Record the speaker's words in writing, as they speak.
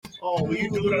Oh, will you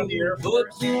do it on the air? But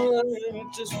I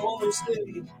just want to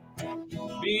stay,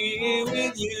 be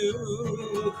with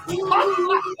you,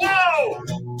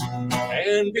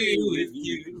 and be with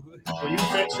you. Will you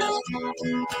fix this?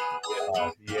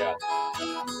 Yeah.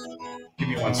 Give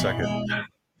me 1 second.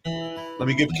 Let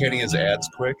me give Kenny his ads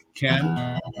quick. Ken,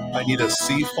 I need a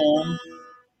Seafoam,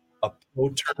 a Pro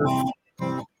Turf,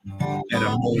 and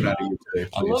a moon out of you today.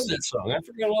 I love that song. I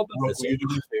forgot all about Will this. you do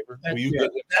me a favor? Will you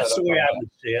get That's the way I would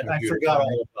say it. I forgot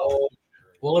all about it.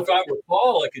 Well, if I were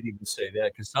Paul, I could even say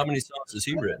that because how many songs has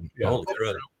he written? Yeah. Holy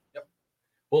crap. Yep.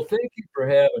 Well, thank you for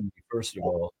having me, first of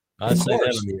all. I say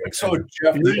that on the air. So,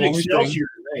 Jeff, You're the in only Excelsior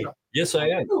thing, today. Yes, I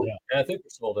am. Yeah, I think we're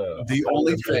sold out. the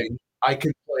only thing, I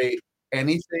can play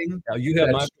anything Now, you have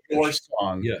my that's your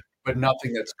song, Yeah. but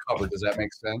nothing that's covered. Does that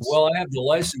make sense? Well, I have the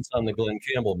license on the Glenn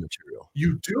Campbell material.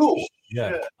 you do.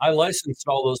 Yeah. I licensed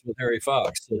all those with Harry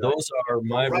Fox. So those are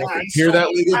my Right. records. Hear that,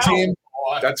 legal team?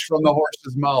 That's from the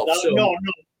horse's mouth. No.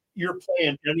 You're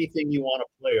playing anything you want to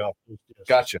play off those discs.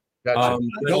 Gotcha. But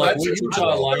No, like that's just-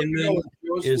 Utah Lineman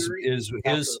is his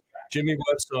Jimmy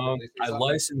Webb song. I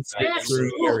licensed it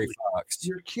through Harry Fox.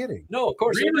 You're kidding. No, of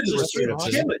course. I Readers didn't are listen to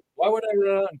it. timid. Why would I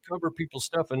run out and cover people's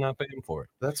stuff and not pay them for it?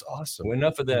 That's awesome. So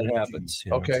enough of that happens.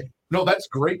 you know. Okay. No, that's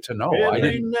great to know. I Every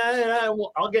didn't. night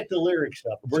I'll get the lyrics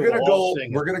up. We're so gonna I'll go.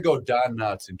 sing it. We're gonna go Don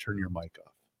Nuts and turn your mic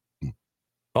off.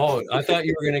 Oh, I thought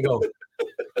you were going to go.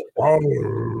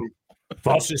 Oh,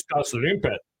 was ist das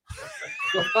Limpet?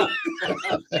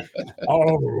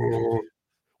 Oh.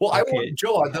 Well, I Okay. want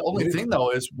Joe. The only thing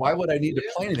though is, why would I need to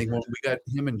play anything when we got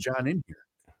him and John in here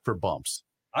for bumps?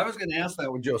 I was going to ask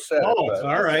that when Joe said Oh, it.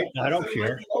 all right. I don't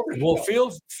care. Well,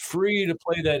 feel free to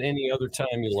play that any other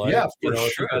time you like. Yeah, you for know,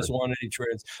 if sure. you guys want any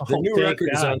trends. The Oh, new thank record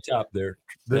is God. on top there.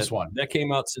 This That- one. That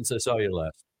came out since I saw you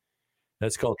last.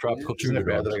 That's called Tropical Isn't it bad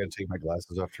Troubadour. that I got to take my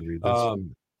glasses off to read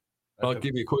this? I'll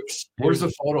give you a quick. Where's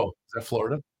the photo? Is that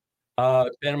Florida?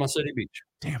 Panama City Beach.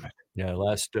 Damn it. Yeah,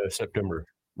 last September,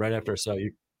 right after I saw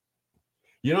you.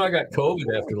 You know, I got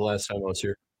COVID after the last time I was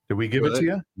here. Did we give it to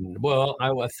you? Well,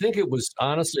 I think it was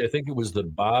honestly, I think it was the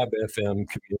Bob FM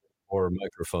community or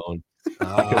microphone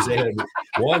because they had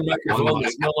one microphone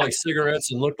that smelled like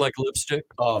cigarettes and looked like lipstick.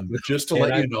 Just to And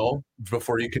let I- you know,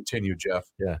 before you continue, Jeff.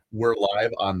 Yeah. We're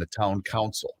live on the town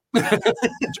council. Hey,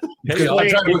 I'm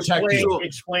trying to protect you.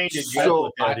 Explain to Jeff So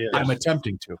what that is. I'm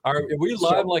attempting to. are we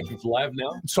live like live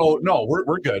now? So no,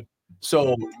 we're good.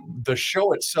 So the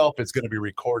show itself is going to be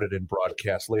recorded and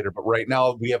broadcast later, but right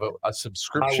now we have a I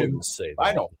subscription. wouldn't say that.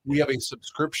 I know we have a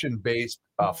subscription-based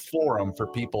forum for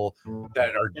people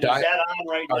that are And is that on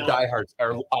right now? diehards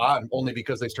are on only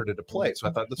because they started to play. So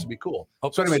I thought this would be cool. Oh,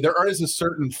 So anyway, there is a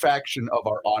certain faction of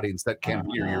our audience that can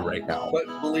hear you right now. But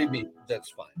believe me, that's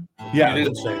fine. Yeah, You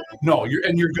didn't say it. no, you're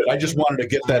good. I just wanted to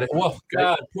get that. Well,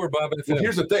 God, poor Bob FM. Well,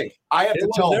 here's the thing. I have It to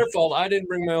was tell. their fault. I didn't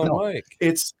bring my own No. mic.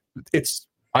 It's.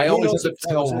 I Who always knows have to if that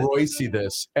tell was it? Royce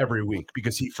this every week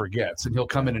because he forgets, and he'll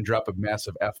come in and drop a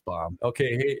massive f-bomb.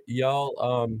 Okay, hey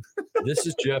y'all. This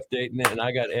is Jeff Dayton, and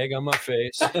I got egg on my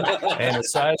face and a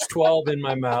size 12 in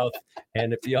my mouth.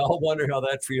 And if y'all wonder how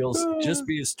that feels, just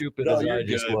be as stupid No, as you're I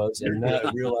just good. was, and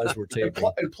not realize we're taping.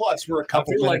 And plus, we're a I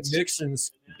couple feel like minutes.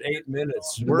 Nixon's 8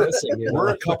 minutes. We're, missing, you know?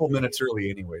 we're a couple minutes early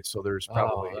anyway, so there's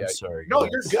probably. Oh, I'm sorry. No, guys.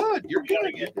 you're good. You're You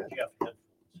gotta good. get Jeff headphones.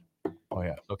 Oh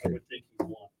yeah. I Okay. would think you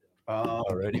want them.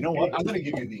 Alrighty. You know what? I'm going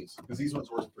to give you these because these ones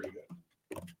work pretty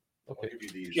good. Okay. I'll give you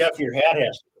these. Jeff, your hat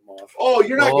has to come off. Oh,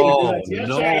 you're not Oh, going to do that. Yes,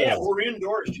 no. I am. We're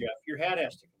indoors, Jeff. Your hat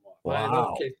has to come off.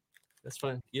 Wow. Okay. That's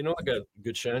fine. You know, I got a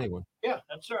good shiny one. Yeah,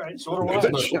 that's all right. So do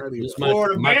Good I. shiny This is one. my,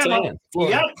 Florida my Bama. tan.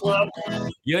 Florida. Yacht Club.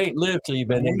 You ain't lived till you've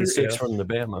been 86 from the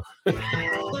Bama.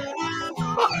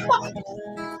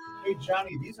 Hey,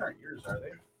 Johnny, these aren't yours, are they?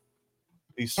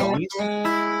 These Sony's?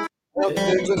 Well,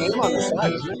 there's a name on the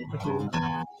side, isn't it?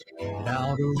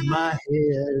 Out of my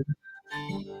head.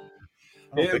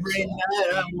 Every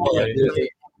night I'm Yeah,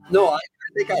 No, I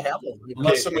think I have one.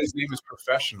 Unless somebody's name is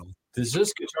professional. Does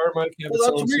this guitar mic have Well, its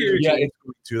that's own weird. Yeah, CD? it's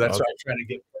going to. That's Okay. what I'm trying to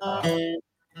get.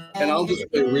 And I'll just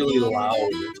play really loud.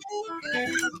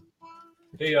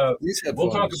 Hey, These we'll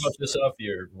talk headphones. about this off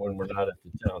here when we're not at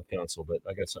the town council, but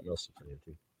I got something else to tell you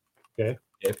too. Okay.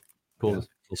 Okay. Cool.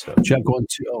 Cool stuff. Check 1,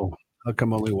 2. Oh, how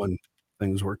come only one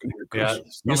thing's working here,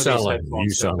 Chris? You sound like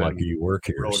you work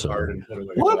here. Rode So. hard and put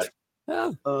away. What?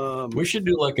 Yeah. We should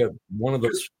do like one of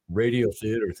those radio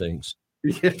theater things.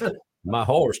 Yeah. My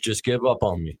horse just gave up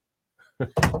on me.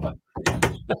 That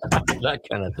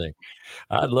kind of thing.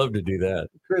 I'd love to do that.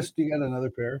 Chris, do you got another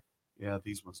pair? Yeah,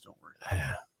 these ones don't work.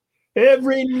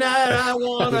 Every night I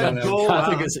want to go I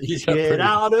think out, he's got get pretty-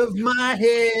 out of my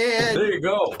head. There you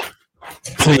go.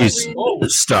 Please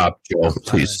stop, Joe.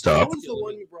 Please stop. That was the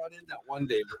one you brought in that one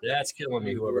day. That's killing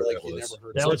me, whoever Like that you was. never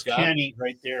heard That of. was Kenny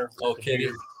right there. Oh, Kenny.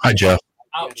 Hi, Jeff.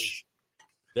 Ouch.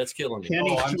 That's killing me.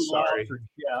 Kenny's I'm too sorry. loud for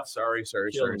Jeff. Sorry.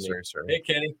 Killing me. Hey,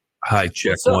 Kenny. Hi,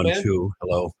 check What's up, 1, man? 2.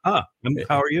 Hello. How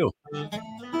are you?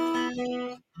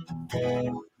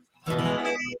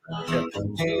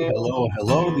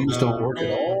 Hello. These don't work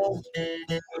at all.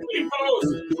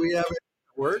 Do we have it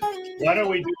at work? Why don't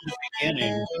we do the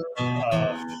beginning?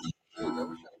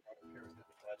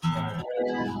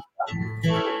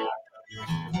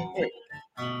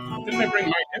 Didn't I bring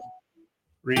mine in?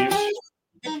 Reeves.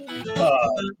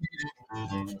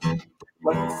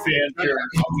 What fanfare?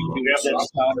 We have that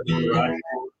sound of the garage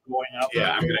going up.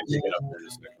 Yeah, I'm gonna take it up there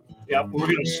just a second. Yeah, we're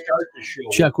gonna start the show.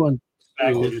 Check 1.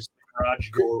 Back to this garage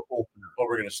door opener. Oh,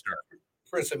 we're gonna start.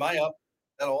 Chris, am I up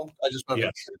at all? I just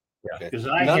Yes. Okay. Because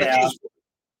I None of have. these.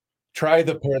 Try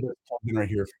the pair that's plugged in right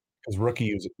here because Rookie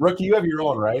uses it. Rookie, you have your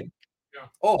own, right?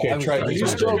 Oh, Okay, I was, try are this you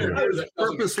one still here. I was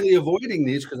purposely avoiding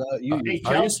these because you. Hey,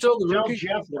 Are you still the tell rookie?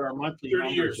 Jeff what our monthly 30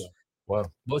 numbers years. are. Wow.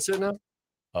 What's it now?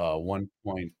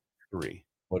 1.3.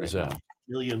 What is that?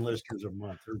 Million listeners a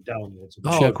month or downloads.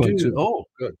 Oh, Check 1, dude. 2. Oh,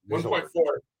 good. 1.4. Well,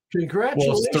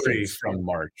 Congratulations. it's 3 from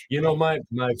March. You know, my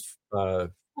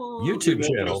YouTube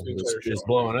channel is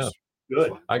blowing up.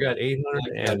 Good. I got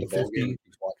 850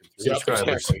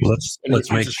 subscribers. Let's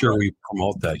make sure we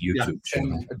promote that YouTube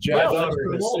channel. Jeff,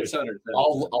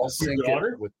 Well, I'll sync daughter?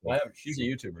 it with. She's a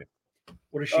YouTuber.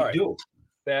 What does she All right. do?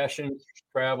 Fashion,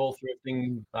 travel,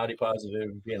 thrifting, body positive,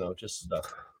 just stuff.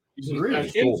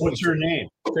 What's her name?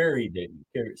 Carrie Dayton.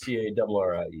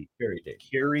 C-A-R-R-I-E. Carrie Dayton.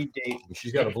 Carrie Dayton.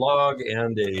 She's got a vlog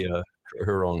and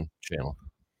her own channel.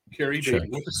 Carrie Check.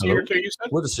 Dayton. With the C or two, you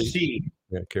said? With a C. C.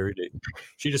 Yeah, Carrie Dayton.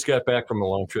 She just got back from a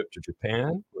long trip to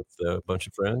Japan with a bunch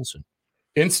of friends and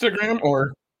Instagram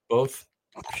or? both.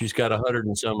 She's got 100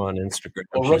 and some on Instagram.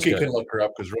 Well, She's Rookie got- can look her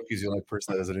up because Rookie's the only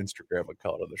person that has an Instagram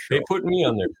account on the show. They put me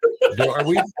on there. Are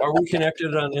we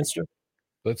connected on Insta?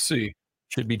 Let's see.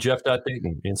 Should be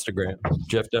Jeff.Dayton, Instagram.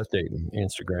 Jeff.Dayton,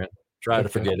 Instagram. Try to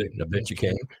forget it. I bet you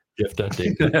can.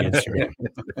 Jeff.Dayton, Instagram.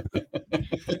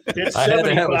 It's I had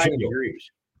to have a 75 jingle.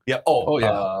 degrees. Yeah. Oh, yeah.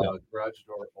 Garage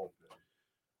door open.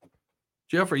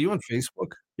 Jeff, are you on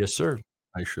Facebook? Yes, sir.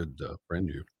 I should friend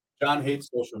you. John hates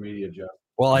social media, Jeff.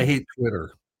 Well, I hate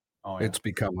Twitter. Oh, yeah. It's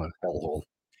become a hellhole.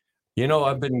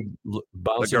 I've been The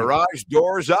bouncing. garage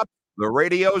door's up. The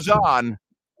radio's on.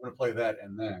 I'm gonna play that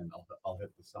and then I'll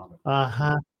hit the sound.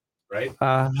 Uh-huh. Right?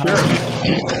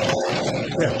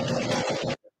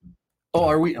 Oh,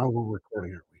 are we? Oh, we're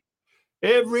recording, aren't we?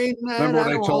 Every night. Remember what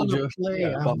I told wanna you play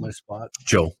about my spot?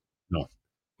 Joe,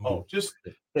 Oh, just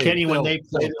Kenny, when they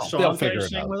play the they'll song, figure can you it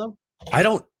sing out. with them? I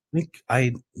don't think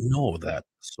I know that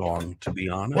song, to be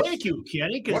honest. Thank you,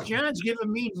 Kenny, because John's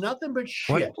giving me nothing but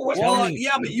shit. Well,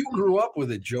 yeah, but you grew up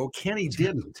with it, Joe. Kenny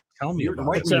didn't. Tell me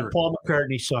about It's it. that Paul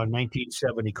McCartney song,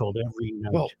 1970, called Every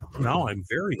Night. Well, now I'm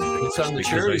very. It's on the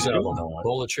because Cherries I do album. know it.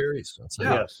 Bowl of Cherries. That's it.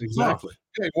 Yes, exactly.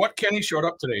 Okay, what Kenny showed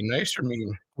up today? Nice or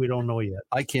mean? We don't know yet.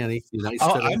 Hi, Kenny. You nice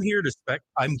Oh, today? I'm here to spec.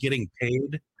 I'm getting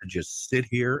paid to just sit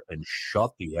here and shut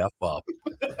the F up.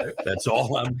 That's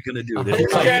all I'm going to do today.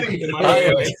 Kenny,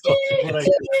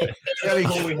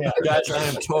 Guys, I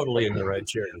am totally in the right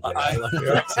chair today.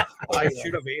 I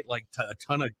should have ate like a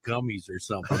ton of gummies or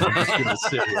something. I'm just going to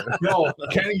sit here. no,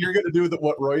 Kenny, you're gonna do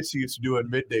what Royce used to do on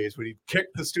middays when he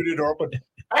kicked the studio door open.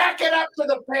 Back it up to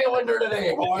the pale under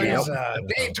today, boys.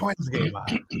 Dave Twins game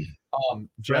on.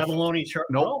 Jeff, Jabaloni.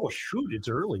 Nope. Oh, shoot, it's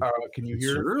early. can you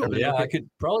hear? Yeah, everything? I could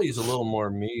probably use a little more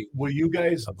me. Will you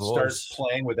guys A start voice.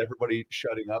 playing with everybody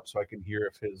shutting up so I can hear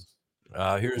if his?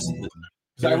 Here's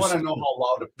Because I want to know how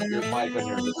loud to put your mic on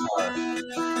your guitar.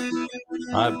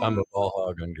 I'm a ball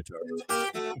hog on guitar.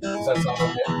 Does that sound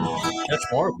okay? That's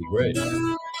more would be great.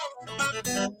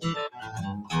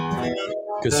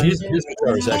 Because his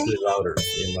guitar is actually louder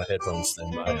in my headphones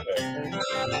than mine.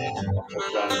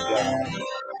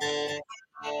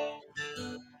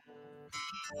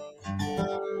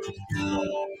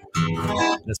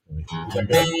 That's funny.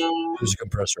 There's a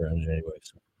compressor on it anyway.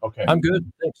 So. Okay. I'm good.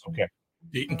 Thanks.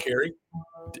 Dayton Carrie.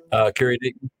 Carrie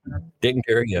Dayton. Dayton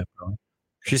Carrie, yeah.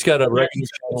 She's got a record It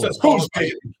channel. says who's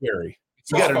Dayton Carey?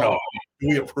 You got to know. Do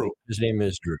we approve? His name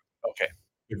is Drew. Okay.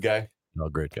 Good guy. Oh,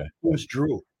 great guy. Who's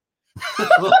Drew?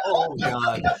 Oh,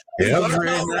 God. Every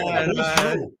night Who's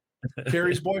I- Drew?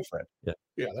 Carrie's boyfriend.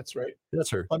 Yeah, that's right. That's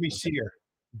her. Let me see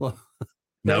her.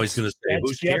 Now he's going to say, That's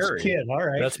who's Jeff's Carrie? kid. All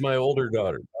right. That's my older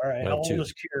daughter. All right. mine How old too.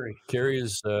 is Carrie? Carrie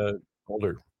is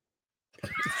older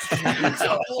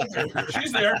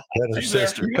She's there. than her She's there.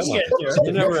 sister. You Come on. get there.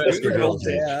 You never asked her You're girl's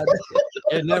age. dad.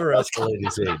 It never escalated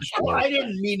his age. Well, I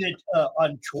didn't mean it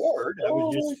untoward. I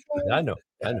was just. I know.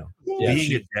 Yeah,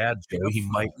 Being a dad, Joe, he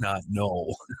might not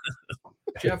know.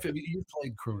 Jeff, you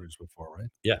played Crooners before, right?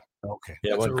 Yeah. Okay.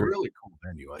 Yeah, That's a went Crooners. really cool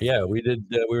venue. Yeah, we did.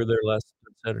 We were there last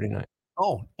Saturday night.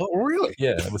 Oh, really?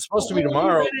 Yeah, it was supposed to be Oh, you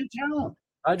tomorrow. were in town.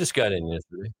 I just got in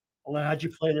yesterday. Well, then how'd you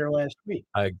play there last week?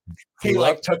 He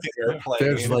like took the airplane.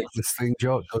 There's like this thing,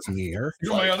 Joe, it goes in the air. You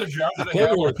know my other job that I People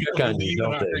have will where pick people on you, leave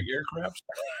don't on they? big aircrafts.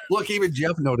 Look, even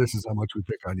Jeff notices how much we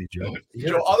pick on you, Joe.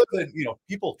 Joe, other than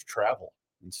people travel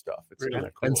and stuff. It's Really? kind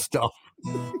of cool. And stuff.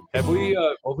 Have we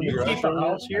opened You the garage keep a door yet?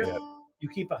 house here? You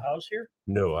keep a house here?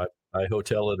 No, I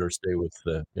hotel it or stay with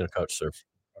couch surf.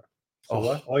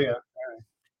 Oh yeah.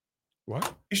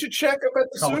 What? You should check up at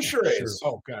the Oh, sushi race.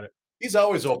 Oh, got it. He's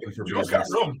always open for Joe's got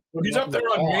business. room. He's up there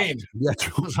on Main. Yeah,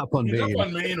 Joe's up on He's Main. up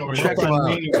on Main over Check there. him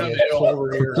out. He's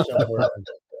over here somewhere.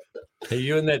 Hey,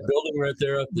 you in that building right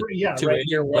there up the Yeah, right 280?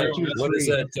 here. What is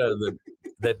that?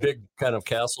 That big kind of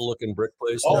castle-looking brick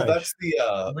place? Oh, there? that's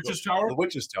the Witch's Tower? The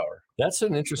Witch's Tower. That's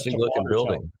an interesting That's a looking water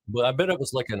building. But I bet it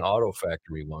was like an auto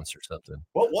factory once or something.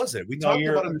 What was it? We No, talked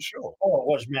you're- about it on the show. Oh, it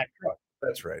was Mac Truck.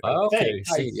 That's right. Oh, okay, think.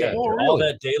 I see, think. yeah, Oh, all really?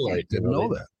 that daylight. Didn't know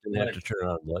they that. Didn't have to turn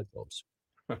on light bulbs.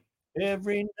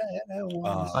 Every night I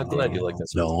want. I'm glad you like that.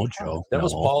 No, Joe. That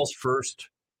was no. Paul's first.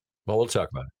 Well, we'll talk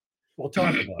about it. We'll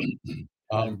talk about it.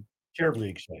 I'm terribly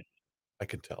excited. I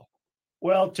could tell.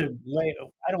 Well,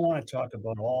 I don't want to talk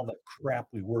about all the crap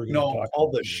we were going to No, talk all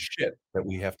about. the shit that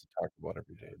we have to talk about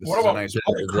every day. This What is a about nice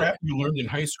all the crap you learned in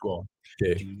high school?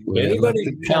 Okay. Yeah, Anybody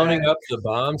let the- counting up the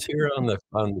bombs here on the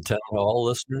town hall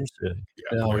listeners? Yeah,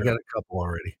 we got a couple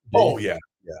already. Oh yeah,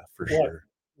 for What? sure.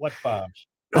 What bombs?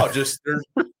 No, just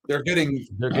they're getting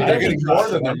They're they're getting more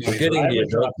than they're their getting the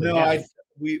adult. No,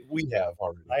 we have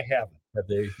already. I haven't. Have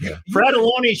they? Yeah.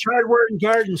 Fratelloni's Hardware and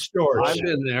Garden Stores. I've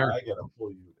been there. I gotta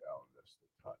pull you down just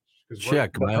a touch. 'Cause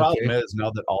Check. The Am I problem okay? is now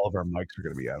that all of our mics are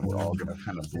going to be on, we're all going to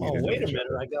kind of bleed Oh, into wait a each minute.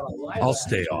 other. I got a live I'll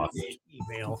stay off.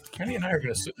 email. Kenny and I are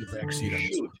going to sit in the back seat on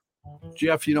this. Shoot.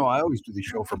 Jeff, I always do the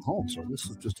show from home, so this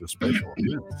is just a special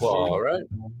event. Well, all right.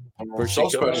 We're so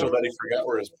special that he forgot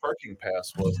where his parking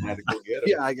pass was and had to go get it.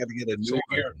 Yeah, I got to get a new Same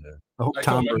one. here. I hope I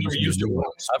Tom told him I brings never me a used to new one.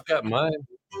 once. I've got mine.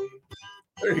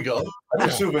 There you go.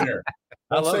 That's a souvenir.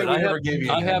 I Don't love say it. we never gave you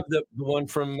I any. have the one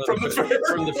from From the fair.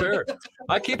 From the fair.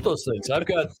 I keep those things. I've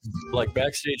got like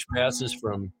backstage passes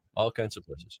from all kinds of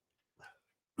places.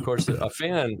 Of course, a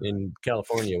fan in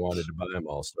California wanted to buy them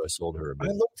all, so I sold her a I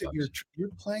bit. looked at you're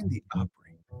playing the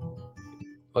Opry.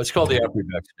 Oh, it's called the Opry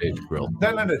Backstage Grill.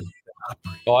 No.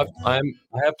 Oh, I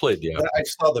have played the Opry. I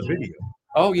saw the video.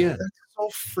 Oh yeah. That's so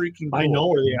freaking cool. I know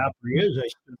where the Opry is. I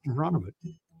stood in front of it.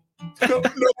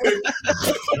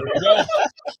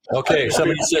 Okay,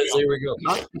 somebody says there we go.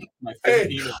 My Hey,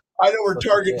 favorite email. I know where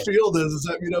Target Field is. Does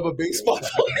that mean I'm a baseball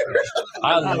player?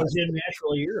 I I, was in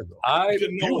Nashville a year ago. I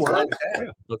Didn't know You it was were? like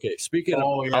that. okay. Speaking of,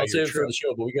 Oh, yeah, I'll save your it for trip. the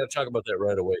show, but we got to talk about that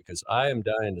right away because I am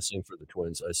dying to sing for the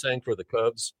Twins. I sang for the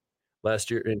Cubs last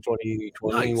year in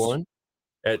 2021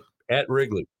 at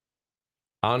Wrigley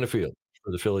on the field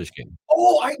for the Phillies game.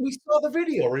 Oh, we saw the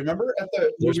video. Remember at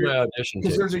the There's my audition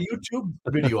because tape. there's a YouTube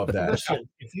video of that. Listen,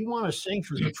 if you want to sing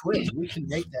for the Twins, we can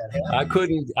make that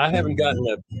happen. I haven't gotten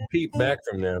a peep back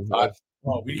from them.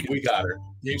 Well, we got her.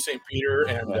 Dave St. Peter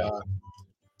and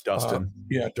Dustin.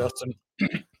 Dustin.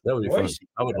 That would be fun.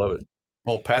 I would love it.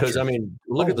 Oh, Patrick. Because I mean,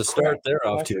 look at the start they're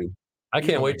off to. I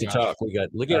can't wait to talk. We got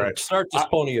look at All right. start this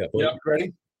pony up. Yep.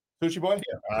 ready? Sushi boy?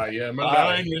 I am a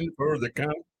lion for the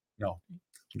count. No.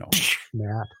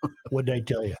 Matt, what did I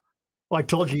tell you? Well, I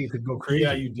told you could go crazy.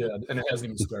 Yeah, you did. And it hasn't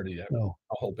even started yet. No.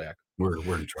 I'll hold back. We're in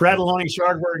trouble. Fratelloni's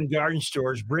Hardware and Garden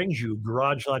Stores brings you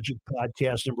Garage Logic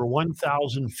Podcast number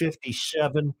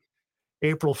 1057,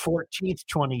 April 14th,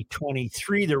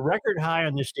 2023. The record high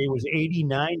on this day was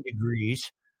 89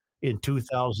 degrees in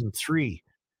 2003.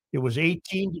 It was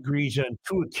 18 degrees on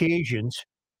two occasions,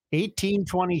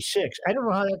 1826. I don't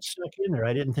know how that snuck in there.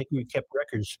 I didn't think we kept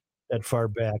records that far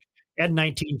back. And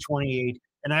 1928.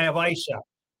 And I have ice out.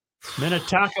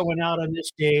 Minnetonka went out on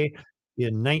this day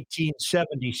in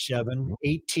 1977,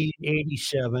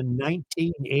 1887,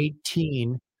 1918,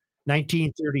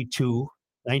 1932,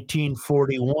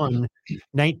 1941,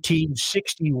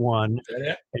 1961, Is that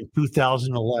it? and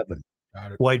 2011.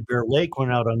 Got it. White Bear Lake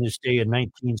went out on this day in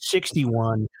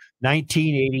 1961,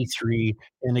 1983,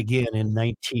 and again in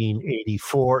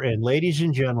 1984. And ladies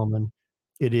and gentlemen,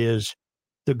 it is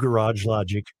the Garage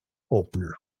Logic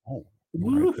opener. Oh,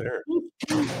 right there.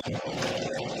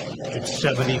 It's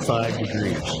 75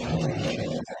 degrees.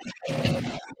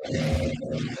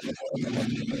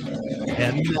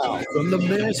 And now, from the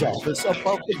mayor's office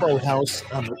above the boathouse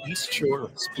on the east shore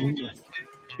of Spoon Lake,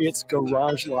 It's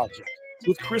Garage Logic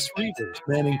with Chris Reavers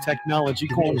manning Technology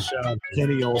Corner,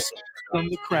 Kenny Olson from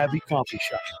the Krabby Coffee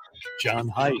Shop, John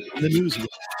Hyde in the newsroom,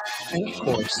 and of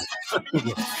course,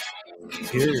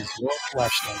 here's your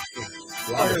flashlight king,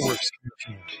 fireworks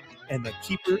commissioner, and the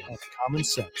keeper of common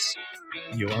sense,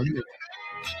 your new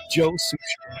Joe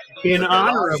Sushi. In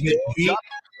honor of it being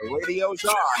The radio's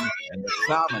on, and the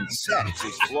common sense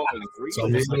is flowing through. so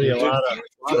really a lot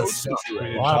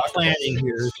of planning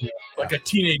here. Isn't it? Like a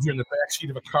teenager in the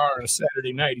backseat of a car on a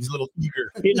Saturday night. He's a little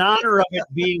eager. In honor of it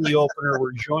being the opener,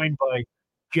 we're joined by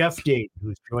Jeff Dayton,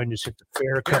 who's joined us at the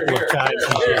fair a couple of times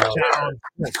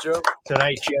in town.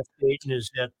 Tonight, Jeff Dayton is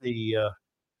at the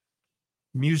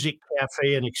Music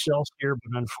Cafe in Excelsior,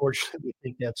 but unfortunately, we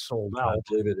think that's sold I out.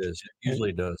 believe it is. It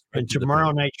usually does. And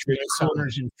tomorrow night,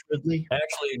 Corners in Fridley.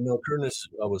 Actually, no, Curtis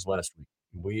was last week.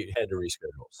 We had to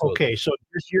reschedule. So, Okay, so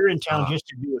you're in town just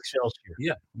to do Excelsior.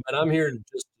 Yeah, but I'm here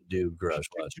just to do Garage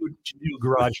Logic. To do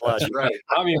Garage Logic. Right.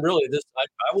 I mean, really, I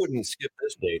wouldn't skip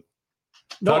this date.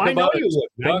 No, Talk I know about you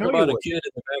would. Talk about a kid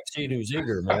in the backseat who's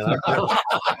eager, man.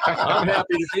 I'm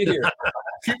happy to be here.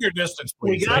 Keep your distance,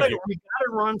 We please. gotta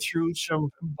run through some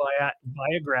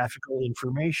biographical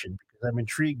information because I'm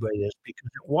intrigued by this. Because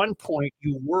at one point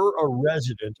you were a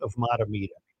resident of Matamita,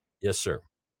 Yes, sir.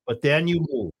 but then you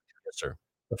moved. Yes, sir.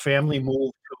 The family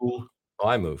moved to. Oh,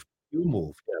 I moved. You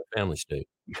moved. Yeah, family state.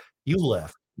 You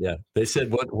left. Yeah. They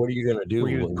said, what are you going to do? Were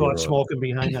you when caught you're, smoking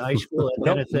behind the high school? That No,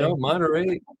 kind of thing. no,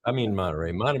 Monterey.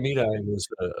 Matamita was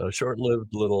a short-lived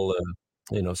little,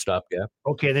 stopgap.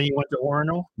 Okay, then you went to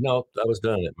Orono. No, I was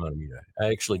done at Matamita.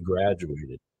 I actually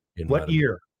graduated in What Matamita.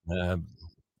 year?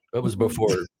 It was before.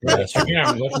 last year. Yeah,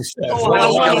 let me step. Oh,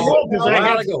 I wanna know, 'cause A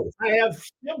while ago. I have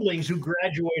siblings who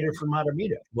graduated from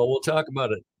Matamita. Well, we'll talk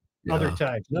about it. Other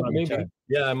times. No, other maybe. times.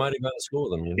 Yeah, I might have gone to school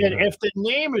with them. You And know. if the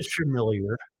name is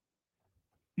familiar,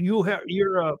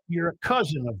 you're a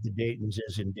cousin of the Daytons,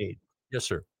 as in Dayton. Yes,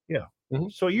 sir.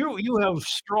 So you have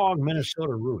strong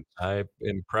Minnesota roots. I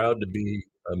am proud to be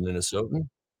a Minnesotan,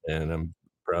 and I'm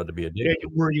proud to be a And Dayton.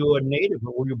 were you a native,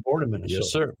 or were you born in Minnesota?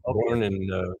 Yes, sir. Okay. Born in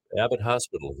Abbott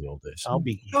Hospital in the old days. I'll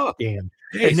be damned.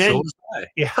 Hey, and then- so was I.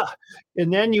 Yeah,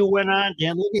 and then you went on.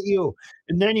 And look at you.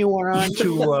 And then you went on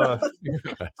to.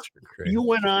 That's great. You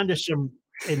went on to some,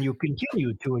 and you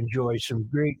continued to enjoy some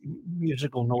great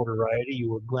musical notoriety.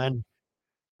 You were Glenn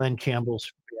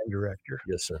Campbell's band director,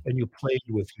 Yes, sir. and you played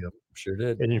with him. Sure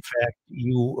did. And in fact,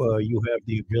 you have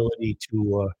the ability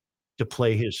to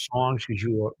play his songs because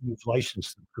you've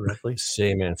licensed them correctly,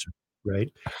 Same answer.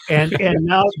 right? And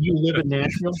now you live in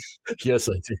Nashville, Yes,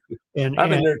 I do. and I've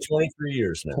been there 23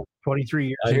 years now. 23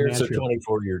 years. I in hear it's a Nashville.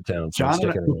 24-year town. So I'm John,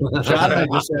 sticking around. John and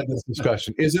I just had this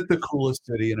discussion. Is it the coolest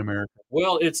city in America?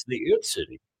 Well, it's the it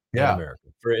city in Yeah. America,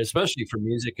 especially for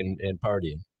music and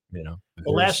partying. You know.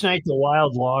 Well, last night the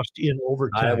Wild lost in I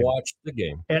overtime watched the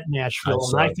game. at Nashville, I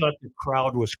saw and I it. thought the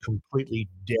crowd was completely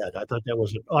dead. I thought that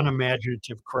was an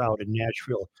unimaginative crowd in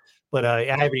Nashville. But I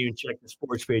haven't even checked the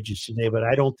sports pages today. But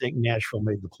I don't think Nashville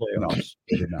made the playoffs.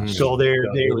 They did not. So No, they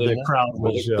the didn't. crowd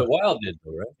Well, was. the Wild did,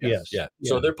 though, right? Yes. Yeah. Yeah.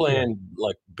 So they're playing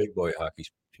like big boy hockey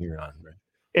here on, right?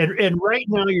 And right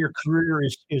now your career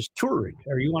is touring.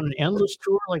 Are you on an endless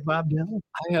tour like Bob Dylan?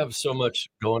 I have so much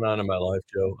going on in my life,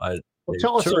 Joe. Well,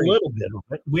 tell us touring- a little bit of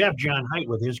it. We have John Haidt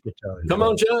with his guitar. Come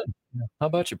on, John. How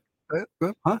about you?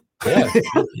 Huh? Yeah.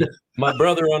 My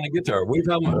brother on the guitar. We've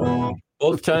had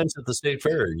both times at the state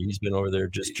fair. He's been over there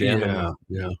just jamming.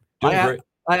 Yeah. Doing I- great.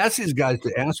 I asked these guys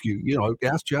to ask you,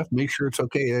 ask Jeff, make sure it's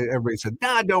okay. Everybody said,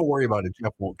 nah, don't worry about it.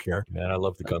 Jeff won't care. Man, I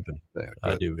love the company. There,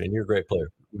 I do. And you're a great player.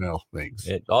 Well, thanks.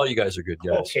 And all you guys are good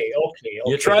guys. Okay.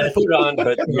 You try to put it on,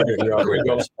 but you're all great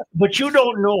guys. But you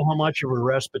don't know how much of a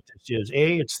respite this is.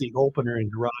 It's the opener in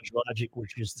Garage Logic,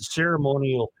 which is the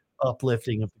ceremonial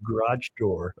uplifting of the garage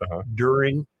door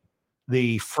during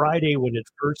the Friday when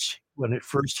it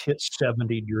first hit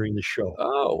 70 during the show.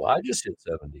 Oh, I just hit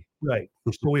 70. Right.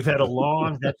 So we've had a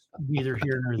long. That's neither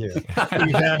here nor there.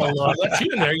 We've had a long. Let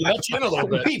you in there. You let you in a little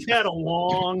bit. We've had a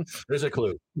long. There's a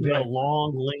clue. We've had a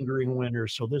long, lingering winter.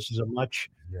 So this is a much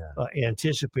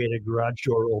anticipated garage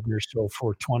door opener. So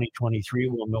for 2023,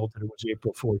 we'll note that it was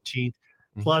April 14th.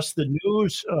 Plus the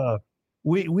news.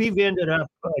 We've ended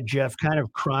up, Jeff, kind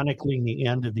of chronicling the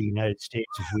end of the United States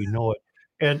as we know it.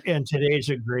 And today's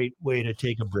a great way to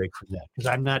take a break from that because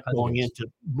I'm not going into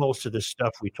most of the stuff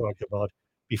we talked about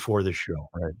before the show.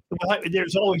 Right. Well,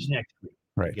 there's always next week.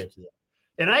 Right. To get to that.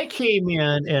 And I came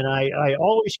in and I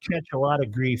always catch a lot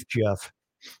of grief, Jeff,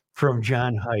 from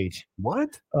John Haidt,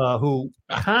 who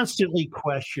constantly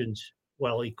questions.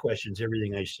 Well, he questions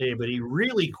everything I say, but he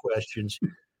really questions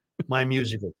my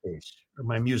musical taste or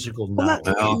my musical Well,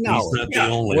 knowledge. No, he's not the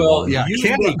only Well, one. Yeah, you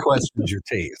Kenny questions your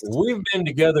taste. We've been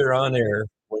together on air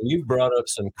when you brought up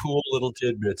some cool little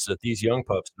tidbits that these young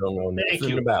pups don't know Thank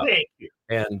nothing you. about. Thank you.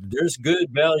 And there's good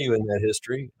value in that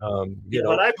history. You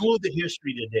know, But I blew the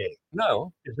history today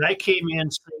no, because I came in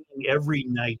singing Every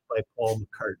Night by Paul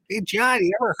McCartney. Hey, John,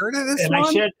 you ever heard of this And one?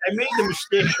 I said, I made the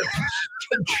mistake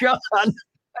to John.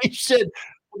 I said,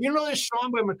 well, you know this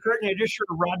song by McCartney? I just heard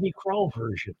a Rodney Crowell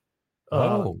version.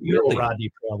 Oh, You know really? Rodney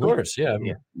of Crowell. course, yeah.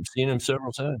 Yeah. I've seen him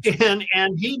several times. And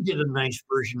he did a nice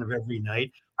version of Every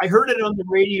Night. I heard it on the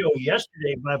radio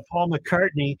yesterday by Paul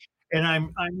McCartney, and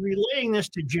I'm relaying this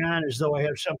to John as though I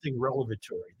have something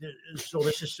revelatory. So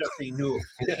this is something new.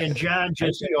 And John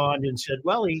just yawned and said,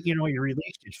 "Well, he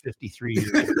released it 53 years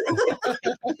ago."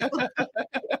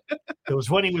 It was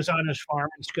when he was on his farm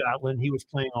in Scotland. He was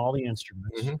playing all the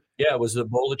instruments. Mhm. Yeah, it was the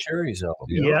Bowl of Cherries album.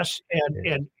 Yes,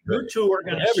 and you two are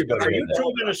going to. Everybody Are you did that. two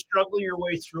going to struggle your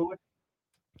way through it?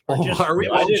 Or Oh, just- are we?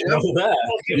 I didn't know that.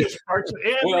 Okay, just parts of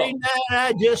every Well, night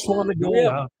I just want to go yeah,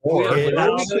 out. yeah, Get but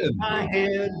out listen. of my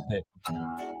head.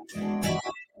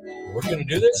 We're going to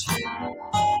do this.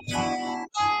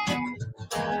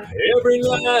 Every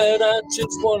night I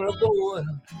just want to go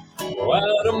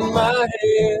out of my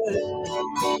head.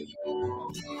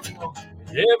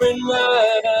 Every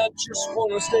night I just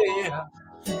want to stay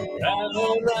out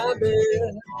on my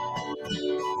bed.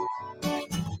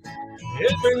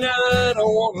 Every night I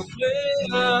want to play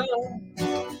out.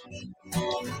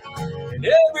 And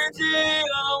every day I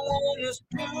want to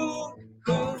do.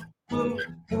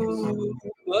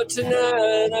 But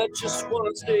tonight I just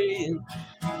want to stay and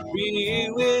be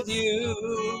with you.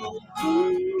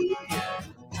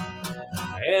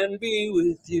 And be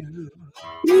with you.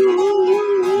 1,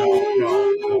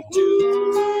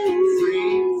 2,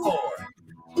 3, 4.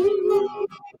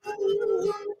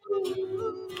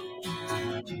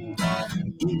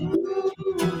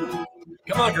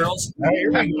 Come on, girls. All right,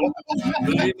 here we go.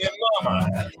 Baby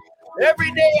mama,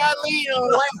 Every day I lean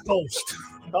on a lamppost.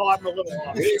 Oh, I'm a little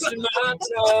off. wasting my time.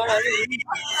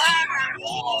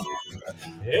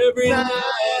 Every night I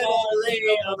lay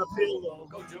on on a pillow.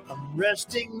 I'm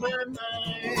resting my mind.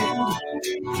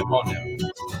 Come on now.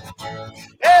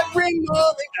 Every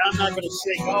morning. I'm not going to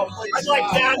sing. Oh, I'd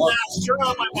like that now. Sure, I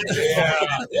might want to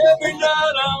Every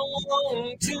night I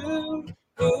want to.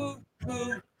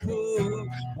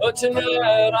 But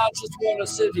tonight I just want to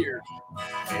sit here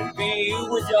and be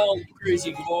with y'all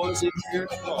crazy boys in here.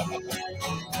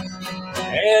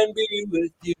 And be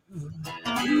with you.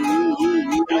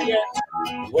 Not yet.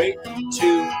 Wait,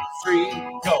 2, 3,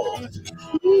 go.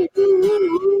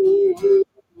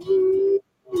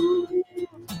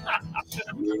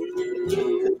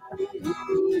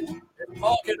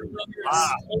 Pocket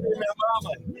rubbers under my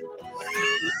mama.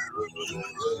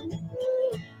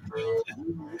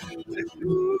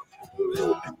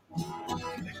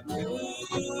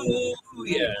 Ooh,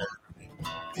 yeah.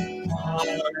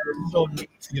 so neat.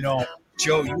 You know,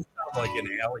 Joe, you sound like an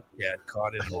alley cat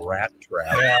caught in a rat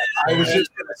trap. Yeah, I was just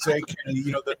going to say, Kenny,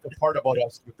 you know, the part about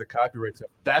us with the copyright stuff,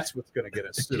 that's what's going to get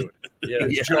us sued. Yeah.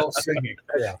 It's Joe singing.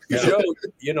 Yeah. Joe,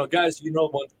 you know, guys, you know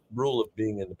one rule of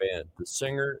being in the band: the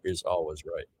singer is always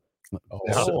right. Oh,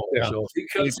 So, yeah. so if he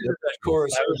comes in that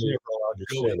chorus, I was never allowed to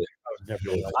go sing. with it. I was never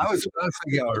allowed. I was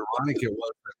thinking how ironic it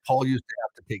was that Paul used to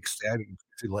have to take standing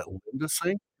to let Linda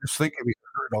sing. Just think if he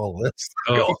heard all this.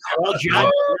 Oh, Well,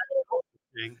 John.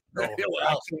 That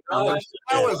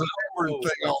was a different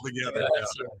thing altogether.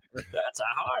 That's a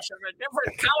horse of a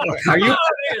different color. Are you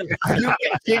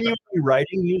continually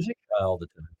writing music? All the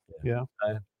time. Yeah.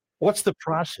 What's the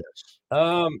process?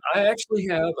 I actually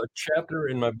have a chapter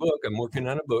in my book. I'm working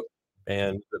on a book,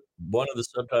 and one of the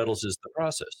subtitles is The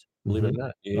Process. Believe it or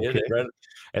not. You hit it right.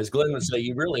 As Glenn would say,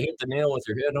 you really hit the nail with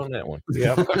your head on that one.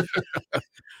 Yeah.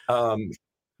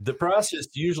 The process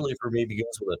usually for me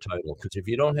begins with a title, because if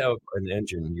you don't have an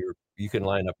engine, you can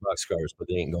line up boxcars, but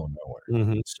they ain't going nowhere.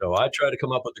 So I try to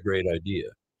come up with a great idea.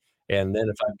 And then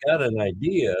if I've got an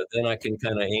idea, then I can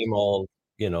kind of aim all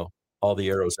the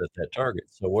arrows at that target.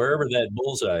 So wherever that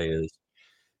bullseye is,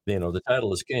 the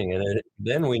title is king. And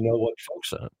then we know what to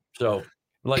focus on. So,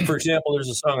 like, for example, there's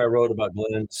a song I wrote about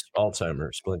Glenn's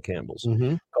Alzheimer's, Glenn Campbell's,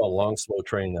 called Long Slow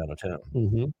Train Out of Town.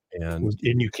 And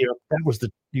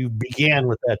you began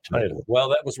with that title. Well,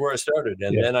 that was where I started.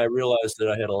 And then I realized that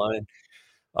I had a line: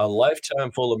 a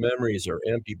lifetime full of memories are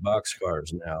empty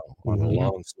boxcars now on a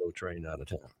long, slow train out of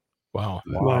town. Wow.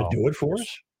 You want to do it for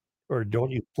us? Or don't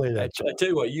you play that? I tell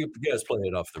you what, you guys play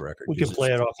it off the record. We can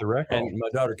play it off the record. And my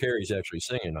daughter Carrie's actually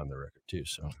singing on the record too.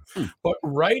 So, But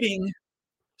writing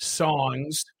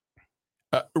songs,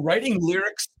 writing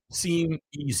lyrics seem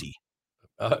easy.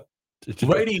 Uh,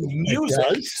 Writing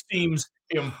music seems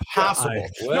impossible.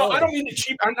 No, I don't mean to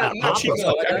cheap. I'm not cheaping.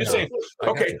 I'm just saying.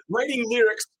 Okay, writing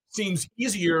lyrics seems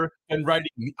easier than writing.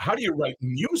 How do you write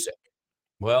music?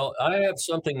 Well, I have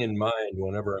something in mind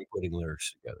whenever I'm putting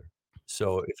lyrics together.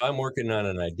 So if I'm working on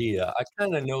an idea, I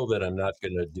kind of know that I'm not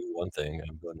going to do one thing,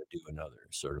 I'm going to do another.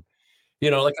 Sort of,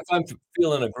 like if I'm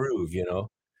feeling a groove,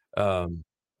 I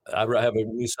have a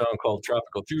new song called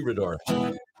Tropical Troubadour.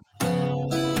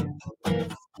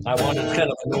 I wanted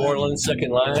kind of a New Orleans second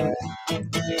line.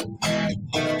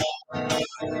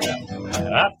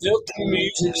 I felt the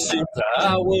music since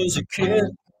I was a kid.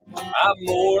 I'm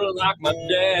more like my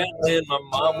dad than my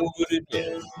mom would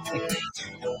admit.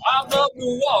 I love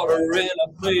the water and I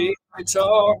play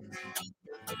guitar.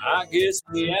 I guess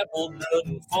the apple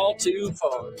doesn't fall too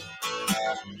far.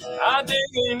 I dig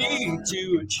an E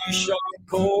to a G-sharp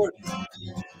chord.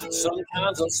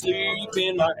 Sometimes I sleep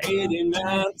in my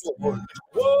 89 Ford.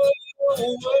 Whoa,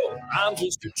 whoa, whoa, I'm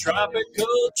just a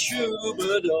tropical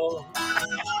troubadour.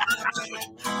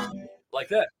 Like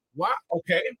that. Wow,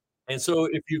 okay. And so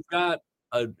if you've got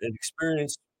any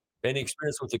experience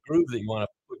with the groove that you want to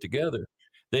put together,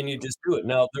 then you just do it.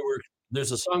 Now,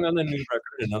 there's a song on the new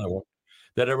record, another one,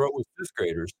 that I wrote with fifth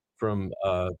graders from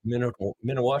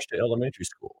Minnewaska Elementary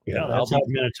School. Yeah, that's out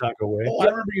Minnetonka way. Oh, I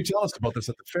remember you telling us about this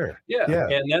at the fair. Yeah,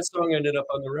 and that song ended up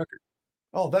on the record.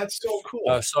 Oh, that's so cool.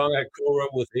 A song I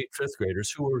co-wrote with 8 fifth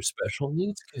graders who were special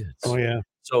needs kids. Oh, yeah.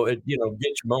 So it, get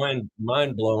your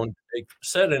mind blown,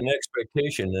 set an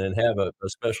expectation, and have a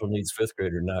special needs fifth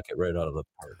grader knock it right out of the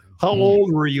park. How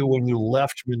old were you when you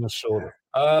left Minnesota?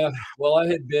 Well,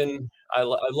 I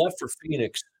left for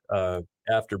Phoenix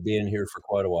after being here for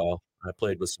quite a while. I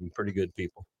played with some pretty good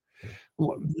people.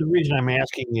 Well, the reason I'm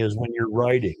asking is when you're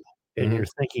writing and you're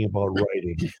thinking about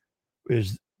writing,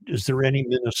 is there any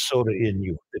Minnesota in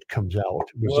you that comes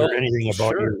out? Is there anything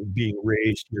about you being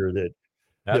raised here that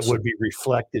would be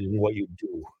reflected in what you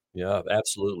do? Yeah,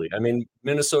 absolutely. I mean,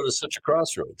 Minnesota is such a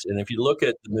crossroads. And if you look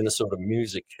at the Minnesota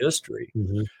music history,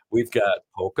 we've got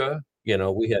polka,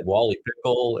 we had Wally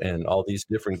Pickle and all these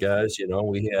different guys,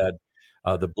 we had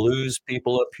the blues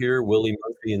people up here, Willie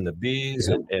Murphy and the Bees.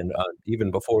 And even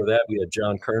before that, we had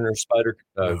John Kerner,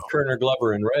 Kerner,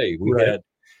 Glover, and Ray. We had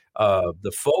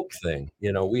the folk thing,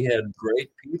 we had great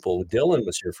people. Dylan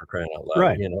was here for crying out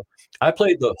loud. I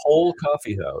played the whole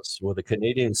coffee house with a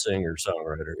Canadian singer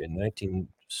songwriter in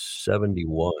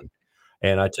 1971,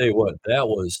 and I tell you what,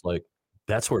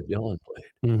 that's where Dylan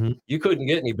played. You couldn't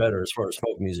get any better as far as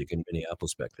folk music in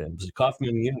Minneapolis back then. It was the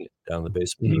Kaufman Union down in the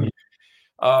basement.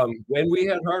 When we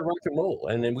had hard rock and roll,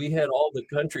 and then we had all the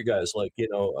country guys like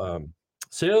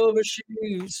Silver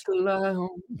Sheets to Lie On.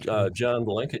 John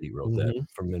Blankety wrote that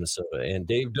from Minnesota, and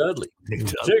Dave Dudley.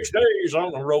 6 days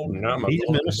on the road, and I'm He's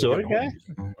a Minnesota guy.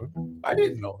 I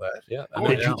didn't know that. Yeah.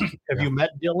 Have you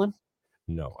met Dylan?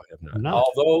 No, I have not. No.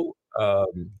 Although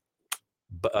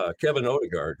Kevin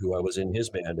Odegaard, who I was in his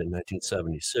band in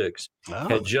 1976,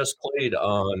 had just played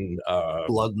on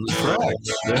Blood and the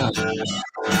Tracks.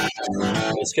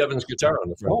 It's Kevin's guitar on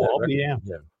the front. Oh, yeah.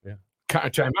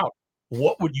 Time out.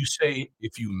 What would you say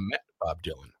if you met Bob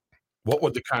Dylan? What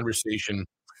would the conversation?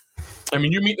 I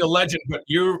mean, you're meeting a legend, but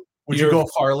would you go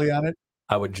Farley on it?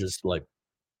 I would just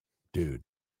dude.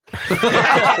 And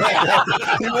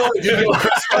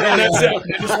that's it.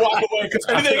 And just walk away because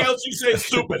anything else you say is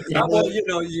stupid.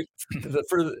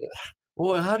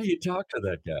 Well, how do you talk to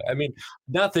that guy? I mean,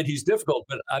 not that he's difficult,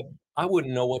 but I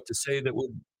wouldn't know what to say that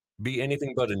would be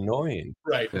anything but annoying,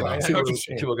 right. To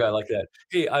a guy like that.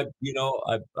 Hey, I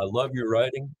love your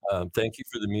writing. Thank you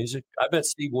for the music. I met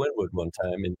Steve Winwood one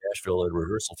time in Nashville at a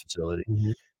rehearsal facility,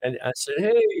 and I said,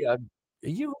 "Hey,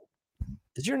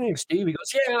 is your name Steve?" He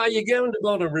goes, "Yeah, you going to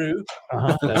Bonnaroo?"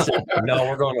 I said, "No,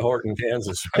 we're going to Horton,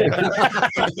 Kansas." and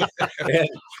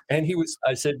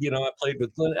I said, I played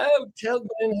with Glenn. Oh, tell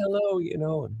Glenn hello,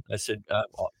 And I said,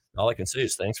 all I can say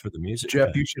is thanks for the music.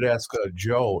 Jeff, you should ask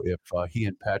Joe if he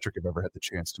and Patrick have ever had the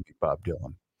chance to meet Bob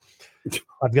Dylan.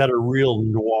 I've got a real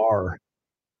noir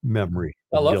memory.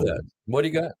 I love that. What do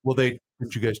you got? Well, did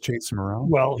you guys chase him around?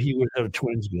 Well, he was at a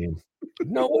Twins game.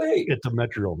 No way. At the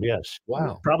Metrodome, yes.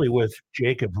 Wow. Probably with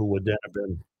Jacob, who would then have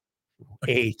been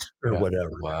 8 or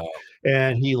whatever. Wow.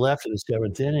 And he left in the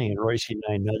 7th inning, and Royce and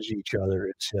I nudged each other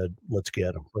and said, "Let's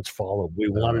get him. Let's follow him." We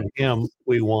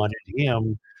wanted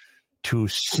him to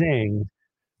sing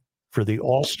for the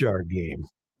All-Star game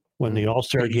when the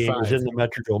All-Star game was in the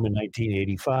Metrodome in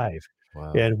 1985.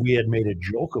 Wow. And we had made a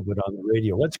joke of it on the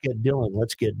radio. Let's get Dylan.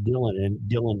 And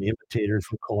Dylan, the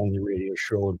imitators, were calling the radio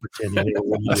show and pretending they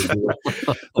were going to do it.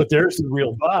 But there's the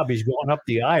real Bob. He's going up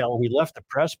the aisle. We left the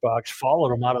press box,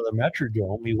 followed him out of the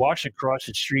Metrodome. He walks across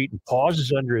the street and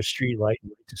pauses under a streetlight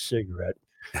and lights a cigarette.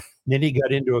 Then he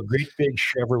got into a great big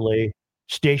Chevrolet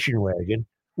station wagon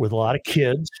with a lot of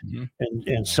kids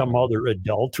and some other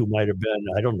adult who might have been,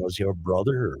 I don't know, is he a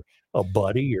brother or a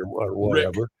buddy or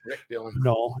whatever. Rick Dillon.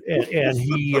 No, and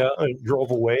he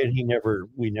drove away, and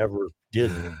we never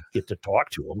did get to talk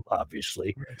to him,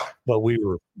 obviously, but we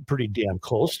were pretty damn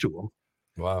close to him.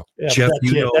 Wow, Yeah, Jeff,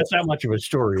 that's not much of a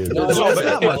story. Is it?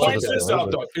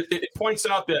 It points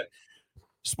out that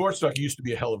Sports Talk used to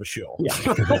be a hell of a show.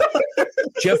 Yeah.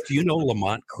 Jeff, do you know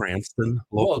Lamont Cranston,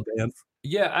 local band?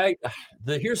 Yeah,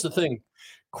 here's the thing.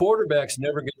 Quarterbacks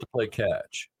never get to play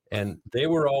catch. And they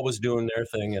were always doing their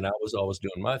thing, and I was always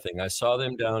doing my thing. I saw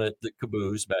them down at the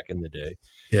Caboose back in the day.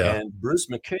 Yeah. And Bruce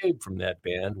McCabe from that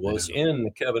band was in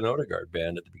the Kevin Odegaard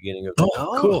band at the beginning of the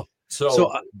Oh, cool.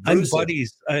 So I'm Bruce-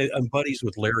 I'm buddies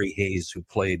with Larry Hayes, who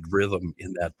played rhythm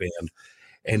in that band.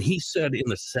 And he said in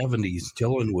the 70s,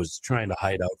 Dylan was trying to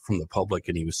hide out from the public,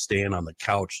 and he was staying on the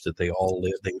couch that they all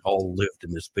lived. They all lived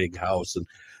in this big house, and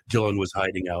Dylan was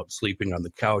hiding out, sleeping on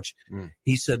the couch.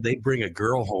 He said they'd bring a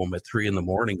girl home at 3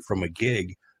 a.m. from a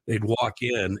gig. They'd walk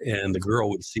in, and the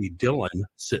girl would see Dylan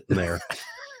sitting there.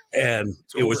 And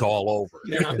it was all over.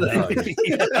 Yeah.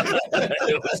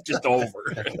 It was just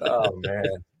over. Oh, man.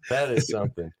 That is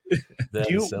something.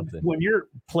 That is something. When you're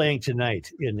playing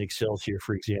tonight in Excelsior,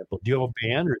 for example, do you have a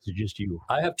band or is it just you?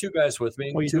 I have two guys with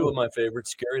me. you Two do? of my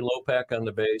favorites, Gary Lopak on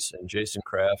the bass and Jason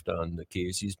Kraft on the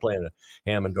keys. He's playing a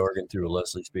Hammond organ through a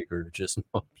Leslie speaker. Just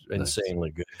insanely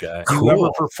good guy. Do you ever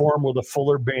perform with a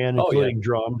fuller band, Oh, including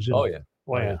drums? Oh, yeah.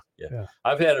 Wow. Yeah.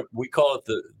 I've had we call it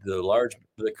the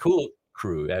cool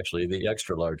crew, actually, the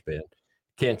extra large band.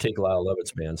 Can't take Lyle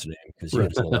Levitt's band's name because he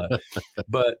has a lot.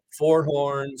 But 4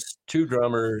 horns, 2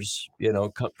 drummers,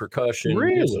 percussion,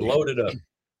 just loaded up.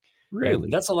 Really?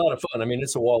 And that's a lot of fun. I mean,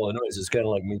 it's a wall of noise. It's kind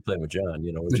of like me playing with John,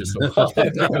 it's just a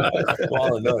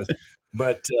wall of noise.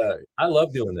 But I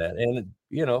love doing that. And,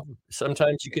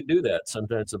 sometimes you can do that.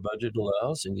 Sometimes the budget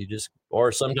allows and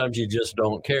or sometimes you just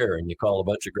don't care and you call a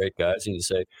bunch of great guys and you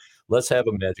say, let's have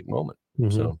a magic moment.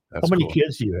 Mm-hmm. So how many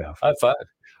kids do you have? I have 5.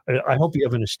 I hope you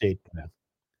have an estate plan.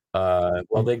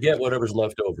 Well, they get whatever's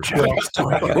left over.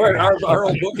 Our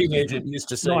old booking agent used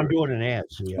to say. No, I'm doing an ad.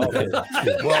 So okay.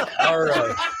 Well,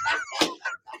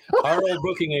 our old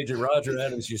booking agent Roger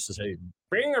Adams used to say,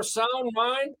 "Being of sound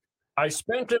mind, I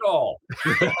spent it all."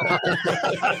 You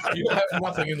have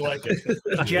nothing like it.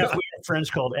 Jeff, we have friends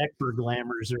called Eckberg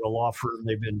Lammers. They're a law firm.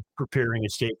 They've been preparing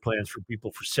estate plans for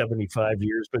people for 75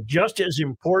 years. But just as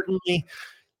importantly,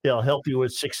 they'll help you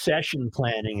with succession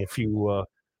planning if you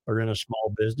are in a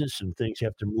small business and things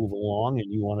have to move along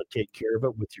and you want to take care of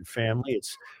it with your family.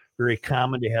 It's very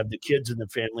common to have the kids in the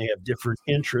family have different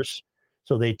interests.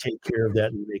 So they take care of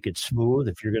that and make it smooth.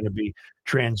 If you're going to be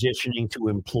transitioning to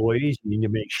employees, you need to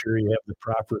make sure you have the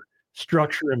proper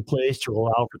structure in place to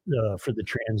allow for the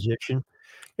transition.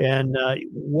 And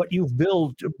what you've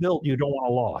built, you don't want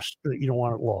to lost. You don't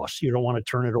want it lost. You don't want to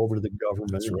turn it over to the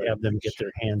government and have them get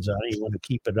their hands on it. You want to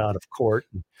keep it out of court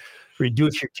and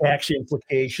reduce your tax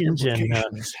implications. And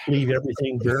leave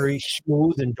everything very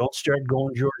smooth and don't start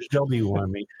going George W.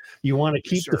 on me. You want to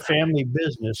keep the family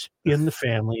business in the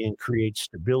family and create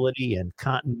stability and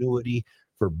continuity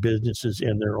for businesses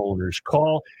and their owners.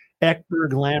 Call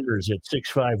Eckberg Lammers at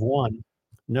 651.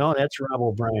 No, that's Rob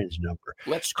O'Brien's number.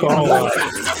 Let's call.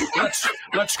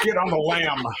 Let's get on the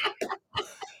lamb.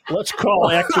 Let's call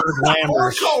Eckberg Lammers.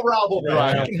 Or call Rob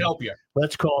O'Brien. I can help you.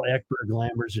 Let's call Eckberg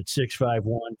Lammers at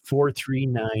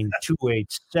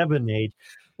 651-439-2878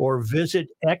 or visit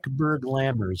Eckberg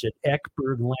Lammers at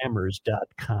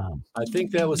eckberglammers.com. I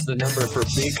think that was the number for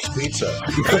Beek's Pizza.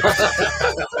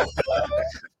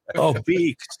 Oh,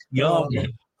 Beeks. Yum.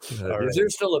 Is there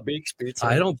still a Beek's Pizza?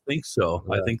 I don't think so.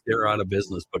 I think they're out of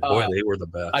business, but boy, they were the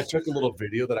best. I took a little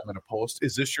video that I'm going to post.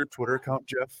 Is this your Twitter account,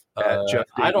 Jeff? At Jeff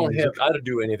I don't Dayton? have. I don't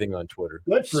do anything on Twitter.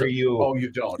 Good for you. Oh, you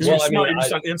don't? Well, I mean, you're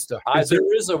just on Insta.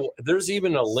 There's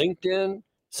even a LinkedIn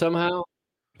somehow.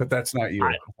 But that's not you.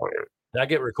 I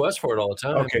get requests for it all the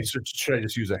time. Okay, so should I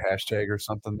just use a hashtag or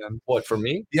something then? What, for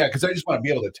me? Yeah, because I just want to be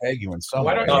able to tag you in some.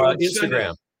 Why don't you send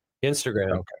Instagram.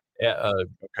 Instagram.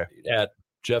 Okay. At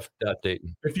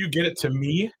Jeff.Dayton. If you get it to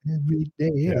me, Every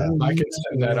day I can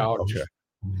send that out. Okay.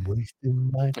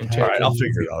 Wasting my time. All right, I'll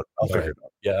figure it out.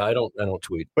 Yeah, I don't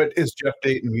tweet. But is Jeff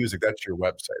Dayton Music? That's your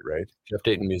website, right?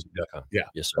 JeffDaytonMusic.com. Yeah.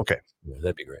 Yes, sir. Okay. Yeah,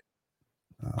 that'd be great.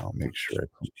 I'll make sure I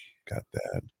got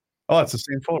that. Oh, it's the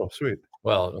same photo. Sweet.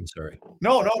 Well, I'm sorry.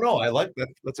 No. I like that.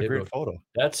 That's a great photo.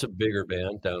 That's a bigger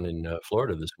band down in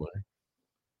Florida this winter.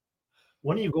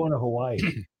 When are you going to Hawaii?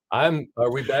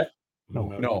 Are we back?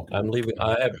 No. I'm leaving.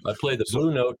 I play the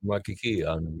Blue Note in Waikiki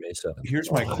on May 7th. Here's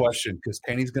my question, because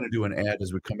Penny's going to do an ad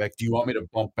as we come back. Do you want me to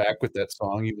bump back with that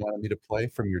song you wanted me to play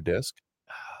from your disc?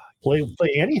 Play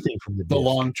anything from the The disc.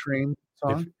 Long Train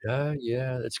song?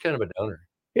 Yeah, it's kind of a downer.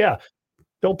 Yeah,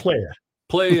 don't play that.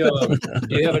 Play. Do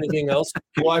you have anything else?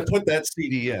 Well, I put that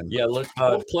CD in. Yeah, let's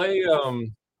play.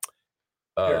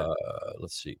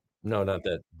 Let's see. No, not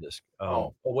that disc.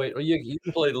 Oh wait, you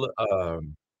can play.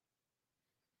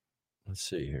 Let's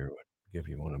see here. What give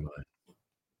you one of mine?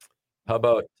 How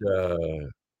about?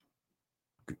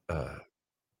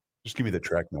 Just give me the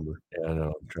track number. Yeah, I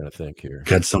know. I'm trying to think here.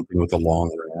 Got something with a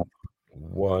long rap.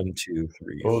 1, 2,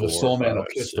 3. Oh, the 4, Soul Man 5, will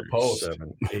kiss the 6, post.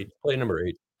 7, 8. Play number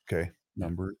 8. Okay,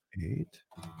 number 8.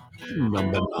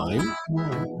 Number 9.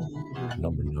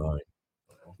 Number 9.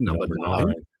 Number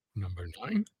 9. Number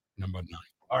 9. Number 9.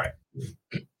 All right.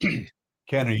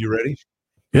 Ken, are you ready?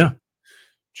 Yeah.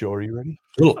 Joe, are you ready?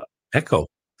 Little echo.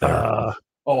 I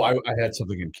had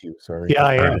something in queue. Sorry. Yeah,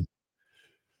 I am.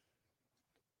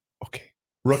 Okay.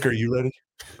 Rook, are you ready?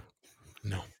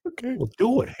 No. Okay. Well,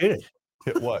 do it. Hit it.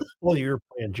 Hit what? Well, you're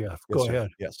playing Jeff. Yes, Go sir.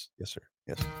 ahead. Yes, sir.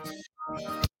 Yes.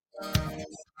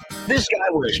 This guy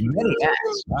wears many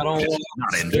hats. I don't Just want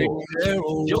not to in stay gold. there.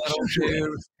 Oh, Joe I don't Souza.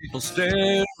 care if people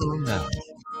stare now.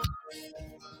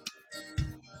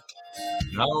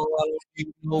 No, I don't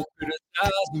need no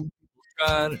criticizing. People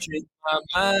try to change my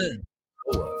mind.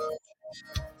 Oh,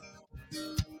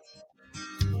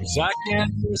 'cause I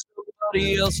can't do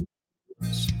somebody else.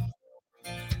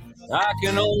 I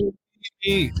can only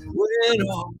be when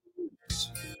I'm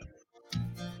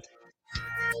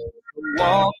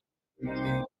walk,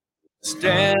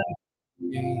 stand,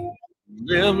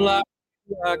 live like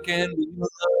I can be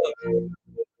loved.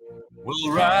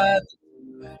 We'll ride,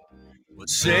 we'll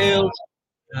sail,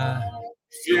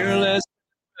 fearless,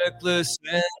 reckless,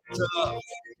 and tough.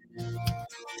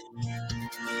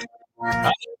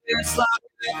 It's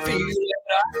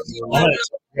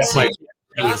like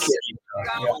I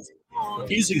feel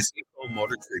Using Seafoam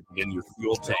motor treatment in your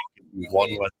fuel tank is one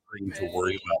less thing to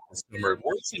worry about this summer. It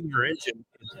works in your engine.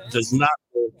 It does not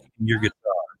work in your guitar.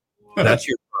 That's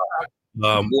your problem. A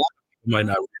lot of people might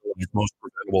not realize most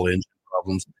preventable engine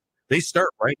problems. They start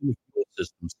right in the fuel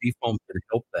system. Seafoam can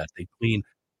help that. It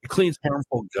cleans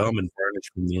harmful gum and varnish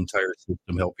from the entire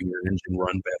system, helping your engine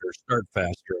run better, start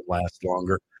faster, and last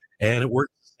longer. And it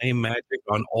works the same magic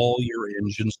on all your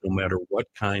engines, no matter what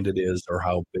kind it is or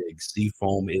how big.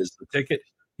 Seafoam is the ticket.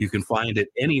 You can find it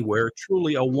anywhere.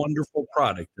 Truly a wonderful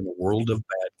product in the world of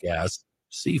bad gas.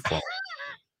 Seafoam.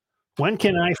 When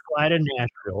can I fly to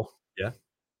Nashville? Yeah.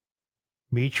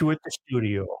 Meet you at the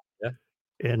studio. Yeah.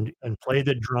 And play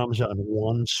the drums on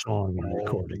one song in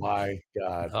recording. My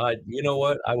God. you know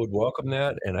what? I would welcome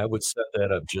that, and I would set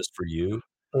that up just for you.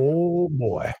 Oh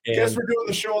boy. Guess we're doing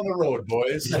the show on the road,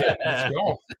 boys. Yeah. Let's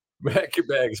go. Pack your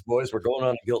bags, boys. We're going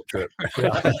on a guilt trip.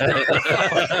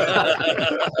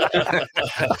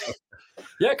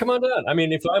 Yeah, come on down. I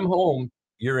mean, if I'm home,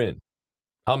 you're in.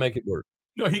 I'll make it work.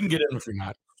 No, he can get in if you're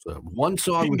not. So one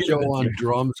song with Joe on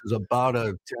drums is about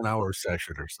a 10-hour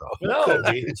session or so. No,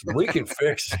 we can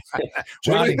fix.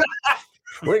 Johnny,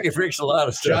 we can fix a lot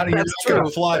of stuff. Johnny, you're not going to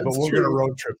fly, but we're going to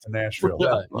road trip to Nashville.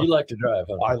 Yeah, you like to drive,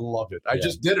 huh? I love it. I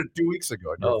just did it 2 weeks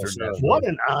ago. I drove through Nashville. What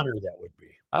an honor that would be.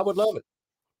 I would love it.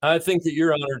 I think that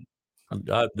you're honored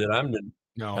that I'm the.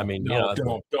 No, I mean, no, you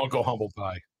know, don't go humble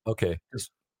pie. Okay.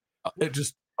 It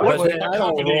just. But I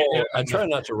don't roll. I try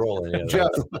not to roll any of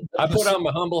Jeff, that. I put on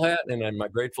my humble hat and my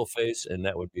grateful face, and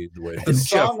that would be the way. the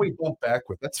song we bump back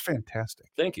with, that's fantastic.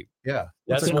 Thank you. Yeah.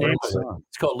 That's the the name name of of it.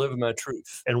 It's called "Living My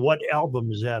Truth." And what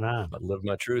album is that on? I Live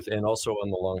My Truth, and also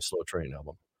on the Long Slow Train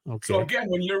album. Okay. So again,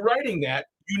 when you're writing that,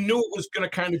 you knew it was going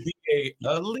to kind of be a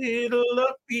little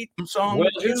upbeat song. Well,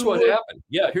 here's what happened.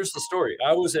 Yeah, here's the story.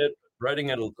 I was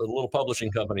writing at a little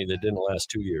publishing company that didn't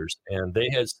last 2 years, and they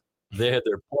had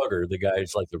their plugger, the guy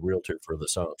who's like the realtor for the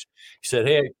songs. He said,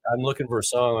 "Hey, I'm looking for a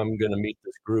song. I'm going to meet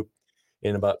this group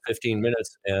in about 15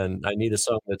 minutes, and I need a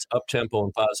song that's up tempo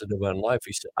and positive on life."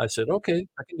 I said, "Okay,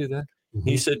 I can do that." Mm-hmm.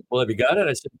 He said, "Well, have you got it?"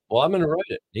 I said, "Well, I'm going to write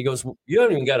it." He goes, "Well, you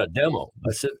haven't even got a demo."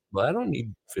 I said, "Well, I don't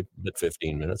need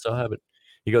 15 minutes. I'll have it."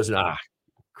 He goes, "Ah,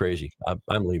 crazy.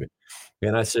 I'm leaving."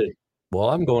 And I said, "Well,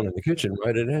 I'm going in the kitchen,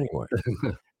 write it anyway."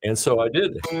 And so I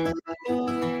did.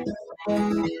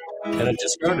 And I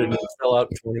just started and it fell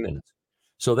out in 20 minutes.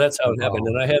 So that's how it happened.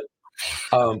 And I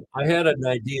had an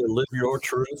idea, live your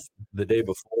truth, the day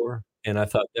before, and I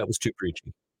thought that was too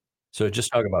preachy. So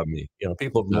just talk about me.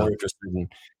 People are more interested in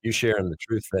you sharing the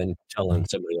truth than telling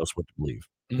somebody else what to believe.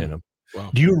 Wow.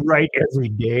 Do you write every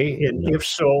day? And if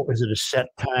so, is it a set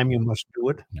time you must do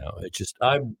it? No, it's just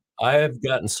I have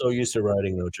gotten so used to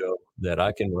writing, though, Joe, that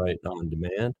I can write on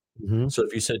demand. Mm-hmm. So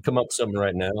if you said come up with something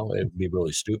right now, it'd be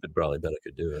really stupid, probably, but I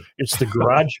could do it. It's the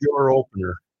garage door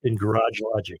opener in Garage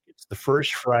Logic. It's the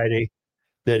first Friday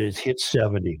that has hit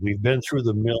 70. We've been through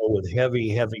the mill with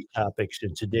heavy topics,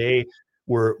 and today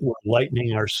we're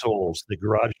lightening our souls. The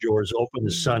garage door is open.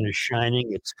 The sun is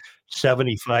shining. It's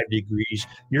 75 degrees.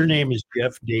 Your name is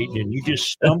Jeff Dayton, and you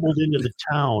just stumbled into the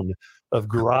town of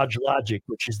Garage Logic,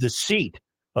 which is the seat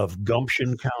of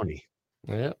Gumption County.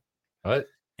 Yeah. Right.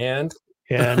 And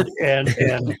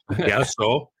yeah,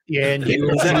 so. And you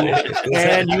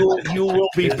will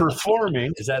be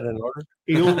performing. Is that in order?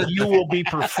 You will be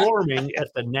performing at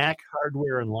the Knack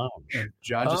Hardware and Lounge. And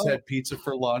John just had pizza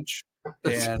for lunch,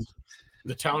 and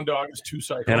the town dog is 2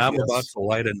 cycles. And I'm about to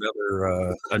light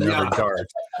another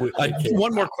dart.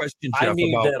 One more question, Jeff. I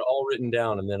need that all written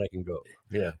down, and then I can go.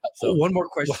 Yeah. So one more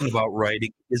question about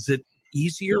writing: is it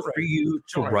easier for you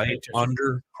to write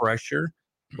under pressure?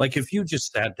 Like if you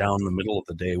just sat down in the middle of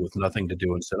the day with nothing to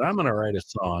do and said, I'm going to write a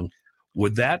song,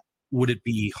 would it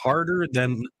be harder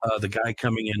than the guy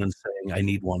coming in and saying, I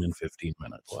need one in 15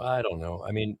 minutes? Well, I don't know.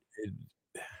 I mean,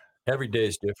 every day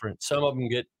is different. Some of them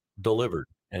get delivered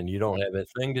and you don't have a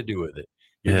thing to do with it.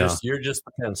 You're just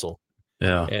the pencil.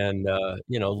 Yeah. And,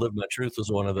 Live My Truth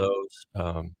was one of those.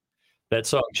 That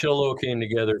song Chillo came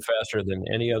together faster than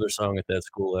any other song at that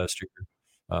school last year.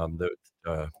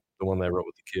 The one that I wrote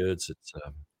with the kids, it's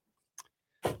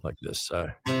like this.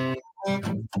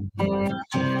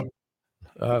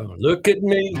 Look at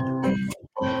me,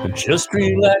 just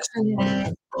relaxing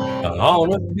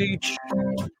on a beach.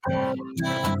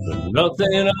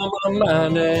 Nothing on my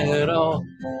mind at all.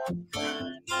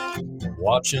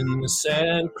 Watching the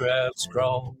sand crabs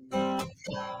crawl.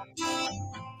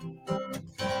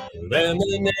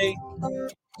 Lemonade,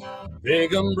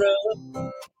 big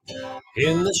umbrella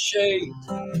in the shade,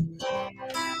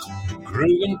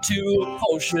 grooving to a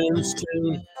Potions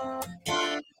tune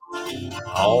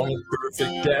on a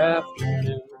perfect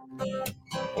afternoon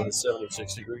when it's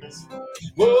 76 degrees.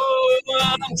 Whoa,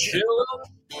 I'm chilling,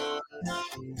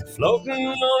 floating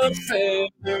on a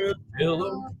feather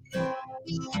pillow,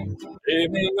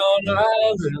 living on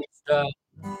island style,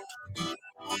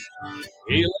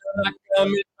 feeling like I'm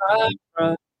in my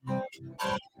prime.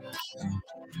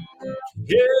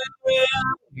 Yeah,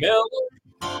 mellow,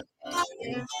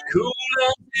 cool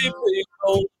and deeply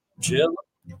cold, jello,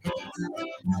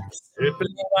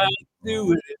 sipping right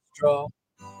through it straw.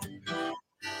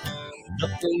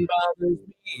 Nothing bothers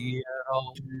me at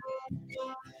all.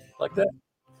 Like that.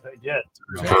 I did.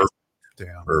 Perfect.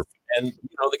 Damn. Perfect. And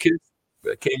the kids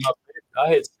came up. I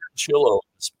had Chillo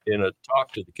in a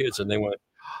talk to the kids, and they went,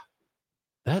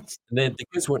 and then the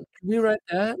kids went, can we write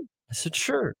that? I said,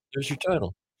 sure, there's your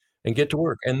title, and get to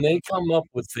work. And they come up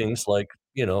with things like,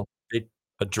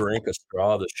 a drink, a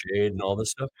straw, the shade, and all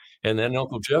this stuff. And then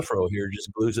Uncle Jeffro here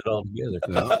just glues it all together,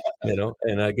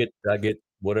 and I get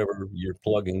whatever you're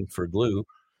plugging for glue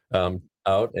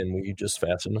out, and we just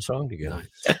fasten the song together.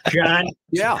 John,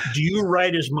 yeah. Do you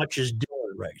write as much as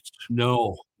Dylan writes?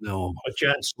 No. But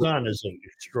John's son is an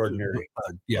extraordinary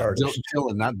artist.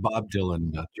 Dylan, not Bob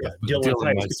Dylan.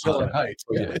 Dylan Heights.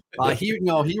 Yeah.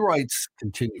 He writes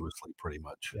continuously, pretty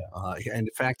much. Yeah. And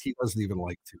in fact, he doesn't even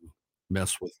like to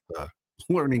mess with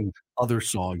learning other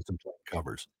songs and playing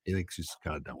covers. He thinks he's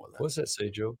kind of done with that. What's that say,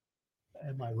 Joe?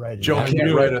 Am I right? Joe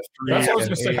can't write a 3. That's what I was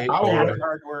going to say. Knack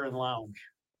Hardware and Lounge.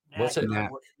 What's it?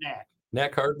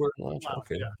 Knack Hardware and Lounge.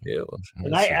 Okay. Yeah.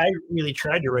 And I really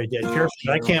tried to write that carefully.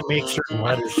 I can't make certain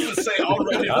letters. Say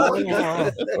already.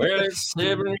 Well, it's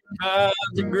 75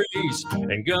 degrees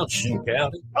in Gumption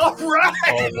County. All right.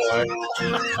 Oh,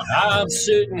 boy. I'm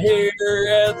sitting here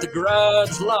at the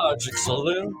Garage Logic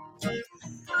Saloon.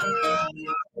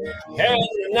 And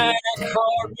the Knack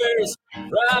Hardware's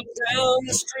right down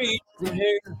the street from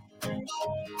here.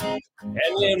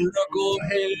 And them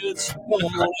knuckleheads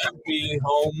won't let me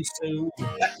home soon.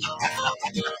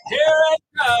 Here at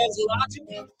Garage Logic,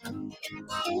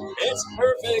 it's a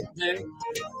perfect day.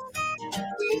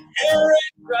 Here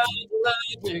at Garage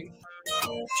Logic,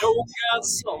 Joe got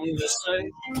something to say.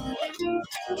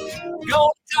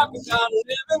 Gonna talk about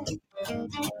living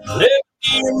the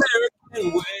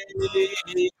American way.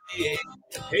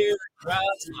 Here at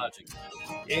Garage Logic,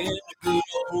 in the good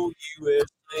old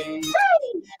USA.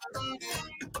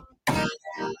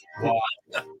 Wow.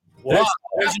 Wow.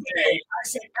 There's a day. I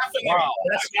say effing wow.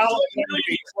 That's how it's going to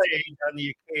be played on the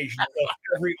occasion of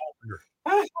every opener.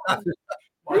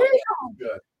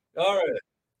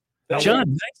 John,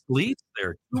 nice leads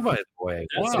there too, by the way.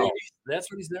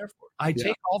 That's what he's there for. I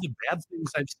take all the bad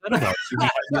things I've said about you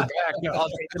behind your back. I'll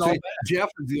take it all back. Jeff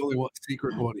is the only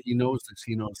secret one. He knows this.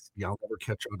 He knows I'll never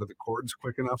catch on to the chords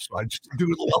quick enough, so I just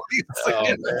do it while he's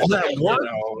singing. Well, that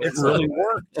worked. It really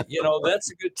worked.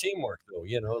 That's a good teamwork, though.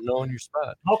 Knowing your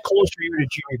spot. How close are you to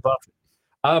Jimmy Buffett?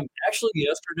 Actually,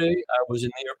 yesterday I was in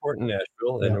the airport in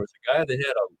Nashville, and there was a guy that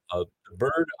had a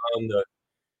bird on the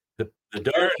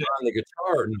dart on the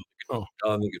guitar,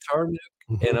 on the guitar neck,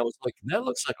 and I was like, that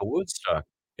looks like a Woodstock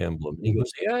emblem. And he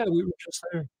goes, yeah, we were just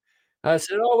there. I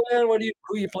said, oh man, who are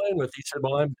you playing with? He said,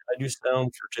 well, I do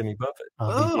sound for Jimmy Buffett.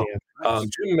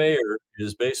 Jim Mayer,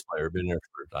 his bass player, been there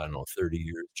for 30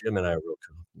 years. Jim and I are real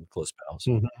close pals.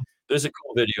 There's a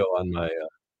cool video on my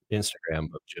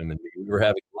Instagram of Jim and me. We were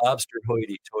having lobster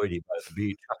hoity-toity by the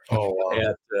beach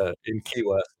in Key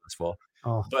West this fall.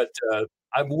 But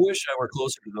I wish I were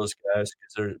closer to those guys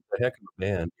because they're a heck of a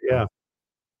band. Yeah.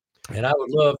 And I would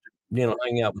love to,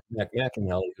 hang out with Mac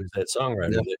McAnally, who's that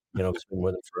songwriter that, has been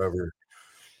with him forever.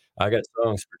 I got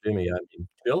songs for Jimmy. I mean,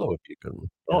 Billo would be a good one.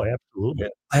 Oh, absolutely.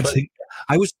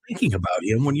 I was thinking about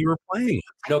him when you were playing.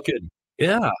 No kidding.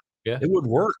 Yeah. It would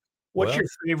work. What's your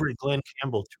favorite Glenn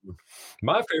Campbell tune?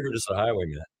 My favorite is the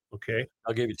Highwayman. Okay.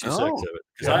 I'll give you 2 seconds of it.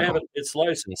 Because I haven't, it's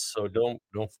licensed, so I don't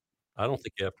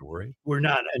think you have to worry. We're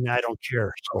not, and I don't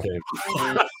care. So. Okay.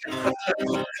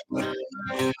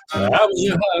 I was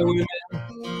a highwayman.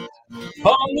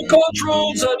 On the coach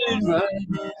roads I did ride.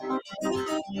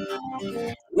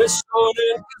 With sword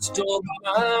and pistol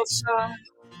by my side.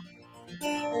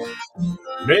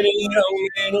 Many young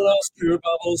men lost their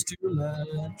bubbles to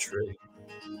my trade.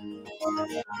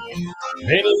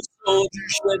 Many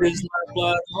soldiers shed his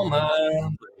lifeblood on my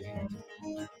blade.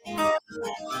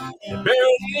 They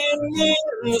buried me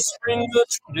in the spring of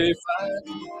 25,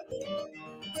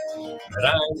 but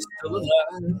I'm still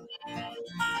alive.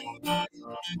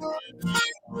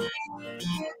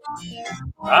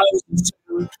 I was a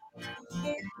sailor.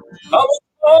 I was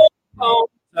all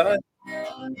time.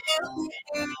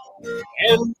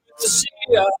 And with the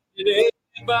sea I did it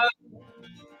by.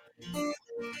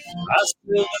 I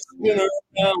still a schooner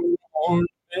down on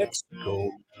Mexico.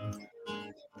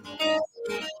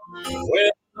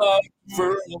 When I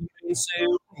prefer the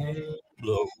mainsail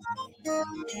blow.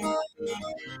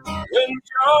 When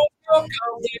Charles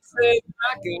come, they say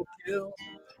I can kill.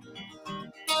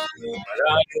 But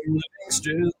I am living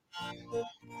still.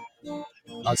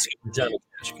 I'll skip the Johnny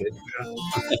Cash, kid.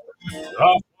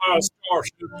 Off my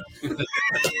starship.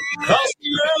 Cross the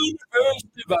universe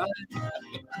divide.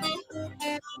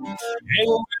 And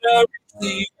when I reach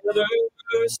the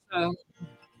other side,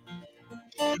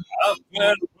 I've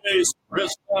got a place to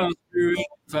rest my spirit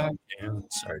if I can.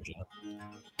 Sorry, John.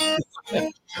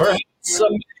 Perhaps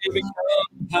someday become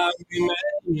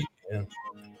highwayman again.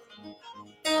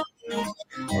 Or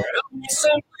help me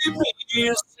simply be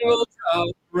a single drop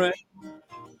of rain.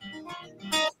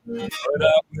 But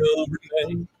I will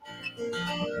remain.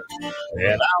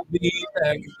 And I'll be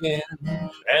back again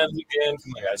and again.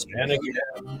 Come on, guys. And again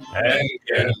and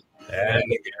again and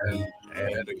again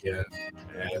and again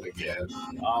and again.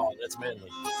 Oh, that's manly.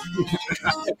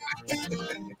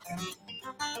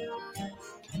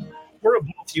 Where have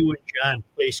both you and John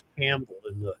placed Campbell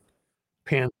in the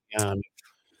pantheon of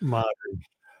modern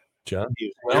John?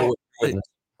 Well,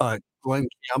 Glenn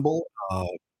Campbell,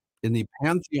 in the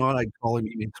pantheon, I'd call him.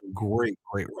 He made some great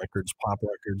records, pop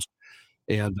records,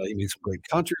 and he made some great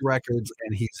country records.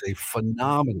 And he's a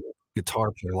phenomenal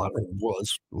guitar player. A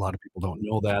lot of people don't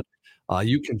know that.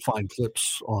 You can find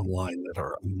clips online that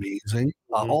are amazing.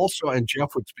 Also, and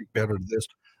Jeff would speak better to this.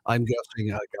 I'm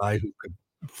guessing a guy who could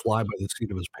fly by the seat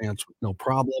of his pants with no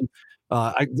problem.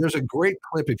 There's a great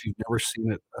clip if you've never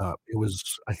seen it. It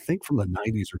was, I think, from the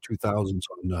 90s or 2000s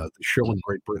on the show in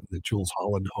Great Britain that Jules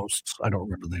Holland hosts. I don't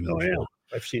remember the name of the show.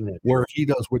 I've seen that. Where he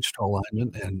does Wichita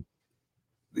Lineman, and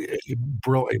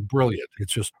brilliant.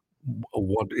 It's just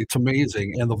it's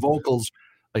amazing. And the vocals,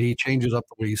 he changes up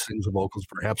the way he sings the vocals.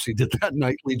 Perhaps he did that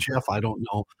nightly, Jeff. I don't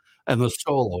know. And the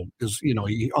solo is,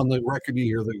 on the record you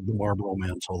hear the Marlboro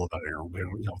Man solo,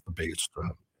 the bass.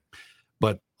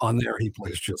 But on there, he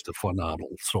plays just a phenomenal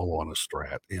solo on a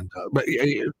Strat. And but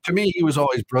to me, he was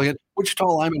always brilliant. Wichita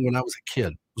Lineman, when I was a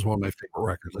kid, was one of my favorite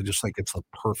records. I just think it's the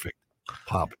perfect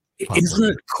pop. Isn't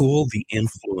it cool the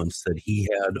influence that he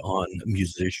had on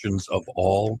musicians of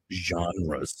all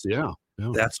genres? Yeah.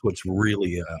 That's what's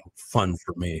really fun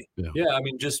for me. Yeah, I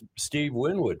mean, just Steve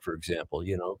Winwood, for example,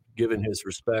 giving his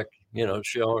respect,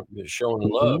 showing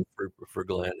love for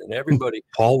Glenn and everybody.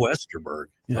 Paul Westerberg.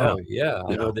 Yeah. Oh, yeah.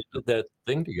 I know they did that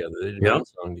thing together. They did one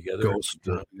song together. Ghost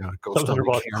Something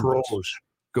about crows.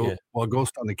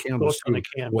 Ghost on the Canvas. Ghost on the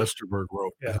Canvas. Westerberg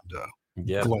wrote, Yeah. and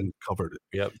Yeah. Glenn covered it.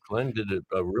 Yep. Glenn did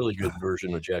a really good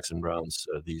version of Jackson Brown's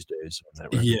these days on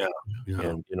that record. Yeah.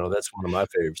 And, that's one of my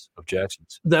favorites of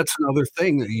Jackson's. That's another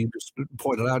thing that you just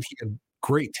pointed out. He had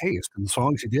great taste in the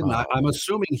songs he did. And I'm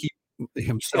assuming he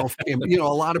himself came, a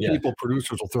lot of people,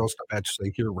 producers will throw stuff at you,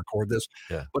 say, here, record this.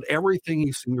 Yeah. But everything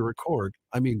he seemed to record,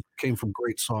 came from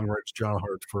great songwriters, John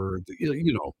Hartford,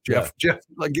 Jeff,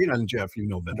 again, Jeff,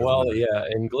 better. Well, yeah.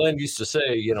 And Glenn used to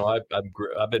say,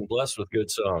 I've been blessed with good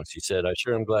songs. He said, I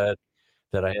sure am glad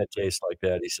that I had taste like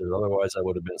that. He said, otherwise I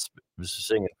would have been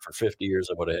singing for 50 years.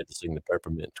 I would have had to sing the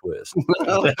Peppermint Twist.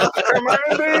 Come on,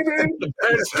 baby.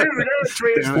 Let's do that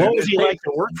twist. What was he like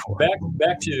to work for?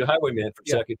 Back to Highwayman for a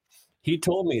second. He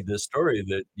told me this story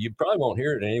that you probably won't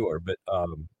hear it anywhere, but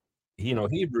he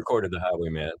recorded the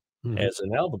Highwayman as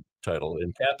an album title,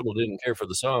 and Capitol didn't care for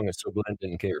the song, and so Glenn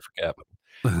didn't care for Capitol.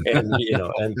 And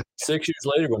and 6 years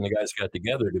later, when the guys got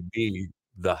together to be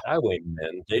the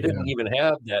Highwaymen, they didn't even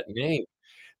have that name.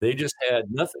 They just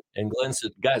had nothing. And Glenn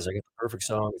said, guys, I got the perfect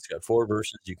song. It's got 4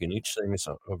 verses. You can each sing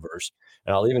a verse,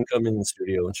 and I'll even come in the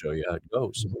studio and show you how it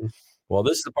goes. Well,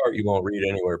 this is the part you won't read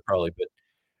anywhere probably, but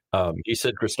he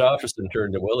said Christopherson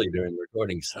turned to Willie during the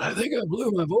recording. He said, I think I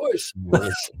blew my voice.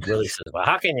 And Willie said, well,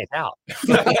 how can you tell?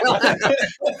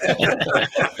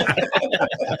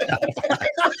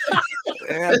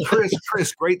 And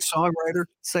Chris, great songwriter,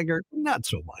 singer, not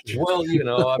so much. Well,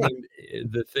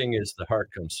 the thing is, the heart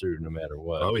comes through no matter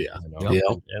what. Oh, yeah.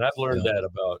 And I've learned that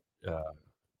about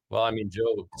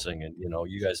Joe singing,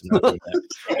 you guys know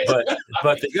that.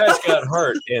 But the guy's got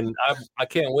heart, and I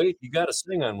can't wait. You got to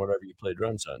sing on whatever you play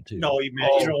drums on, too. No, you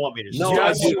don't want me to sing. No,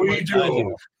 I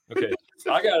do. Okay,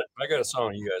 I got a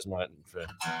song you guys might fit.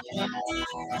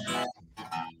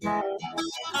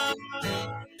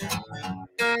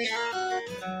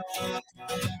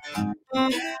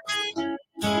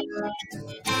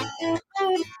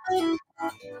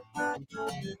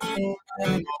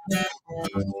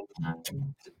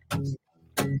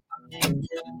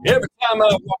 Every time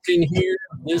I walk in here,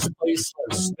 this place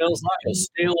smells like a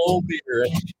stale old beer.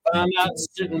 If I'm not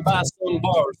sitting by some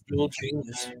bar stool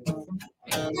genius.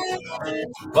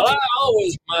 But I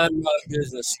always mind my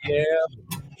business, yeah.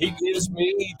 He gives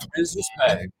me business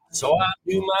back, so I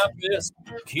do my best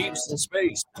to keep some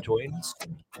space between us.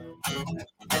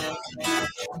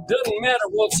 Doesn't matter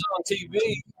what's on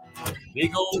TV, he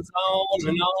goes on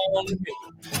and on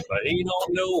again, but he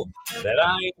don't know that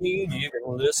I ain't even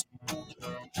listen.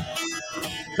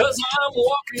 'Cause I'm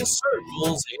walking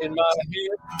circles in my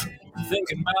head,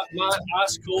 thinking about my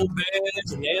ice cold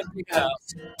beds and empty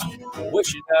house,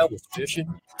 wishing I was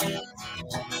fishing.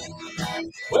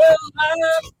 Well,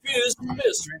 life is a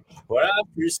mystery, where I'm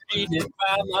preceded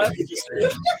by my history.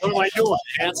 What am I doing?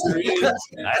 The answer is,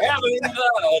 I haven't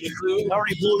got a clue. I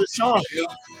already blew the song.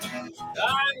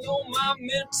 I know my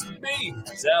meant to be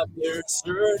is out there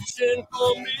searching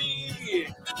for me.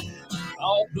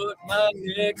 All but my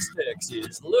next ex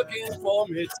is looking for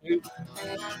me too.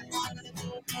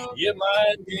 Yeah,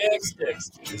 my next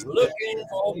ex is looking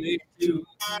for me too.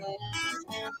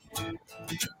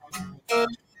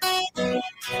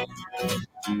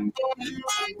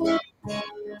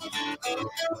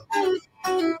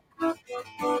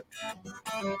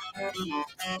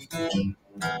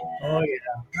 Oh,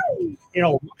 yeah.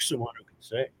 Luke's the one who can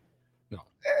sing. No.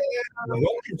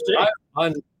 Luke can sing.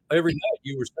 Every night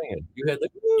you were singing. You had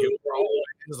you were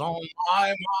always on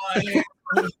my mind.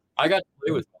 I got to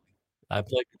play with him. I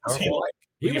played guitar.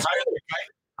 He was I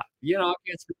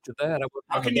can't speak to that.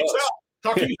 How can you tell?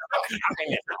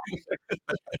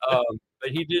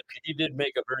 But he did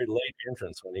make a very late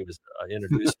entrance when he was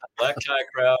introduced. Black Tie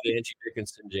Crowd, Angie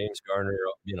Dickinson, James Garner,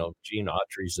 Gene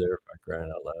Autry's there, if I'm crying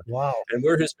out loud. Wow. And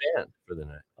we're his band for the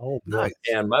night. Oh, nice.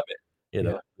 And my band,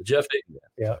 the Jeff Dayton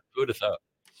band. Yeah. Who would have thought?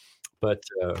 But,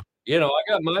 I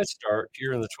got my start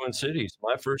here in the Twin Cities.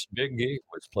 My first big gig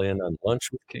was playing on Lunch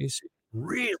with Casey.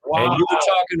 Really? Wow. And you were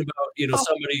talking about,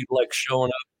 somebody like showing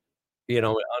up,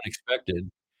 unexpected.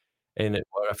 And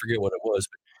I forget what it was,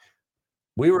 but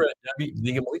we were at we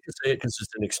can say it because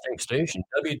it's an extinct station,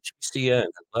 WTCN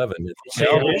 11 at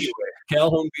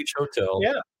Calhoun Beach Hotel.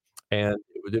 Yeah. And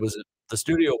the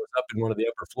studio was up in one of the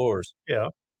upper floors. Yeah.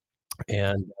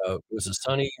 And it was a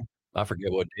sunny, I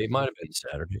forget what day, it might have been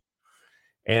Saturday.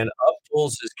 And up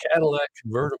pulls this Cadillac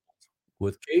convertible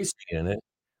with Casey in it,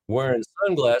 wearing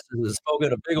sunglasses and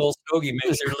smoking a big old stogie,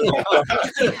 makes your little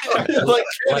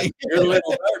like your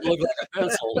little dart look like a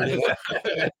pencil.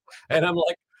 And I'm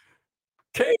like,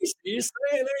 Casey, you saying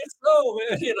ain't so,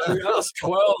 man. I was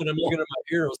 12 and I'm looking at my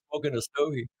hero smoking a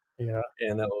stogie. Yeah.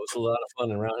 And it was a lot of fun.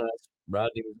 And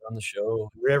Rodney was on the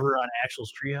show. River on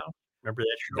Axel's Treehouse. Remember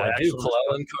that show? I do. Axel's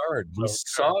Clellan Card. We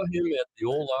saw him at the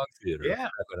old Log Theater Yeah.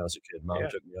 back when I was a kid. Mom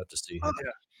took me out to see him.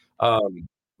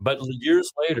 But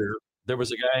years later, there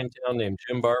was a guy in town named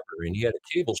Jim Barber, and he had a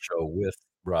cable show with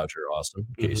Roger Austin,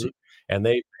 Casey, and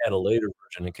they had a later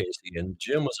version of Casey. And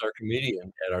Jim was our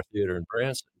comedian at our theater in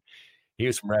Branson. He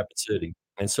was from Rapid City.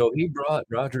 And so he brought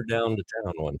Roger down to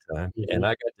town one time, and I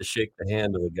got to shake the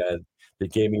hand of the guy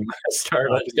that gave me my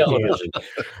start on television.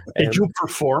 Did you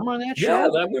perform on that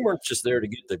show? Yeah, we weren't just there to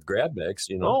get the grab bags,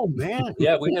 you know. Oh, man.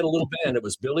 Yeah, we had a little band. It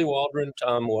was Billy Waldron,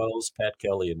 Tom Wells, Pat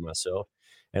Kelly, and myself.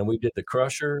 And we did the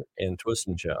Crusher and Twist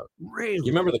and Shout. Really? You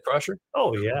remember the Crusher?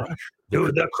 Oh, yeah.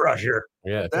 Do the Crusher.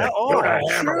 Yeah. Do the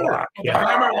Hammerlock. Yeah.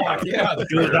 Hammerlock. Yeah.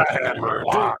 Do the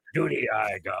Hammerlock. Do the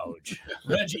eye gouge.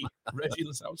 Reggie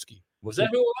Lasowski. Was that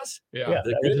who it was? Yeah.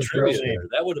 The good trivia there.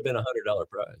 That would have been $100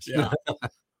 prize. Yeah.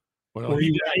 Well, were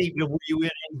you in any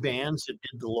bands that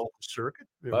did the local circuit?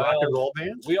 Rock and roll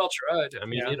bands? We all tried. I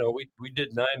mean, you know, we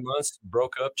did 9 months,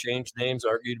 broke up, changed names,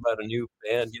 argued about a new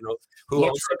band. You know, who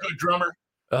else? A good drummer.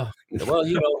 Well,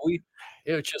 you know,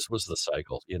 it just was the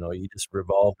cycle. You know, you just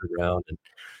revolved around and,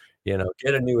 you know,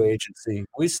 get a new agency.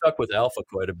 We stuck with Alpha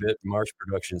quite a bit. Marsh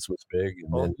Productions was big.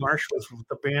 And then, Marsh was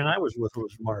the band I was with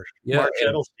was Marsh. Yeah, Marsh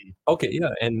Edelstein. Okay,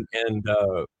 yeah, and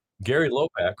Gary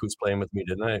Lopak, who's playing with me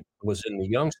tonight, was in the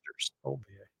Youngsters. Oh,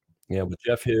 yeah, with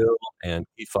Jeff Hill and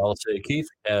Keith Follesay. Keith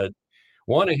had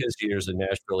one of his years in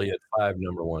Nashville. He had 5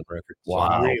 #1 records.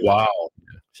 Wow! Yeah,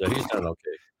 so he's done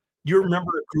okay. Do you remember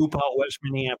a group out West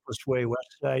Minneapolis way,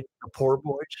 West Side, the Poor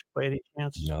Boys, by any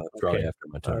chance? No, that's probably after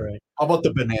my time. All right. How about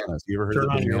the Bananas? You ever heard Turn of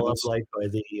the on Your Love Bananas? Light by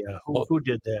the who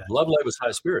did that? Love Light was High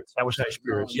Spirits. That was High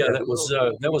Spirits. Yeah, that was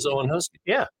Owen Husky.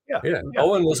 Yeah.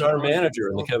 Owen was our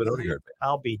manager in the Kevin Odegaard band.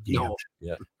 I'll be damned.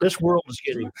 Yeah. This world is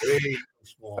getting very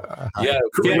small. Yeah,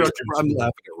 I'm laughing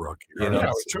at Rook. You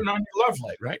know, Turn on Your Love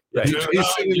Light, right? He's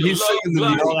singing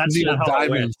the Neil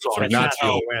Diamond song. That's not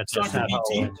how it went. That's not how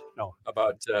it went. No.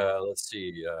 About let's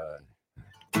see. Oh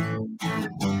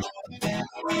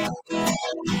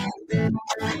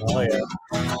yeah.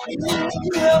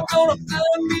 You're gonna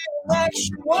find me an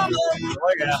action woman.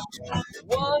 Oh yeah.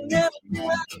 One never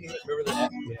Remember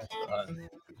that? Yeah.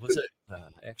 What's it?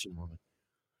 Action Woman.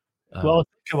 Well,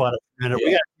 think about it for a minute.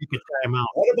 We got to take a time out.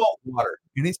 What about water?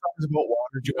 Any songs about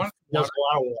water? Do you want There's a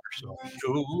lot of water.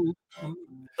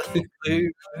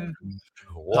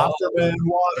 Hofferman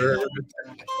Water?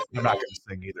 I'm not going to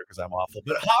sing either because I'm awful.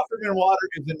 But Hofferman Water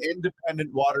is an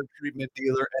independent water treatment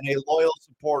dealer and a loyal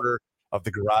supporter of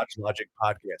the Garage Logic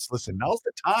podcast. Listen, now's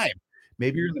the time.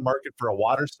 Maybe you're in the market for a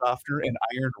water softener, an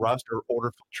iron rust or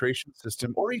odor filtration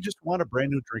system, or you just want a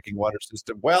brand new drinking water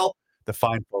system. Well, the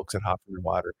fine folks at Hofferman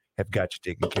Water have got you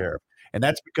taken care of. And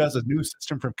that's because a new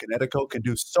system from Connecticut can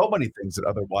do so many things that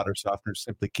other water softeners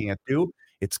simply can't do.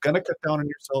 It's going to cut down on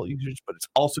your salt usage, but it's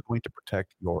also going to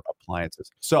protect your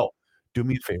appliances. So do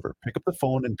me a favor, pick up the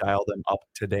phone and dial them up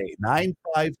today,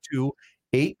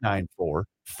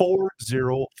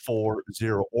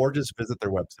 952-894-4040, or just visit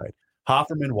their website,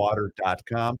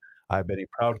 HoffermanWater.com. I've been a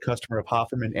proud customer of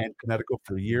Hofferman and Connecticut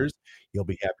for years. You'll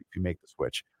be happy if you make the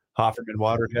switch. Hofferman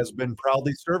Water has been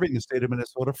proudly serving the state of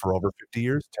Minnesota for over 50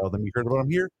 years. Tell them you heard about them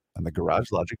here on the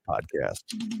Garage Logic podcast.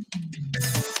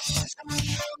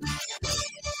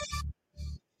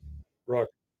 Rock.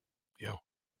 Yo.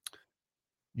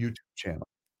 YouTube channel.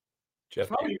 Jeff.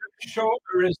 Probably the show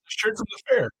or is the shirt from the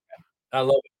fair. I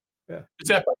love it. Yeah. Is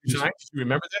that by design? Do you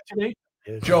remember that today?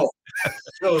 Joe.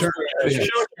 Show your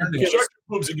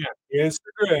boobs again.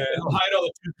 Instagram. It'll hide all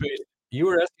the toothpaste. You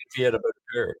were asking if he had a better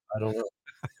pair. I don't know.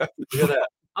 Look at that.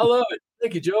 I love it.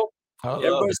 Thank you, Joe.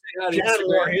 Everybody say hi to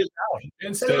Instagram.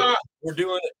 Insta. We're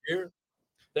doing it here.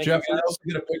 Thank Jeff, you you guys. also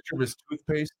get a picture of his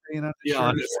toothpaste staying on his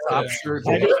Yeah, shirt. his top shirt.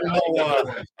 I don't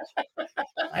know.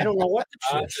 I don't know what to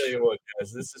I'll choose. tell you what,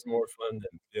 guys. This is more fun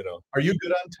than, you know. Are you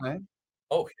good on time?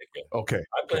 Oh, heck yeah. Okay.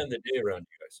 I plan the day around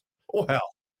you guys. Well,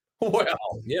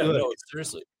 Yeah, good. no,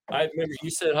 seriously. I remember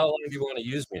you said, how long do you want to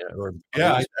use me? Or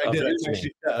Yeah, use- I did. use me.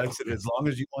 Actually, yeah, I said as long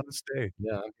as you want to stay.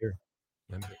 Yeah, I'm here.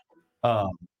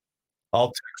 I'll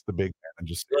text the big man and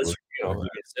just say, Let's, you know, you can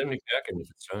send me back in if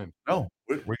it's time. no,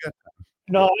 we got time.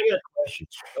 No, I got questions.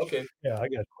 Okay. Yeah, I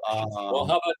got questions. Well,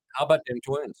 how about them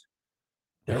twins?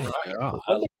 Yeah.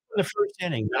 What in the first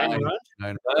inning? 9 runs?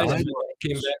 Nine. I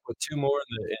came back with 2 more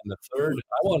in the third.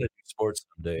 I want to do sports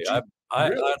someday. I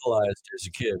idolized as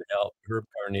a kid Herb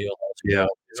Carneal,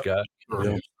 Scott. You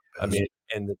know, I mean,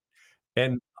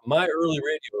 and my early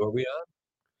radio. Are we on?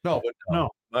 No, but No.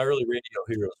 My early radio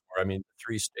heroes were, the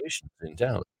 3 stations in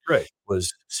town. Right.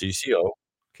 Was CCO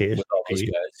Okay. with all those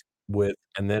guys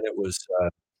and then it was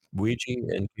Ouija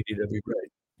and KDW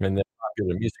Bright, and then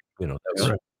popular music. That was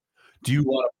Right. Do you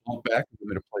want to bump back or want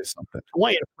me to play something? I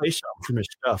want you to play something from his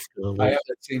stuff. I have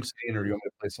that same scene, or you want me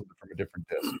to play something from a different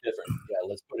disc? different. Yeah,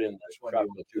 let's put in this one. one.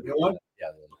 You know what? Yeah.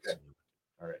 Okay.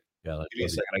 All right. Yeah. Let's Give me a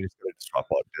go second. I just got to swap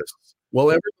out discs. Well,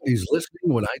 everybody's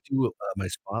listening when I do my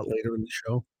spot later in the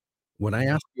show. When I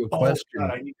ask you a question,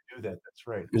 God, I need to do that. That's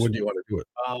right. when do you want to do it?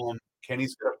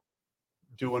 Kenny's going to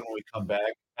do it when we come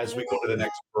back as we go to the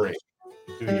next break.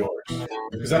 Do yours.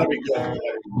 Because that'll be good.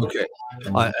 Okay.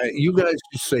 You guys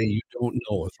just say you don't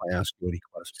know if I ask you any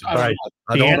questions. All right.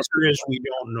 I The don't answer is we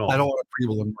don't know. I don't want to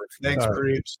preable and Murphy. Thanks, All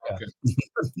Bruce. Okay.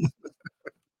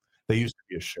 They used to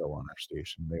be a show on our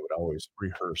station. They would always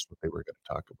rehearse what they were going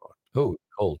to talk about. Oh,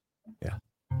 cold. Yeah.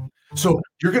 So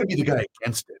you're going to be the guy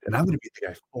against it, and I'm going to be the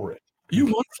guy for it. You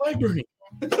want flag burning?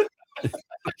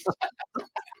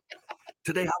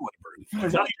 Today I want to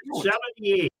burn.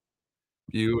 78.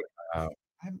 You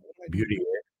Beauty.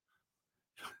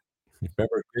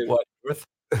 Remember Great White North?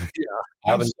 Yeah.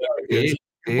 Haven't You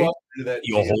busted into that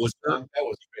You GL host song. That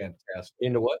was fantastic.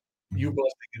 into what? You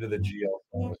busting into the GL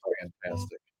song was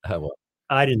fantastic. What?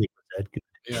 I didn't think it was that good.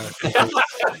 Yeah.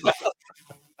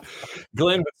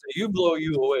 Glenn would say, "You blow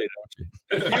you away, don't you?"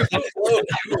 Blow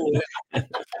you away.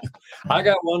 I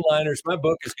got one-liners. My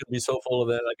book is going to be so full of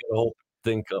that. I got a whole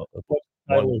thing called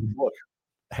book.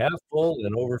 Half full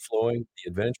and overflowing, the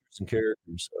adventures and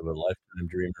characters of a lifetime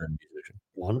dreamer and musician.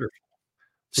 Wonderful.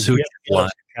 Such's line.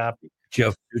 Copy.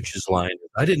 Jeff Such's line.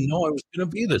 I didn't know I was going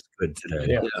to be this good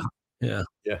today. Yeah.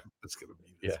 That's going to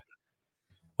be. Yeah.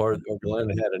 Or Glenn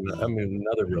had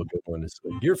another real good one. Is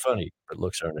you're funny, but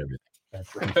looks aren't everything.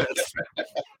 That's right.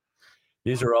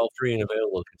 These are all free and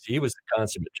available because he was the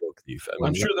consummate joke thief.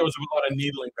 I'm sure there was a lot of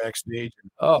needling backstage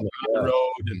and Oh on my the God.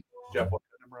 road. And Jeff, what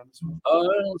number on this one?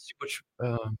 Let's see which. I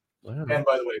don't know. And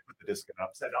by the way, put the disc in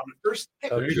upside down first.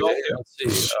 There you go. Let's see.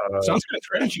 sounds kind of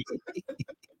trashy.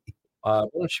 Why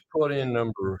don't you put in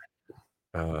number?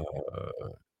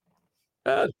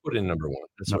 Put in number one.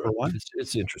 That's Number all right. one?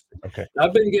 It's interesting. Okay.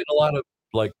 I've been getting a lot of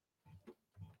like.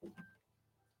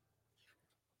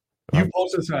 You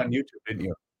posted this on YouTube, didn't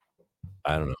you?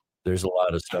 I don't know. There's a lot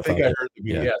of I stuff. think out I there. heard the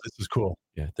video. Yeah, this is cool.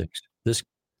 Yeah, thanks. This.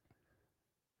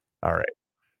 All right.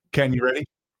 Ken, you ready?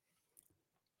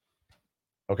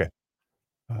 Okay.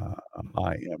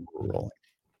 I am rolling.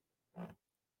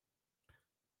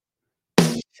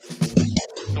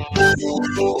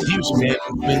 Here's a man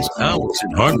who spends hours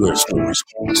in hardware stores,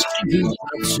 skinning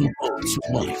out some bolts of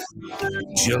life.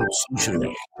 Joe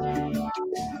Suchere.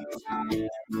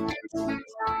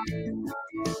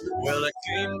 Well, I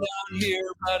came down here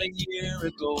about a year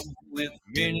ago with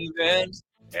minivans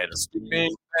and a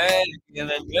sleeping bag,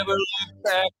 and I never looked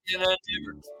back, and I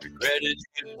never regretted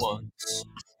it once.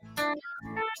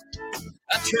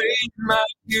 I traded my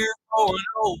gear for an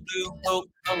old blue coat,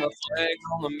 hung a flag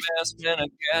on the mast, and I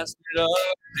gassed it up,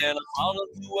 and I followed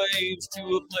the waves to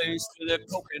a place for their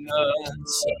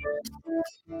coconuts.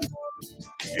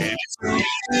 And it's feeling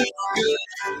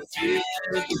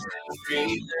good,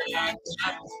 feeling like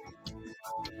that.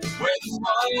 Where the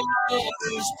fire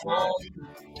is warm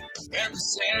and the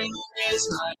sand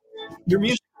is high. Your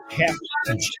music is happy.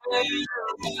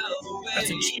 That's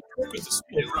a cheap trick with the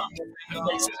speed rock.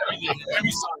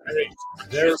 Every song great.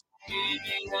 There's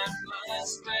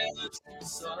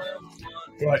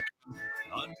Right.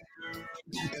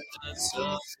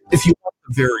 If you want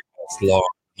the very best lawn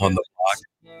on the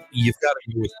block, you've got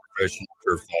to go with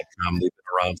ProfessionalTurf.com. They've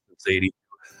been around since '80.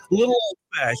 A little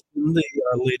old-fashioned, the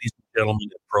ladies and gentlemen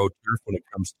at Pro Turf when it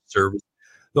comes to service.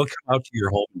 They'll come out to your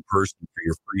home in person for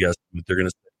your free estimate. They're going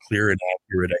to set clear and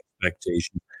accurate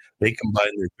expectations. They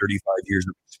combine their 35 years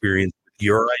of experience with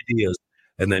your ideas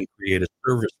and then create a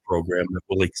service program that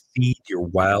will exceed your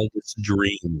wildest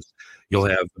dreams. You'll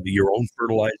have your own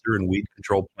fertilizer and weed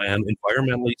control plan,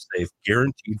 environmentally safe,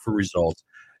 guaranteed for results.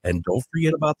 And don't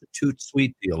forget about the Toot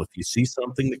Sweet deal. If you see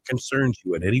something that concerns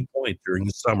you at any point during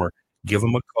the summer, give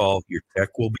them a call. Your tech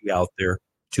will be out there.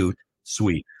 Toot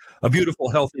Sweet. A beautiful,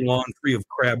 healthy lawn free of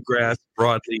crabgrass,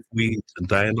 broadleaf weeds, and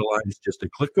dandelions just a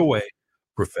click away.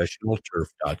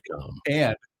 ProfessionalTurf.com.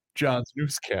 And John's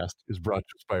newscast is brought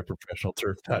to us by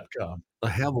ProfessionalTurf.com. I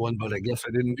have one, but I guess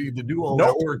I didn't need to do all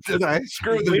Nope. that work, did I?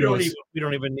 Screw the we don't news.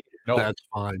 even need it. No, That's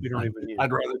fine. We don't even need it.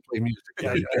 I'd rather play music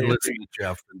Yeah, and I listen to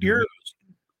Jeff. Than do You're- news.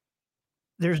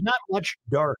 There's not much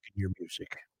dark in your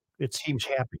music. It seems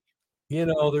happy.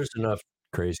 There's enough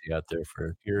crazy out there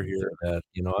for here that.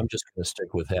 I'm just going to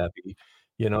stick with happy.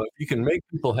 If you can make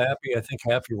people happy, I think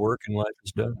half your work in life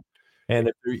is done. And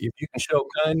if you can show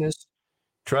kindness,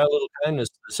 try a little kindness.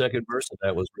 The second verse of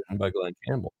that was written by Glenn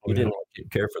Campbell. He didn't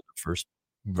care for the first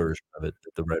version of it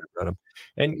that the writer brought him.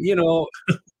 And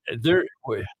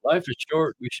life is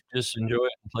short. We should just enjoy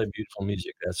it and play beautiful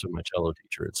music. That's what my cello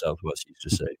teacher at Southwest used to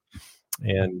say.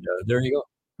 And there you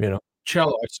go.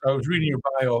 Cello. I was reading your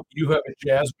bio. You have a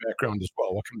jazz background as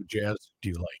well. What kind of jazz do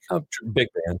you like? Big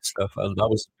band stuff. I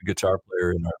was a guitar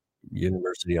player in our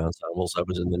university ensembles. I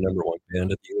was in the #1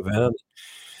 band at the U of M.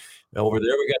 Over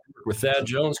there, we got to work with Thad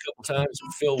Jones a couple times,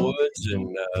 and Phil Woods,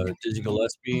 and Dizzy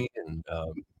Gillespie, and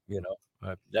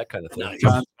that kind of thing. Nice.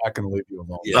 John's not going to leave you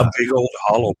alone. Yeah. A big old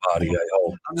hollow body, I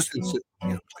hope. I'm just going to sit.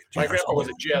 My grandpa was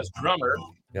a jazz drummer.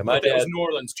 Yeah, my That dad was New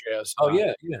Orleans jazz. Oh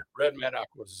yeah. Red Maddock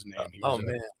was his name. He was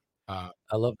man,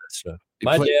 I love that stuff. He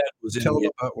My played- dad was in Tell him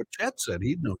the, about what Chad said.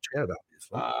 He'd know Chad,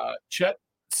 obviously. Chet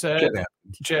said,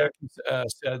 said,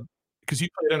 because he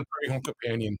played on Prairie Home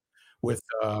Companion with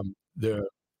the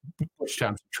Butch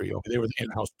Thompson Trio. They were the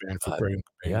in-house band for Prairie Home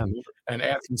Companion. And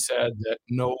Atkins said that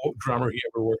no drummer he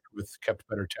ever worked with kept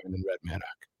better time than Red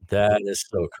Maddock. That is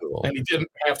so cool. And he didn't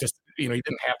have to, he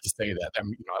didn't have to say that. I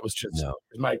mean, it was just,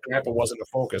 my grandpa wasn't a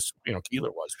focus,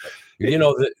 Keeler was. But.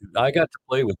 I got to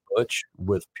play with Butch,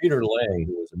 with Peter Lang,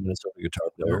 who was a Minnesota guitar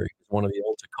player. He was one of the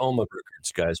old Tacoma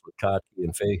Records guys with Kotke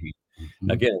and Fahey.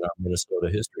 Again, our Minnesota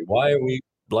history. Why are we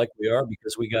like we are?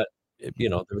 Because we got,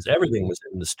 everything was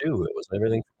in the stew. It was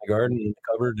everything from the garden and the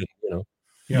cupboard, and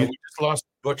we just lost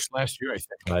Butch last year, I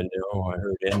think. I know, I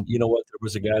heard. And you know what? There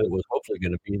was a guy that was hopefully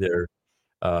going to be there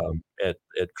at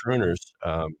Crooner's,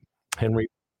 Henry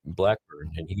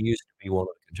Blackburn, and he used to be one of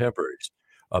the contemporaries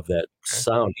of that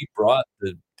sound. He brought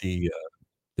the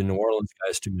New Orleans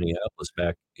guys to Minneapolis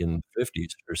back in the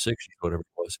 50s or 60s, whatever it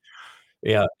was.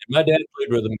 Yeah, and my dad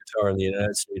played rhythm guitar in the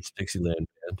United States Dixieland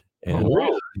Band, and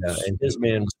and his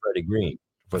man was Freddie Green,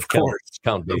 with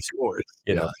Count Basie.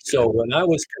 So when I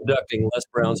was conducting Les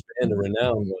Brown's Band of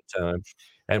Renown one time,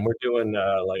 and we're doing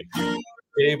like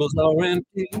tables are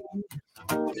empty,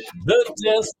 the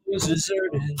dance was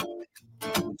deserted.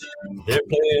 They're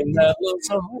playing that little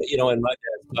song, and my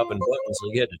dad's popping buttons,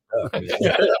 so he had to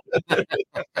duck.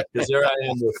 Because there I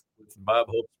am with Bob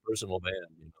Hope's personal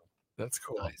band. That's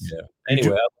cool. Nice. Yeah. Anyway,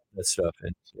 I love that stuff.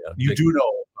 And, you do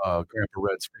know Grandpa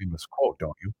Red's famous quote,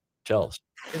 don't you? Tell us.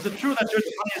 Is it true that you're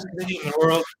the funniest comedian in the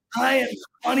world? I am the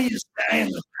funniest guy in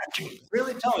the country.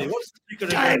 Really? Tell me, what's the secret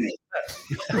of timing?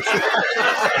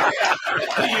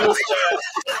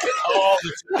 All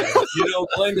the time.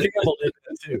 Glenn Campbell did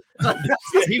that too.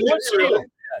 He was real.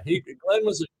 Yeah, Glenn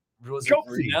was a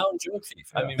renowned joke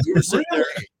thief. I mean, we were sitting there.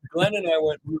 Glenn and I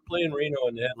we were playing Reno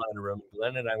in the headliner room.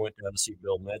 Glenn and I went down to see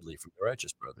Bill Medley from the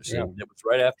Righteous Brothers. And it was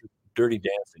right after Dirty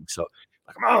Dancing. So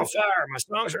I'm on fire. My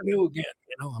songs are new again.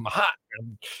 I'm hot.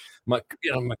 My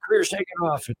career's taking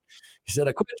off. And he said,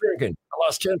 I quit drinking. I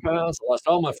lost 10 pounds. I lost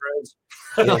all my friends.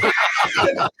 And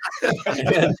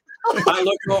I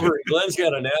look over and Glenn's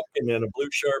got a napkin and a blue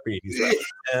Sharpie. He's like,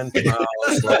 10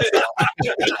 pounds.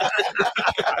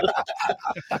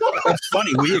 It's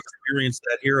funny. We experienced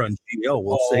that here on GL.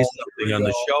 We'll say something on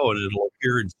the show and it'll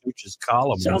appear in Such's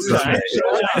column. Sometimes. But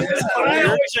I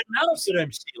always announce that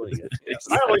I'm stealing it.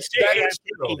 I always say I'm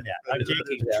stealing that. I'm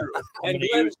taking it true. And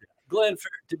Glenn,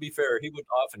 to be fair, he would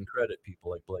often credit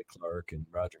people like Blake Clark and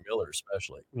Roger Miller,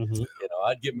 especially.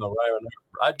 I'd give him a right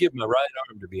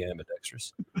arm to be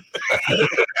ambidextrous.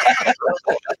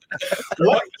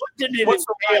 What did it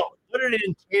entail? What did it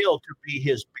entail to be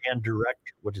his band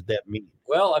director? What did that mean?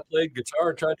 Well, I played guitar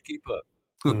and tried to keep up.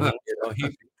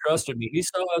 He trusted me. He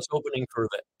saw us opening for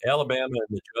the Alabama and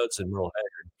the Judds and Merle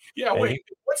Haggard. Yeah, wait.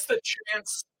 What's the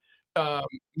chance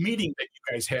meeting that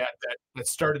you guys had that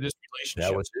started this relationship?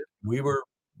 That was it. We were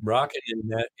rocking in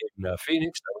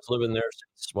Phoenix. I was living there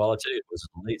since, well, I tell you, it was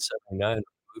late '79 when we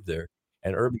moved there,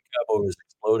 and Urban Cowboy was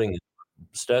exploding.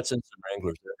 Stetsons and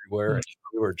Wranglers everywhere, and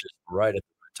we were just right at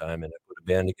the right time. And I put a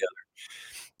band together,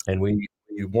 and we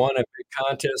won a big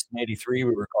contest in '83.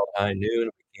 We were called High Noon.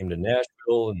 We came to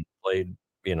Nashville and played,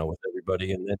 with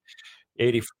everybody, and then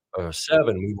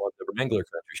 '87 we won the Wrangler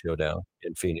Country Showdown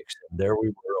in Phoenix, and there we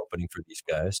were opening for these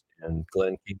guys. And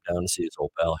Glenn came down to see his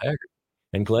old pal Haggard,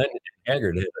 and Glenn and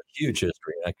Haggard had a huge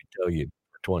history, and I could tell you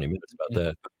for 20 minutes about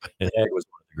that. And Haggard was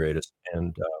one of the greatest,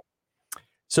 and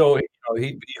so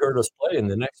he heard us play, and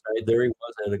the next night there he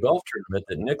was at a golf tournament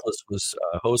that Nicholas was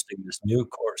hosting this new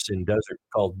course in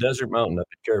called Desert Mountain up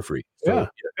at Carefree. So,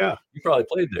 yeah. You probably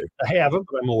played there. I haven't,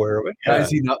 but I'm aware of it. Guys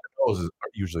he knows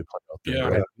usually play out there. Yeah,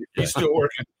 right? He's still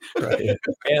working. Right.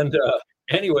 And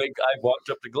anyway, I walked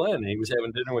up to Glenn, and he was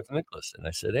having dinner with Nicholas, and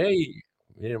I said, "Hey,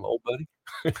 old buddy."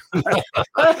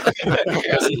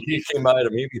 He came by to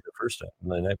meet me the first time,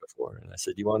 the night before, and I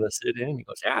said, "You want to sit in?" He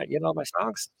goes, "Yeah, my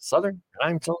songs, Southern,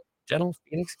 I'm gentle,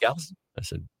 Phoenix, Galveston." I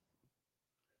said,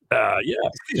 Yeah.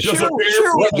 Sure,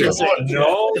 We just said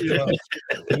no.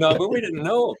 No, but we didn't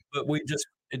know. But we just,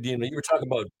 you were talking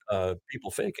about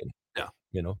people faking. Yeah.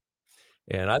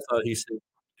 And I thought he says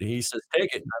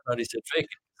take it. And I thought he said fake it.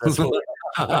 That's what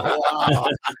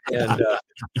And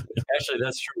actually,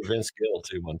 that's true of Vince Gill,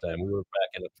 too, one time. We were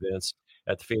backing up Vince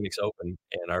at the Phoenix Open,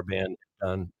 and our band had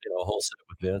done a whole set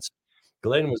with Vince.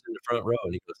 Glenn was in the front row,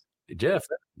 and he goes, "Hey, Jeff,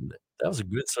 that was a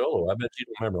good solo. I bet you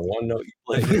don't remember one note you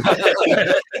played."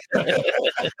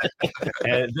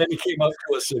 And then he came up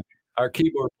to us, and our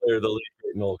keyboard player, the late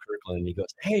great Noel Kirkland, and he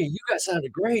goes, "Hey, you guys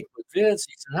sounded great with Vince."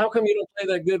 He said, "How come you don't play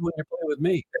that good when you're playing with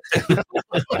me?"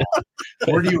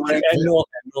 Where do you rank and Noel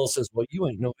says, "Well, you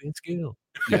ain't no Vince Gill."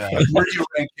 Yeah. Where do you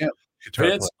rank him?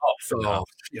 Vince, phenomenal.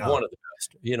 One of the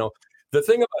best. The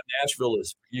thing about Nashville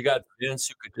is you got Vince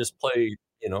who could just play,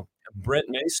 Brent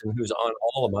Mason, who's on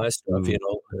all of my stuff,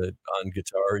 on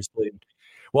guitar. He's played.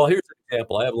 Well, here's an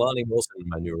example. I have Lonnie Wilson in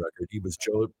my new record. He was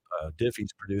Joe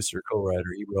Diffie's producer,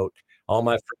 co-writer. He wrote All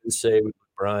My Friends Say with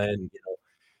Brian.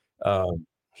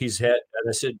 He's had, and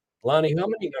I said, Lonnie, how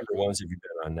many number ones have you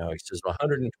been on now? He says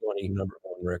 120 number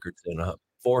one records and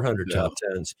 400 top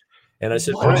tens. And I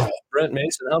said, Brent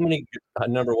Mason, how many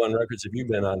number one records have you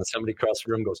been on? And somebody across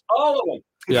the room goes, all of them.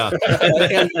 Yeah.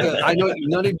 and I know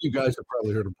none of you guys have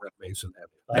probably heard of Brent Mason, have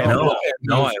you?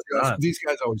 No, I have not. These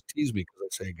guys always tease me because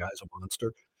I say, guy's a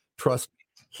monster. Trust me,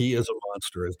 he is a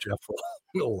monster, as Jeff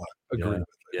will agree with.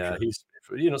 Yeah, he's,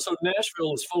 so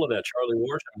Nashville is full of that. Charlie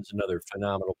Warsham is another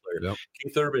phenomenal player. Yep.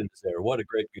 Keith Urban is there. What a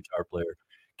great guitar player.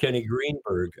 Kenny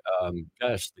Greenberg, the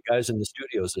guys in the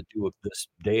studios that do this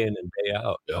day in and day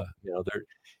out. Yep.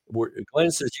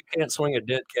 Glenn says you can't swing a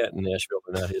dead cat in Nashville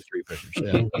and not hit three fingers.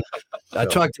 Yeah. I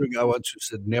talked to a guy once who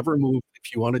said, never move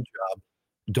if you want a job.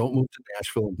 Don't move to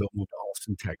Nashville and don't move to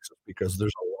Austin, Texas, because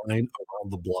there's a line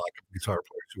around the block of guitar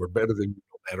players who are better than you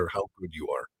no matter how good you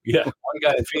are. Yeah. One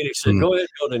guy in Phoenix said, go ahead,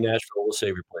 go to Nashville. We'll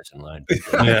save your place in line.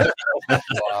 Yeah.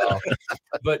 Wow.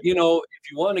 But, if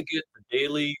you want to get the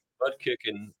daily butt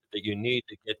kicking that you need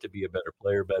to get to be a better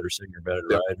player, better singer, better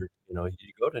writer, you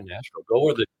go to Nashville. Go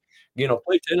where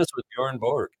play tennis with Bjorn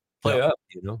Borg. Play up,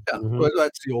 Yeah, but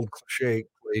that's the old cliche,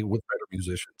 play with better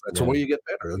musicians. That's the way you get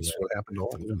better. That's what happened to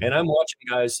all of them. And I'm watching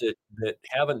guys that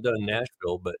haven't done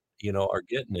Nashville, but, are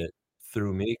getting it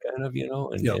through me kind of,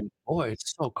 and boy,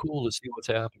 it's so cool to see what's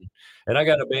happening. And I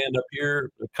got a band up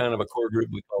here, kind of a core group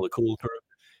we call the Cool Crew,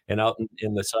 and out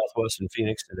in the Southwest in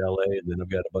Phoenix and LA, and then I've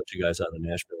got a bunch of guys out in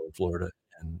Nashville and Florida,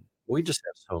 and we just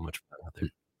have so much fun out there.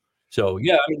 So,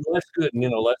 yeah, I mean, life's good, and,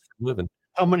 life's living.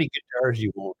 How many guitars do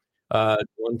you want?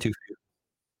 One, two, few.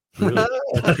 Really?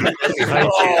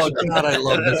 Oh, God, I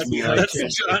love this man.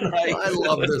 I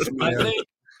love this man. I think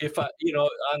if I,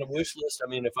 on a wish list, I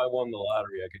mean, if I won the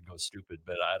lottery, I could go stupid,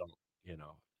 but I don't,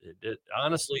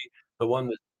 honestly, the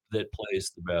one that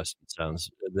plays the best, it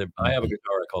sounds, I have a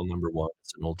guitar I call number one.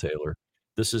 It's an old Taylor.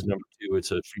 This is number two.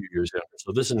 It's a few years younger.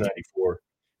 So this is 94.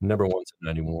 Number one's at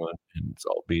 91, and it's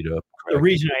all beat up. The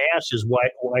reason I asked is why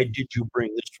did you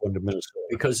bring this one to Minnesota?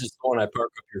 Because it's the one I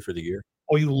park up here for the year.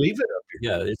 Oh, you leave it up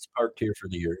here? Yeah, it's parked here for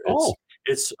the year. Oh.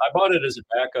 It's I bought it as a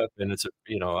backup, and it's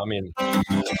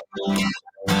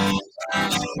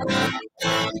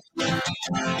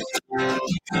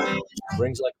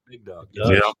rings like a big dog.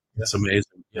 Yeah, that's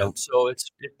amazing. Yeah, so it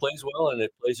plays well, and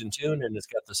it plays in tune, and it's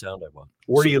got the sound I want.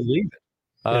 Where do you leave it?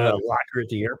 In a locker at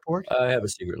the airport? I have a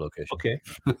secret location. Okay.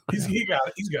 He got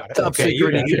it. He's got it. Top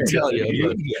secret. He can tell you.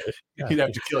 He'd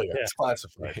have to kill you. It's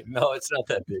classified. No, it's not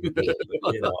that big. But,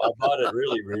 I bought it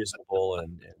really reasonable,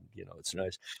 and it's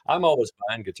nice. I'm always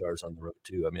buying guitars on the road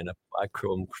too. I mean, I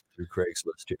comb through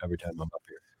Craigslist every time I'm up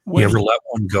here. You ever let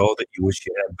one go that you wish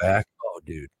you had back? Oh,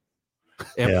 dude.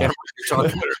 And that'll be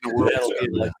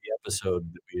like the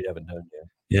episode that we haven't done yet.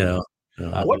 Yeah.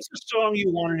 What's the song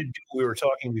you wanted to do? We were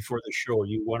talking before the show.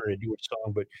 You wanted to do a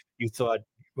song, but you thought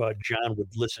John would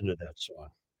listen to that song.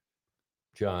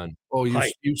 John. Oh,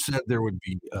 you said there would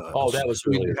be. That was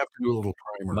we really have to do a little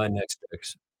primer. My next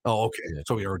fix. Oh, okay. Yeah.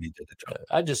 So we already did it, John.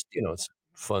 I just, it's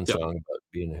a fun song about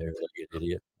being a hair-legged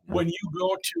idiot. When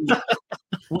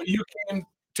you came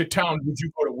to town, would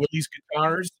you go to Willie's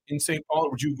Guitars in St. Paul, or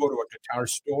would you go to a guitar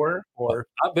store? Or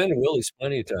I've been to Willie's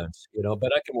plenty of times,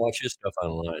 but I can watch his stuff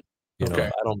online.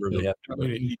 I don't really have to.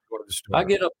 You need to go to the store. I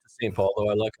get up to St. Paul, though.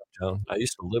 I like uptown. I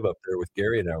used to live up there with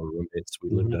Gary and I were roommates.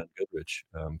 We lived on Goodrich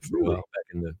for a while back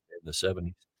in the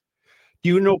 70s. Do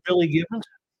you know Billy Gibbons?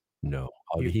 No.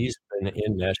 He's been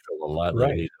in Nashville a lot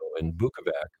lately, though, and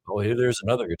Bukovac. Oh, here, there's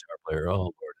another guitar player. Oh,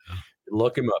 Lord.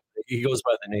 Look him up. He goes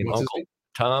by the name Uncle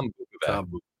Tom Bukovac,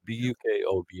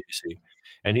 Bukovac.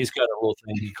 And he's got a little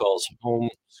thing he calls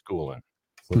homeschooling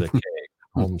with a K,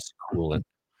 homeschooling.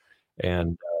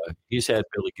 and he's had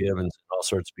Billy Gibbons and all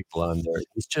sorts of people on there.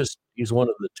 He's one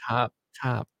of the top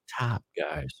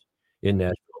guys in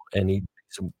Nashville, and he's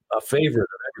a favorite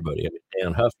of everybody. I mean,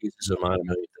 Dan Huff uses him on a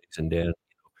million things, and Dan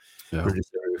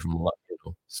produced everything from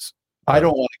I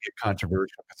don't want to get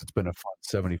controversial because it's been a fun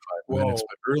 75 minutes,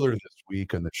 but earlier this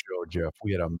week on the show, Jeff,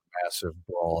 we had a massive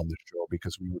brawl on the show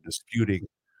because we were disputing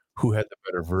who had the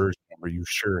better version. Are you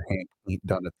sure Hank ain't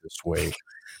done it this way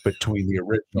between the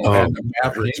original and the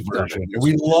Mavericks version? And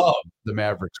we love the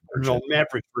Mavericks version. No,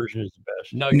 Mavericks version is the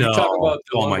best. No, you're talking about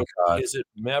the one with, is it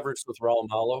Mavericks with Raul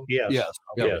Malo? Yes.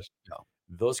 Yes.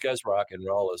 Those guys rock, and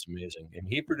Raul is amazing. And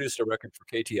he produced a record for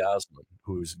Katie Osmond,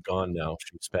 who's gone now.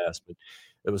 She's passed. But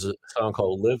it was a song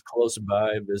called Live Close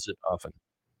By, Visit Often,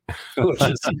 which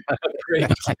is a great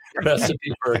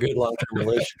recipe for a good long-term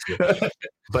relationship.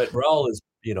 But Raul is,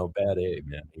 bad A,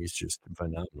 man. He's just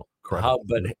phenomenal. How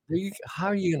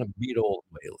are you going to beat old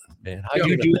Waylon, man? How are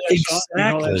you going to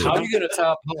How are you going to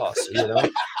top Haas?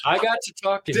 I got to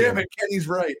talk to him. Damn it, Kenny's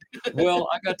right. Well,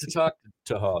 I got to talk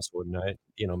to Haas one night.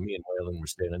 Me and Waylon were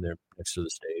standing there next to the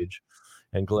stage,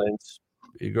 and Waylon's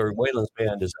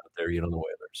band is out there, the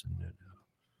Wailers,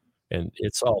 and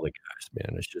it's all the guys,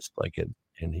 man. It's just like it,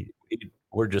 and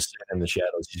we're just sitting in the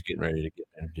shadows. He's getting ready to get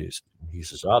introduced. And he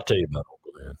says, "I'll tell you about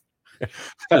Uncle Dan."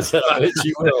 I said, "I bet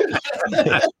you will,"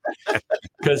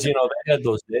 because they had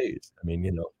those days. I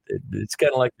mean, it's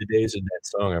kind of like the days in that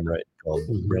song I'm writing called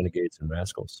 "Renegades and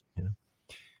Rascals."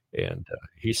 And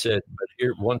he said, but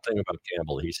here one thing about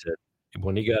Campbell, he said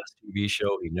when he got his TV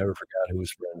show, he never forgot who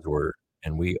his friends were,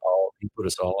 and he put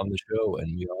us all on the show,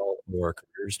 and we all owe our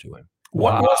careers to him.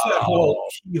 What was that whole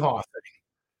Hee-Haw thing?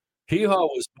 Hee-Haw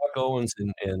was Buck Owens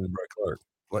and Roy Clark.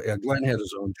 Well, yeah, Glenn had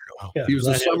his own show. Yeah, he was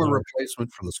a summer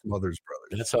replacement for the Smothers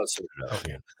Brothers. That's how it started out.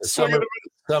 Yeah. Summer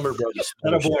Brothers.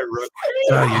 You're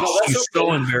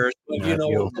so embarrassed.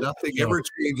 Nothing ever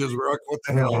changes, Rook. What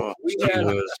the hell?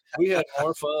 We had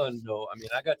more fun, though. I mean,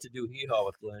 I got to do Hee-Haw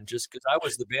with Glenn just because I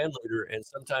was the band leader, and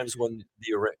sometimes when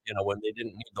when they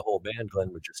didn't need the whole band,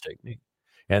 Glenn would just take me.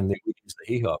 And they would use the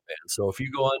Hee-Haw band. So if you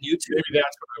go on YouTube, maybe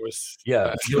that's what I was.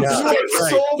 Yeah, he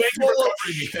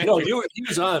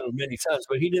was on many times,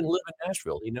 but he didn't live in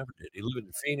Nashville. He never did. He lived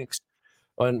in Phoenix,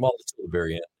 and until the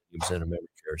very end, he was in a memory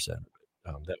care center.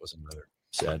 But that was another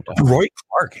sad. Roy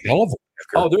Clark, hell of a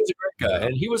record. Oh, there's a great guy,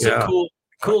 and he was a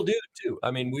cool dude too.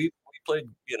 I mean, we played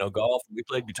golf, and we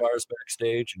played guitars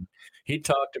backstage, and he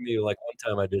talked to me like one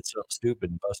time I did something stupid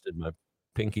and busted my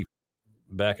pinky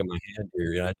back of my hand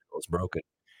here, and I was broken.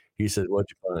 He said, "What'd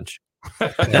you punch?" You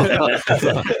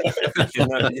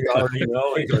already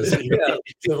know. He goes, "Yeah."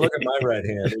 He said, "Look at my right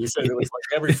hand." And he said it was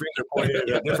like every finger pointed at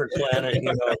a different planet.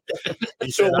 He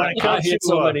said, "I hit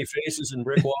so many faces and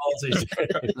brick walls." He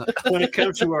said, when it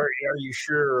comes to are you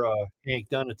sure Hank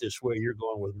done it this way? You're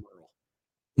going with Merle.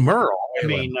 Merle. I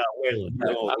mean, Waylon.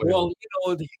 No, well,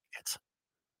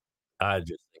 I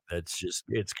just think that's just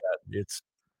it's got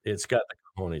the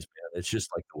cojones, man. It's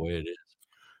just like the way it is.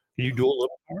 Can you do a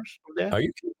little chorus with that? Are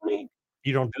you kidding me?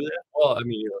 You don't do that? Well, I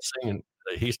mean, singing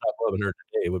 "He Stopped Loving Her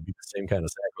Today" would be the same kind of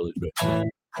sacrilege.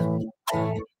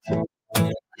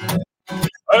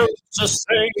 But it's the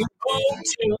same old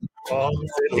tune on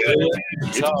the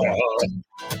guitar.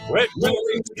 Red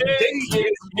Willie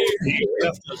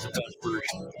Jeff does the best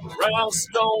version. Round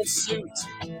stone suits,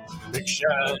 big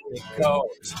shiny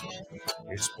cars.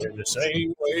 It's been the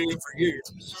same way for years.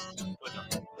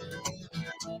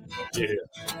 Yeah,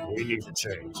 we need to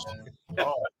change.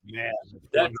 Oh man,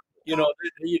 that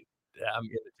I'm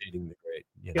imitating the great.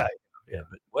 Yeah.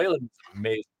 But Waylon's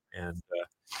amazing, and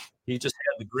he just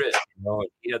had the grit.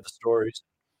 He had the stories.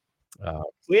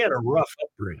 We had a rough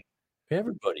upbringing.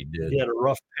 Everybody did. He had a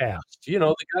rough past.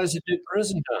 The guys that did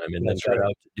prison time and then got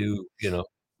out to do,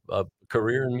 a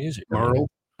career in music.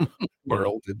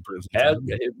 Merle did prison time.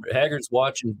 Haggard's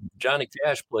watching Johnny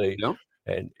Cash play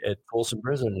and at Folsom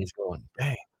Prison, and he's going,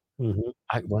 "Dang,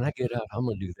 when I get out, I'm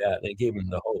going to do that." And it gave him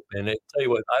the hope. And I tell you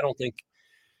what, I don't think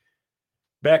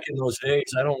back in those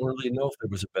days, I don't really know if there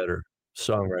was a better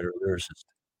songwriter or lyricist,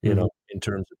 in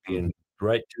terms of being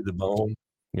right to the bone.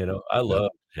 I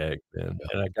love Hag, and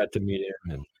I got to meet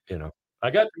him, and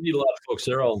I got to meet a lot of folks.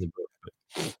 They're all in the book,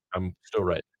 but I'm still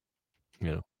right.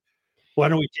 Why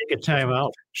don't we take a time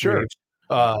out? Sure.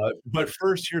 But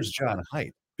first, here's John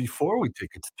Haidt. Before we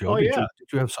take it to Joe, did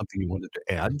you have something you wanted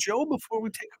to add, Joe, before we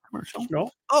take a commercial?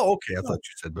 No. Oh, okay. I thought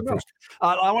you said, but first,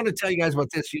 I want to tell you guys about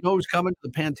this. You know who's coming to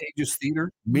the Pantages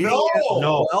Theater? No.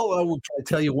 Well, I will try to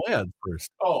tell you when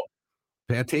first. Oh.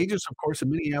 Pantages, of course, in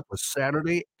Minneapolis,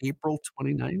 Saturday, April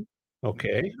 29th.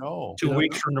 Okay. No. 2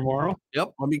 weeks from tomorrow.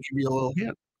 Yep. Let me give you a little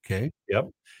hint. Okay. Yep.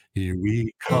 Here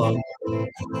we come.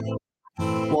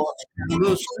 walking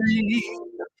the street.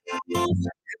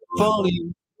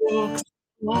 Funny looks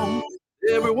on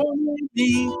everyone may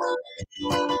be.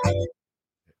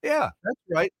 Yeah, that's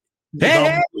right.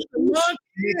 Hey,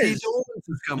 Mickey Dolenz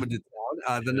is coming to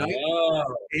town. The night,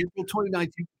 April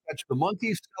 29th, you can catch the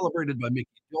Monkees, celebrated by Mickey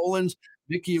Dolenz.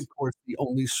 Mickey, of course, the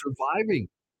only surviving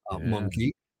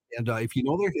monkey. And if you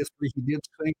know their history, he did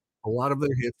sing a lot of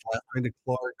their hits, Last Train to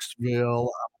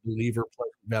Clarksville, Believer,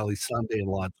 Pleasant Valley Sunday, and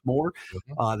lots more.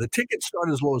 The tickets start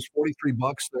as low as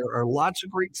 $43. There are lots of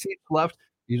great seats left.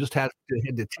 You just have to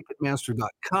head to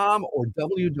Ticketmaster.com or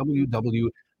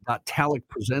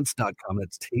www.talicpresents.com.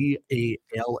 That's TALUK.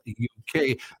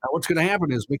 Now, what's going to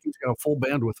happen is Mickey's got a full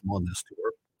band with him on this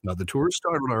tour. Now, the tour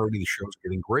started already. The show's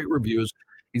getting great reviews.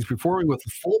 He's performing with a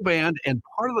full band, and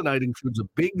part of the night includes a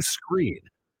big screen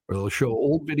where they'll show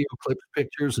old video clips,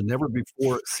 pictures, and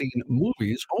never-before-seen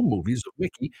movies, home movies of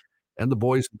Mickey and the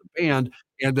boys in the band.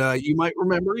 And you might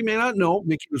remember, you may not know,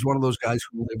 Mickey was one of those guys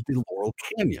who lived in Laurel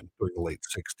Canyon during the late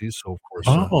 60s. So, of course,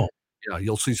 yeah,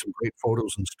 you'll see some great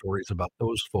photos and stories about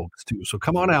those folks, too. So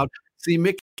come on out. See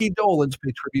Mickey Dolenz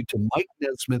pay tribute to Mike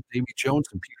Nesmith, Davy Jones,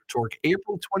 and Peter Tork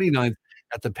April 29th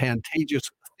at the Pantages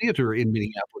Theater in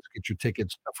Minneapolis. Get your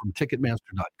tickets from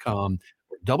Ticketmaster.com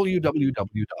or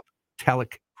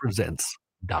www.talicpresents.com.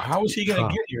 How is he going to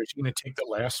get here? Is he going to take the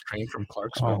last train from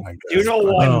Clarksville? Oh my God. Do you know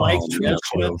why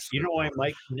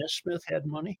Mike Nesmith had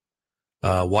money?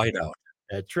 Whiteout.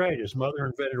 That's right. His mother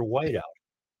invented a whiteout.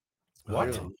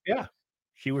 What? Yeah.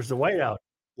 She was the whiteout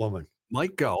woman.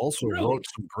 Mike also wrote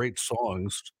some great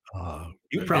songs.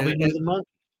 You probably knew the monk.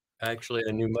 Actually,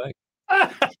 I knew Mike.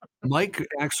 Mike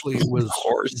actually was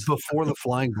before the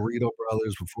Flying Burrito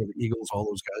Brothers, before the Eagles, all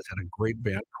those guys had a great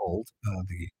band called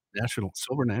the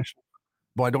Silver National.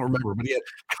 Boy, I don't remember, but he had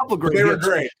a couple of great hits. They were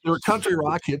great. There were country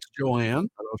rock hits, Joanne. I don't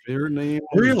know if your name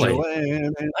was Really?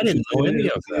 Joanne. I didn't know any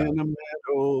of that. In a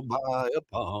meadow by a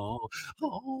pond.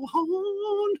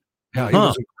 Yeah, he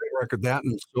was a great record. That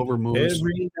and Silver Moon.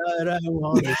 Every night I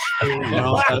want to stay.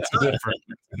 No, that's a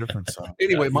different song.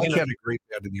 Anyway, Mike had a great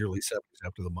band in the early 70s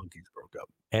after the Monkees broke up.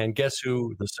 And guess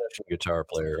who the session guitar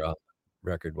player on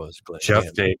the record was?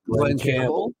 Jeff Dayton. Glenn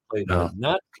Campbell played on,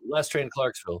 not Last Train to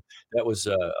Clarksville. That was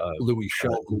Louis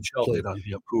Shelton played on,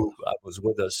 who was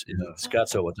with us in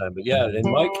Scottsdale one time. But yeah,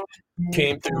 and Mike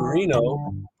came through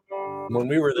Reno when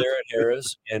we were there at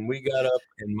Harris, and we got up,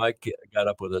 and Mike got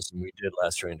up with us, and we did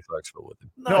Last Train to Clarksville with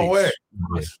him. No way.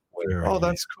 Nice. Oh,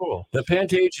 that's cool. The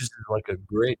Pantages is like a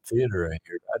great theater right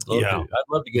here. I'd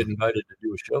love to get invited to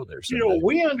do a show there someday. You know,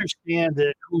 we understand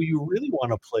that who you really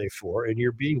want to play for, and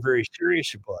you're being very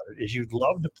serious about it, is you'd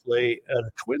love to play at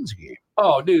a Twins game.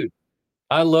 Oh, dude.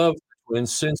 I love the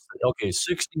Twins since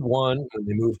 61 when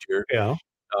they moved here. Yeah.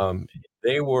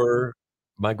 They were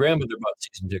my grandmother bought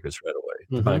season tickets right away.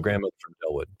 My grandmother from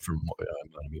Delwood, from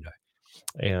Montemita.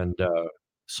 And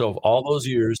so all those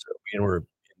years, we were in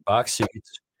box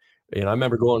seats. And I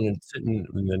remember going and sitting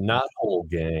in the Knot Hole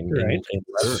gang. Right. And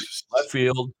left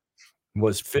field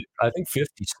was, I think,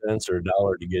 50 cents or $1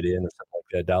 to get in or something like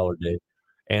that, $1 a day.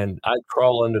 And I'd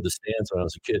crawl under the stands when I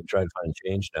was a kid and try to find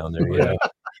change down there. You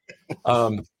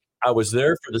know? I was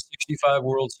there for the 65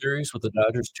 World Series with the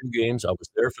Dodgers, 2 games. I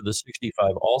was there for the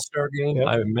 65 All-Star game. Yep.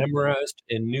 I memorized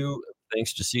and knew,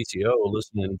 thanks to CCO,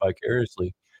 listening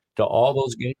vicariously to all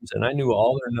those games. And I knew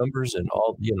all their numbers and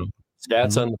all,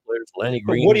 stats on the players. Lenny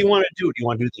Green. But what do you want to do? Do you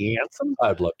want to do the anthem?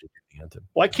 I'd love to do the anthem.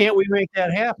 Why can't we make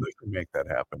that happen? We can make that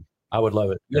happen. I would love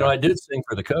it. You know, I did sing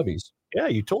for the Cubbies. Yeah,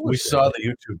 you told us. We saw the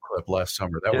YouTube clip last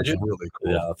summer. That was really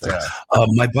cool. Yeah.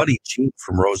 My buddy Gene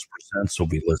from Rose Presents will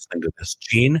be listening to this.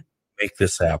 Gene, make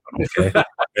this happen, okay?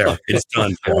 There, it's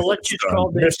done. Well, let's just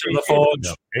call Mr.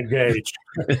 LaForge engaged.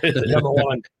 Number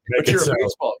one. But you're a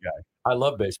baseball guy. I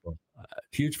love baseball.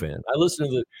 Huge fan. I listen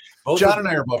to the John and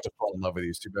I are about to fall in love with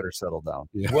these. You better settle down.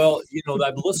 Yeah. Well,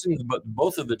 I've listened to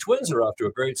both of the Twins are off to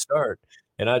a great start,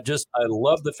 and I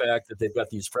love the fact that they've got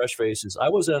these fresh faces. I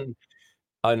was on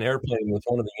an airplane with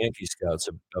one of the Yankee scouts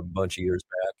a bunch of years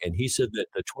back, and he said that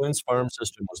the Twins farm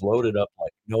system was loaded up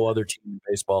like no other team in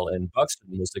baseball, and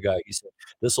Buxton was the guy. He said,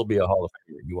 "This will be a Hall of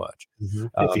Famer. You watch."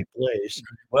 If he plays.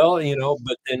 Well,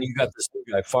 but then you got this new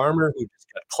guy, Farmer, who just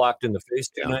got clocked in the face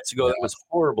 2 nights ago. That was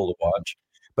horrible to watch.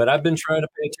 But I've been trying to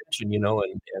pay attention,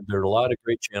 and there are a lot of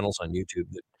great channels on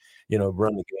YouTube that,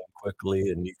 run the game quickly,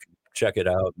 and you can check it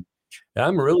out.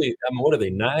 And what are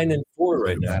they, 9-4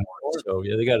 right now? So,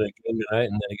 they got a game tonight,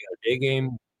 and then they got a day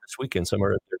game this weekend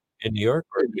somewhere in New York.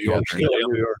 Or New York.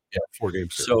 Yeah, 4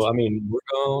 games. So, we're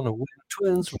going to win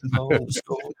Twins. We're going to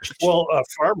score. Well,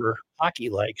 Farmer, hockey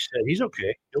said he's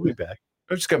okay. He'll be back.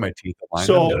 I just got my teeth aligned.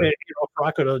 So, if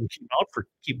Rocco doesn't keep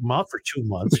him out for 2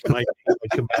 months, he might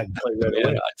come back and play right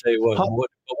away. I tell you what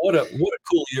a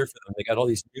cool year for them. They got all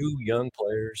these new young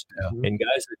players and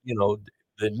guys that,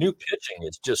 the new pitching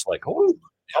is just like, oh.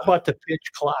 How about the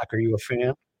pitch clock? Are you a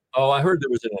fan? Oh, I heard there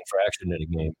was an infraction in a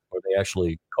game where they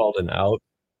actually called an out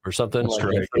or something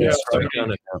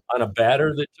on a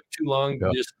batter that took too long,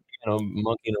 just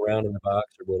monkeying around in the box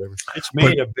or whatever. It's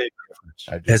made a big difference.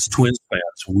 As Twins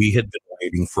fans, we had been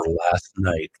waiting for last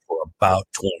night for about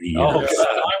 20 years. Oh, God.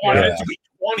 I wanted it to be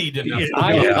 20 to nothing.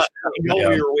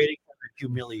 We were waiting for the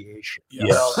humiliation. Yeah.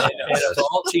 Well, and it's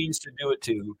all teams to do it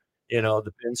too.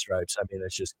 The pinstripes. I mean,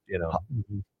 it's just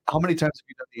How many times have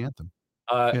you done the anthem?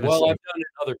 Well, I've done it in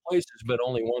other places, but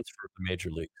only once for the major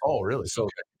league. Oh, really? So,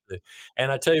 and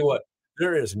I tell you what,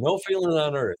 there is no feeling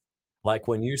on earth like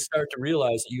when you start to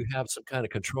realize that you have some kind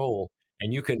of control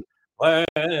and you can land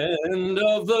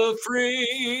of the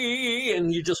free,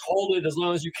 and you just hold it as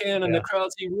long as you can, and the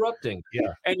crowd's erupting.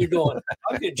 Yeah, and you're going,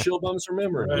 I'm getting chill bumps from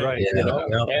memory, right?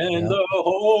 The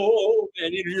whole,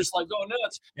 and you're just like going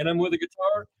nuts. And I'm with a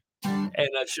guitar. And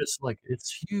that's just like,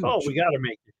 it's huge. Oh, we got to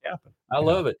make it happen. I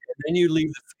love it. And then you leave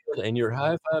the field and you're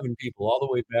high-fiving people all the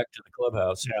way back to the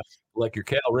clubhouse, like you're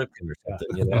Cal Ripken or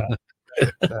something,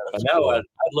 Now I'd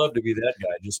love to be that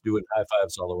guy, just doing high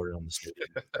fives all the way around the stadium.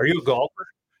 Are you a golfer?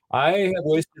 I have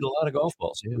wasted a lot of golf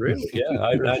balls. Yeah. Really? Yeah,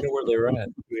 I know where they were at.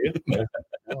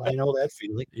 Well, I know that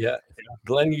feeling. Yeah.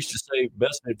 Glenn used to say,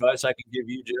 best advice I can give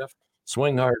you, Jeff,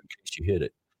 swing hard in case you hit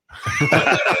it.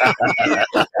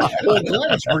 Well,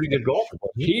 Glenn's a pretty good golfer.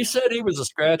 He said he was a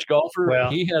scratch golfer.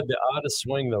 Well, he had the oddest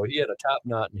swing, though. He had a top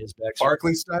knot in his back.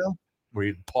 Barkley style, where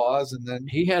you'd pause and then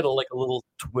he had a little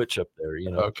twitch up there.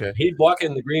 Okay. He'd walk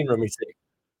in the green room. He'd say,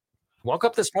 "Woke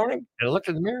up this morning and I looked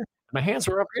in the mirror. My hands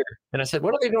were up here." And I said,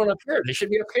 "What are they doing up here? They should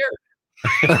be up here."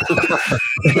 I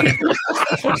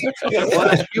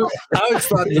always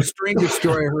thought the strangest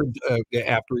story I heard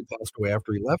after he passed away,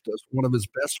 after he left us, one of his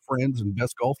best friends and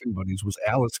best golfing buddies was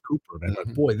Alice Cooper. And I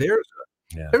thought, boy, there's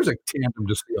a tandem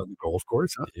to see on the golf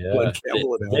course. Huh? Yeah,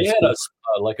 they had a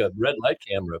red light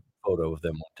camera photo of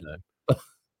them one time.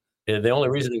 And the only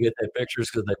reason to get that picture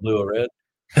is because they blew a red.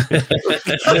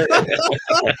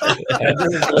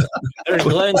 There's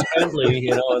Glenn's Bentley,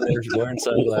 and they're wearing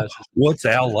sunglasses. What's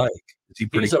Al like? Is he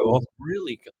pretty cool? A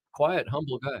really quiet,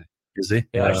 humble guy. Is he?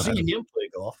 Yeah, I've seen him play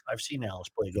golf. I've seen Alice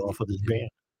play golf with his band.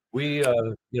 We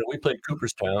played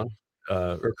Cooperstown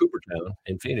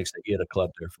in Phoenix. He had a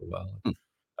club there for a while.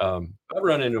 I've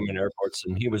run into him in airports,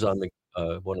 and he was on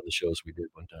one of the shows we did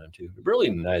one time too. Really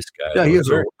nice guy. Yeah, he is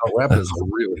a rep is a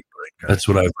really great guy. That's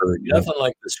what I've heard. Nothing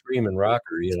like the screaming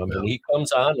rocker, I mean, he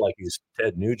comes on like he's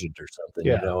Ted Nugent or something,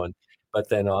 but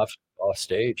then off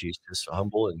stage, he's just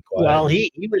humble and quiet. Well,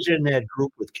 he was in that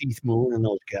group with Keith Moon and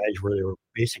those guys where they were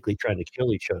basically trying to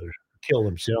kill each other, kill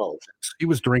themselves. He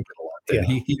was drinking a lot. Yeah,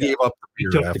 he gave up the beer.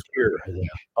 He took the beer, I think.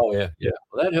 Oh yeah.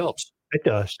 Well, that helps. It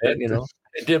does.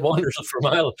 It did wonders for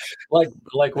my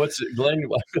like what's it, Glenn?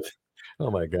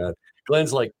 Oh my God,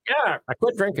 Glenn's like, yeah, I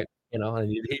quit drinking. And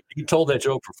he told that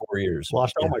joke for 4 years.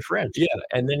 Lost all my friends. Yeah,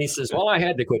 and then he says, well, I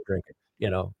had to quit drinking.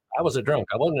 I was a drunk.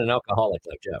 I wasn't an alcoholic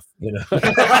like Jeff. And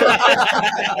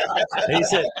he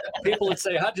said, people would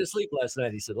say, how'd you sleep last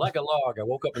night? He said, like a log. I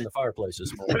woke up in the fireplace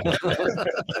this morning.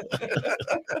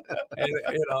 And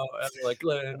I'm like,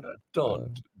 Glenn,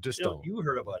 don't. You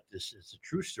heard about this. It's a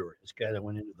true story. This guy that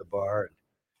went into the bar and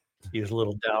he was a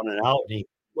little down and out, and he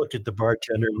looked at the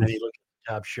bartender, and then he looked at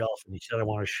the top shelf, and he said, I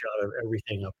want a shot of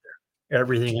everything up there,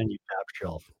 everything on your top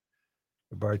shelf.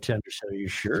 The bartender said, are you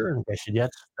sure? And I said, yes,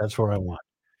 that's what I want.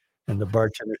 And the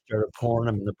bartender started pouring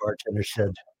them, and the bartender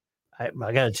said, I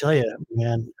got to tell you,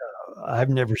 man, I've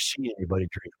never seen anybody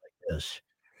drink like this.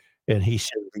 And he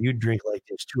said, well, you'd drink like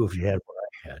this too if you had what I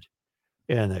had.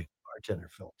 And the bartender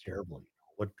felt terrible.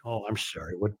 What? Oh, I'm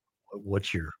sorry. What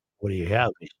do you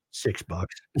have? $6.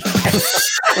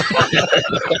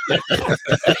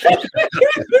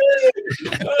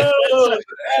 Oh,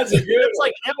 that's a good. It's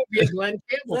like that would be a Glenn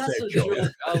Campbell. That's a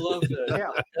joke. I love that.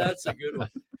 Yeah, that's a good one.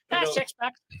 That's $6.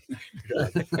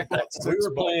 We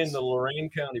were playing the Lorain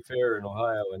County Fair in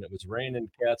Ohio, and it was raining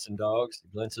cats and dogs.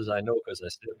 Glenn says, I know because I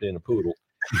stepped in a poodle.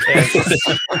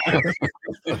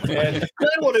 And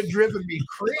Glenn would have driven me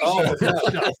crazy. Oh,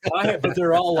 but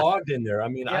they're all logged in there. I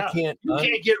mean, yeah, I can't. You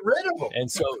can't get rid of them.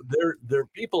 And so there are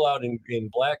people out in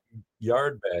black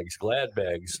yard bags, glad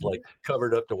bags, like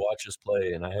covered up to watch us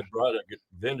play. And I had brought a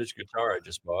vintage guitar I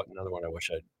just bought, another one I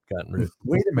wish I'd gotten rid of.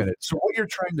 Wait a minute. So what you're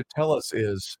trying to tell us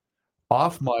is,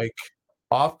 off mic,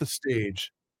 off the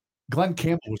stage, Glenn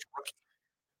Campbell was rookie.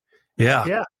 Yeah.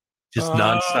 Yeah. just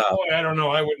nonstop. Boy, I don't know.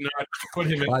 I would not put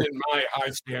him in my high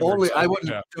standards. Only I wouldn't.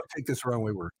 Don't take this the wrong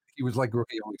way. He was like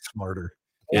Rookie, only smarter.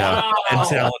 Yeah, Wow. and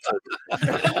talented.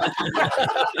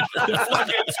 The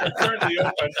floodgates are currently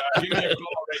open. Give me a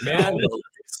call right Man, now.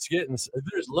 it's getting,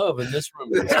 there's love in this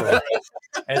room.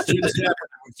 As Jim Stafford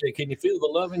would say, can you feel the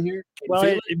love in here? Can you Well,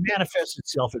 feel it manifests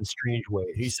itself in strange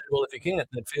ways. He said, well, if you can't,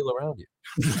 then feel around you.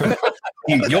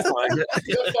 You'll find it.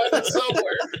 You'll find it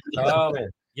somewhere. Oh, man.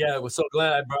 Yeah, I was so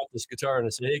glad I brought this guitar. And I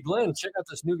said, hey, Glenn, check out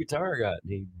this new guitar I got.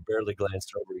 And he barely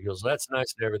glanced over. He goes, that's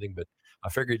nice and everything, but I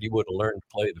figured you would have learned to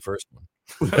play the first one.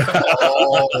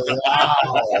 Oh, wow.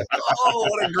 Oh,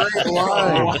 what a great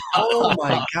line. Oh,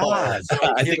 my God.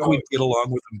 I think we'd get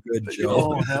along with him good,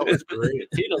 Joe. Oh, that was great.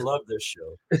 He'd have loved this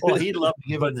show. Well, he'd love to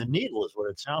give him the needle, is what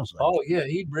it sounds like. Oh, yeah,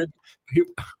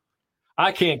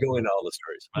 I can't go into all the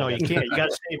stories. No, you can't. You got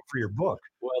to save it for your book.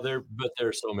 Well, there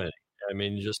are so many. I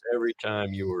mean, just every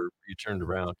time you turned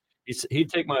around, he'd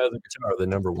take my other guitar, the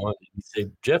number one. He'd say,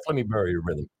 Jeff, let me borrow your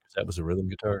rhythm. Because that was a rhythm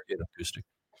guitar, acoustic.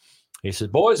 He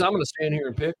said, boys, I'm going to stand here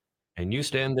and pick, and you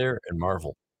stand there and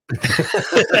marvel.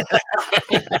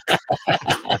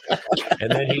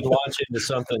 And then he'd launch into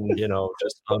something,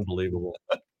 just unbelievable.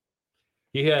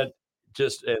 He had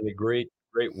just a great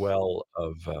well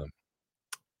of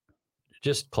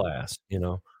just class,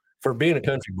 for being a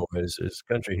country boy, as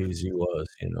country as he was,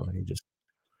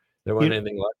 there wasn't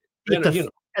anything like it.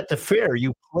 At the fair,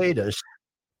 you played us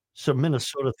some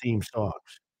Minnesota themed songs.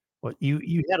 What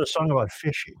you had a song about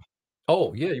fishing.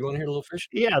 Oh yeah, you want to hear a little fishing?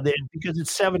 Yeah, because it's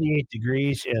 78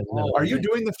 degrees, and Are you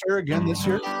doing the fair again this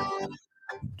year?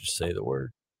 Just say the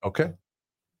word. Okay.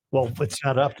 Well, it's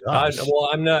not up to us.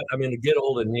 I'm not. I mean, to get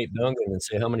old and Nate Dungan and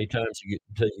say how many times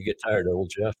until you get tired of old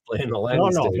Jeff playing the landing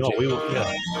stage. No.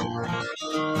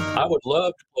 I would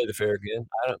love to play the fair again.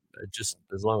 I don't just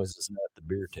as long as it's not the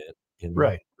beer tent.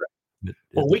 Right.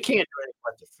 Well, we can't do anything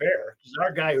at the fair because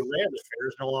our guy who ran the fair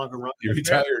is no longer running. You're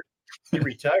retired. He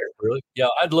retired. Really? Yeah,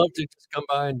 I'd love to just come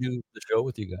by and do the show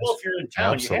with you guys. Well, if you're in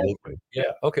town, absolutely.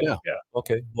 Yeah. Okay. Yeah.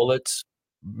 Okay. Well, let's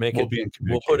make We'll it. be in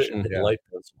We'll put it in light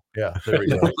pencil. Yeah. There we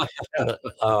go.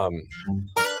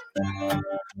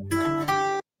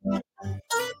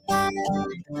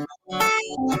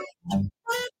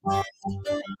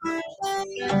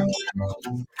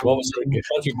 What was it?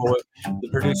 Country boy. The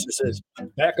producer says,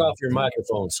 "Back off your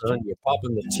microphone, son. You're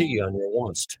popping the T on your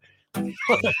once."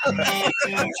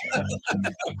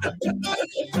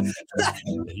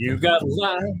 You got a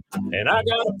line and I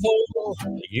got a pole.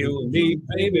 You and me,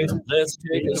 baby, let's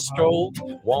take a stroll.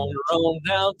 Wander on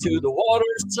down to the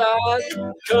water's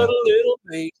side. Cut a little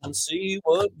bait and see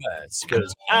what bites.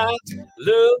 'Cause I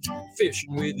love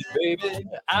fishing with you, baby.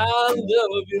 I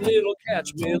love your little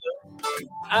catch me.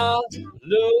 I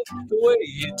love the way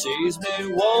you tease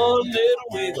me. One little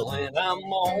wiggle and I'm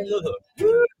on the hook.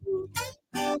 Woo-hoo.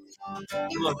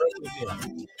 Come on, brother,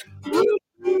 again.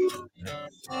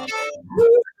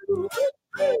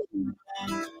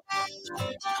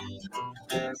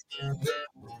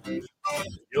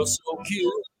 You're so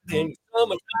cute in your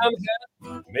summertime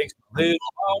hat. Makes my little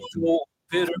heart go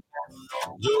bitter.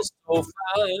 You're so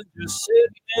fine, just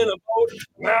sitting in a boat.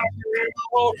 Now you're in the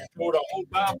water, go to hold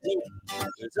my boat.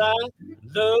 'Cause I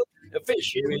love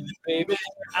fishing with you, baby.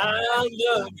 I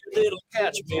love your little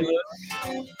catch me look.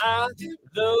 I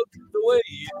love the way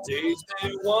you taste me.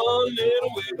 One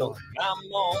little wiggle, I'm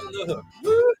on the hook.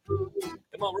 Woo-hoo.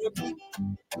 Come on, Rip.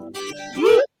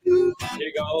 Woo-hoo. There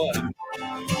you go.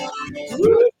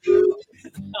 Woo-hoo.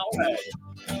 All right.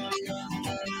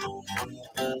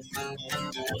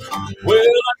 Well,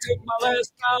 I took my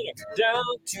last powder down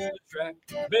to the track.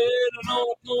 Betting on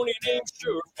a pony named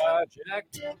Surefire Jack.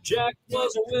 Jack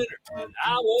was a winner, and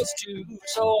I was too.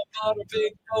 So I bought a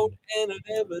big boat and an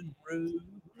Evan Roo.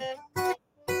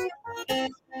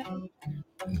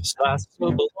 Slice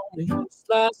of bologna,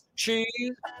 slice of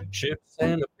cheese, chips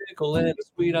and a pickle and a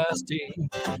sweet iced tea.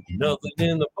 Nothing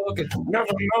in the bucket,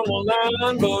 nothing on the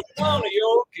line, but one of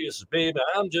your kisses, baby,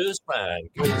 I'm just fine.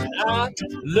 'Cause I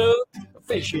love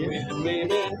fishing with you,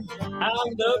 baby. I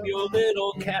love your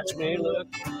little catch me look.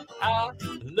 I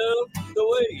love the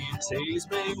way you tease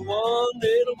me. One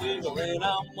little wiggle and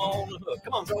I'm on the hook.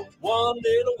 Come on, go. One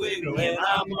little wiggle and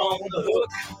I'm on the hook.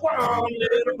 One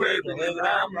little wiggle and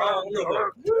I'm on the hook.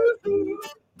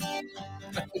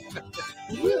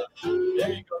 Woo-hoo.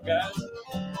 There you go, guys.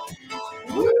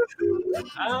 Woo-hoo.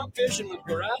 I'm fishing with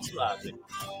garage logic.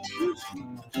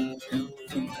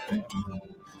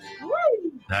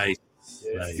 Nice.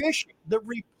 Yeah. Nice. Fishing. The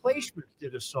Replacements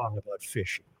did a song about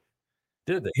fishing.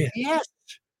 Did they? Yes.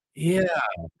 Yeah.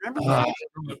 Remember that?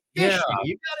 Yeah. Fishing.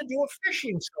 You got to do a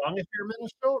fishing song if you're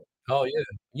Minnesota. Oh, yeah.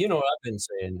 You know what I've been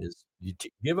saying is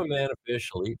give a man a fish,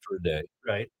 he'll eat for a day.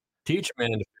 Right. Teach a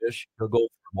man to fish, he'll go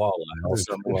for walleye all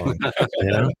summer long.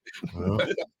 Yeah. Well,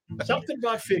 Something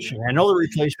about fishing. I know the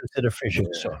replacements did a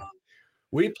fishing song.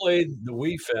 we played the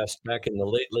Wee Fest back in the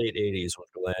late 80s with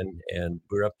Glenn, and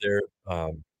we're up there.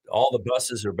 All the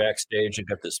buses are backstage. You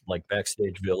got this like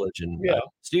backstage village, and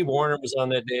Steve Warner was on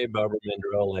that day, Barbara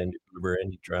Mandrell, Andy Gruber,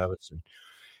 Andy Travis,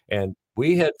 and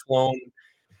we had flown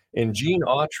in Gene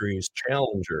Autry's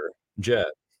Challenger jet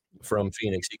from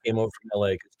Phoenix. He came over from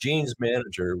LA because Gene's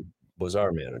manager was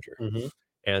our manager. Mm-hmm.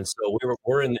 And so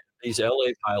we're in these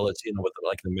LA pilots, with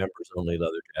like the members only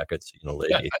leather jackets,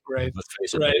 lady. Right. Let's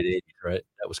face it, late 80s, right?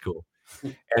 That was cool.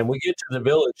 And we get to the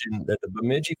village, and the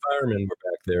Bemidji firemen were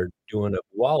back there doing a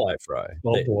walleye fry.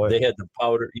 Boy. They had the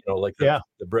powder, like the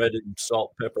bread and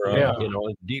salt, pepper on,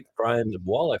 and deep frying the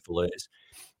walleye fillets.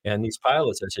 And these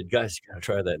pilots, I said, guys, you got to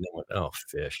try that. And they went, oh,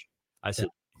 fish. I said,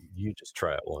 you just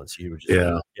try it once. You were just, you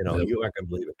aren't going to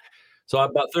believe it. So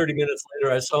about 30 minutes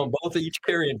later, I saw them both each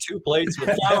carrying 2 plates with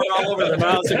flour all over their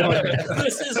mouths and going,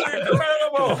 this is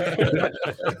incredible.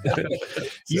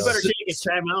 You better take a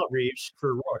time out, Reeves,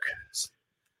 for Rook.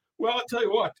 Well, I'll tell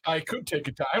you what, I could take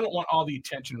it. I don't want all the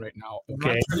attention right now. Okay.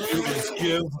 What I'm trying to do is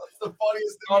give the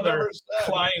funniest thing other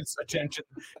clients attention,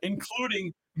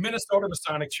 including Minnesota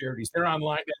Masonic Charities. They're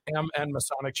online at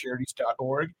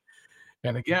mnmasoniccharities.org.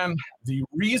 And again, the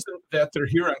reason that they're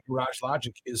here on Garage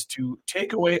Logic is to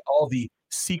take away all the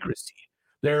secrecy.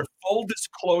 They're full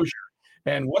disclosure.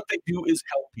 And what they do is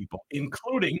help people,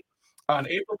 including on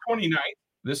April 29th.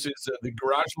 This is the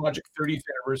Garage Logic 30th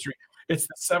anniversary. It's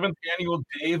the 7th annual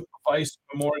Dave Weiss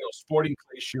Memorial Sporting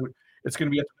Clay Shoot. It's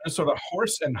going to be at the Minnesota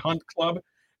Horse and Hunt Club.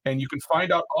 And you can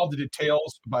find out all the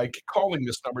details by calling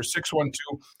this number,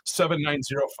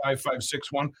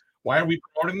 612-790-5561. Why are we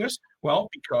promoting this? Well,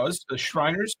 because the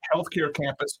Shriners Healthcare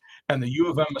Campus and the U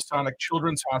of M Masonic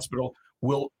Children's Hospital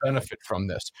will benefit from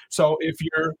this. So if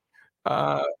you're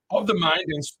of the mind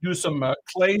and do some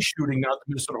clay shooting now at the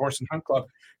Minnesota Horse and Hunt Club,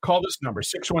 call this number,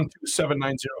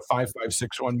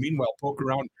 612-790-5561. Meanwhile, poke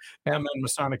around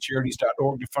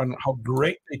mnmasoniccharities.org to find out how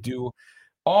great they do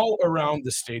all around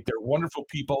the state. They're wonderful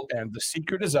people, and the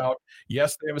secret is out.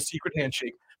 Yes, they have a secret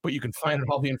handshake, but you can find out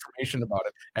all the information about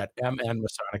it at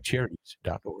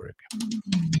mnmasoniccharities.org.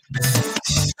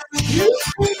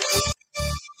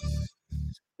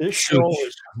 This show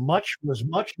was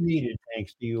much needed,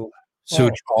 thanks to you.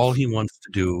 So all he wants to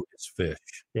do is fish.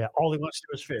 Yeah, all he wants to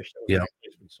do is fish.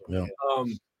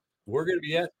 We're going to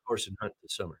be at Horse and Hunt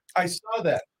this summer. I saw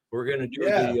that. We're going to do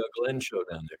the Glen show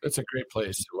down there. It's a great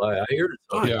place. July. I heard it.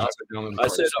 Yeah, I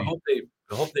said I hope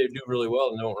they do really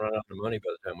well and don't run out of money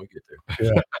by the time we get there.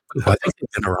 Yeah, I think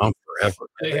they've been around forever.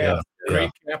 They have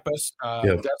great campus.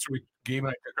 That's where Gabe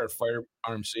and I took our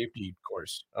firearm safety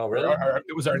course. Oh, really?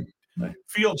 It was our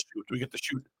field shoot. We get to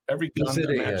shoot every gun. Is it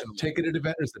a ticketed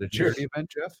event? Is it a charity event,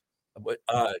 Jeff?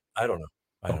 I don't know.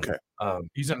 Okay.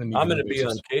 He's on the I'm going to be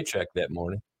on K-Check that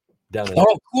morning. Down in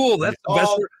Cool. That's the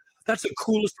best. That's the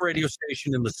coolest radio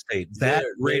station in the state. That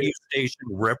radio station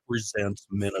represents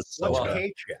Minnesota. What's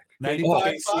K-Check?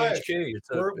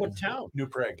 95.5. What town? New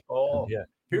Prague. Oh, yeah.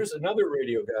 Here's another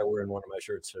radio guy wearing one of my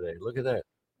shirts today. Look at that.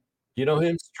 You know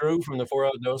him, Drew, from the 4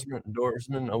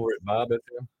 Outdoorsmen over at Bob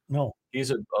FM? No.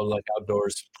 He's a like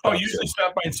outdoors. Oh, you usually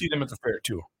stop by and see them at the fair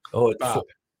too. Oh,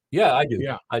 yeah, I do.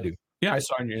 Yeah, I do. Yeah, I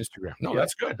saw on your Instagram. No,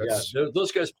 that's good.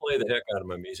 Those guys play the heck out of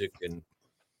my music, and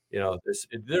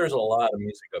there's a lot of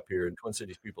music up here, and Twin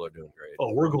Cities people are doing great.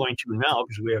 Oh, we're going to now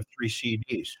because we have 3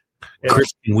 CDs. Chris,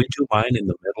 can we do mine in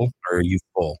the middle, or are you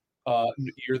full?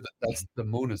 That's the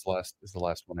moon is the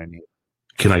last one I need.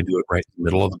 Can I do it right in the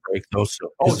middle of the break though?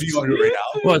 So, do you want to do it right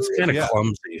now? Well, it's kind of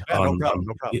clumsy. Yeah, no problem.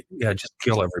 Yeah, just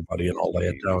kill everybody and I'll lay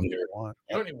it down here. You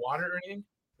don't need water or anything?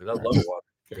 I love water.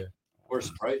 Okay. Where's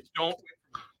the price? Don't.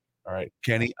 All right,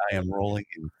 Kenny, I am rolling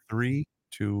in 3,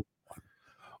 2, 1.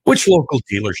 Which local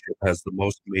dealership has the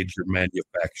most major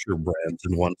manufacturer brands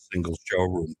in one single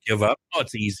showroom? Give up? Oh,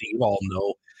 it's easy. You all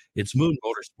know. It's Moon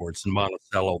Motorsports in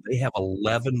Monticello. They have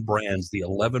 11 brands, the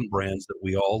 11 brands that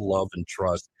we all love and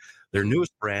trust. Their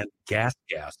newest brand, Gas.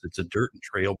 It's a dirt and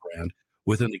trail brand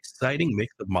with an exciting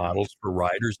mix of models for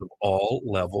riders of all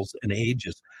levels and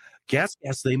ages. Gas,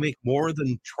 they make more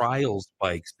than trials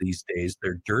bikes these days.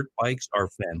 Their dirt bikes are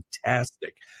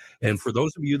fantastic. And for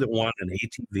those of you that want an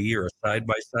ATV or a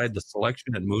side-by-side, the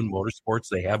selection at Moon Motorsports,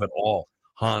 they have it all.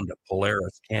 Honda,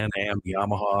 Polaris, Can-Am,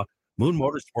 Yamaha. Moon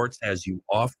Motorsports has you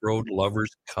off-road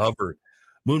lovers covered.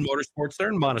 Moon Motorsports, they're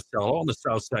in Monticello on the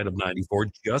south side of 94,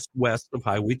 just west of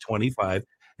Highway 25.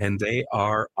 and they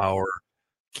are our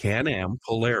Can-Am,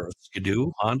 Polaris,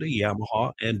 Skidoo, Honda,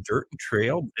 Yamaha, and Dirt and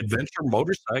Trail adventure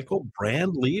motorcycle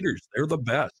brand leaders. They're the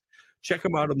best. Check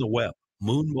them out on the web,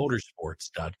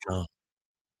 moonmotorsports.com.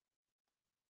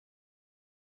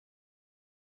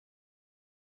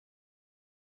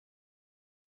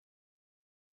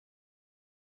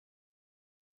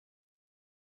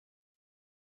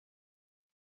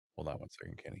 Hold on one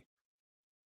second, Kenny.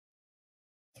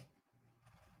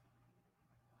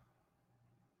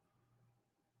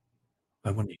 I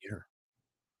want to hear.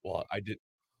 Well, I did.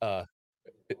 Am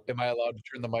I allowed to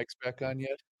turn the mics back on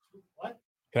yet? What?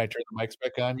 Can I turn the mics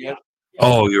back on yet? Yeah.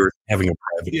 Oh, you're having a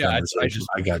private Yeah, conversation.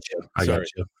 I got you. I got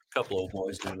you. A couple old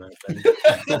boys doing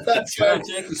that. That's Thank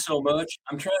you so much.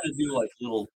 I'm trying to do like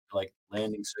little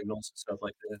landing signals and stuff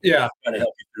like that. Yeah. Trying to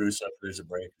help you through stuff. There's a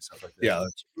break and stuff like that. Yeah,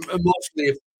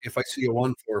 mostly if I see a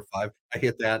 1, 4, or 5, I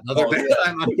hit that. Another day,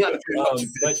 I'm not very much.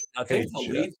 But I think the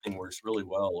lead thing works really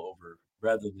well over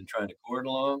rather than trying to chord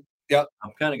along. Yeah,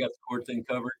 I've kind of got the chord thing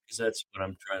covered because that's what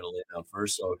I'm trying to lay down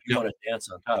first. So if you want to dance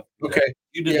on top, okay,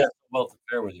 you did that so well to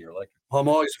pair with your electric. Well, I'm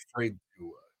always afraid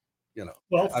to,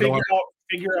 Well,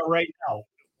 figure out right now.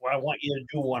 Well, I want you to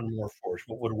do one more for us.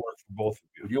 What would work for both of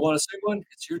you? If you want to sing one,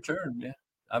 it's your turn, man.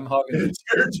 I'm hogging it. It's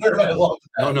your turn. I love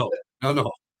that.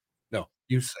 No.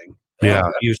 You sing. Yeah,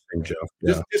 you sing, Jeff.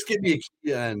 Yeah. Just give me a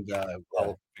key and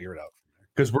I'll figure it out.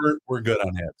 Because we're good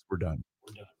on hits. We're done.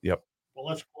 Yep. Well,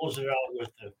 let's close it out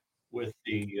with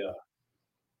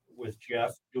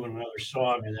Jeff doing another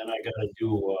song, and then I got to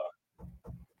do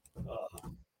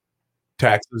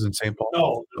Taxes in St.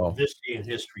 Paul. No, this day in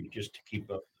history, just to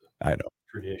keep up the I know.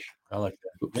 tradition. I like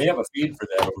that. They have a feed for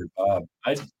that over at Bob.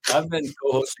 I've been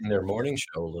co-hosting their morning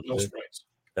show a little bit.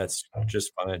 That's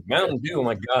just fine. Mountain Dew, oh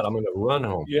my God, I'm going to run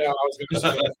home. Yeah, I was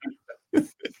going to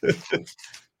say.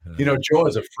 Joe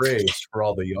has a phrase for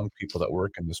all the young people that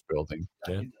work in this building.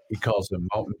 Yeah. He calls them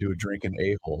Mountain Dew drinking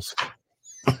a-holes.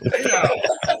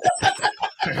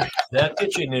 That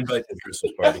gets you an invite to the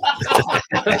Christmas party.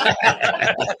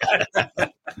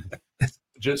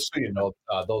 Just so you know,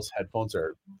 those headphones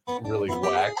are really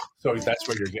whack. So that's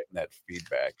where you're getting that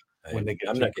feedback. When they get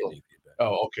I'm not getting any feedback.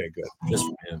 Oh, okay, good. Just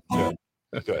from him.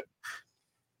 Good.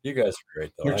 You guys are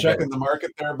great, though. You're checking the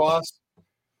market there, boss?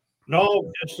 No,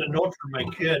 just a note for my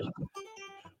kid.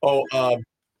 Oh,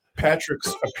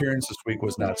 Patrick's appearance this week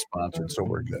was not sponsored, so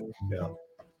we're good.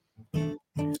 Yeah.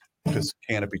 Because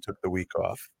Canopy took the week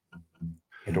off.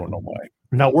 I don't know why.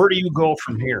 Now, where do you go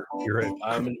from here?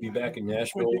 I'm going to be back in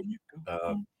Nashville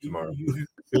tomorrow. You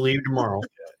leave tomorrow.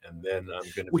 Yeah, and then I'm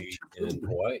going to be in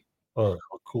Hawaii. Oh,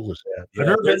 how cool is that?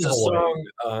 Yeah, there's a song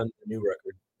on the new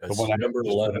record. It's The one number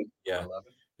 11. Yeah.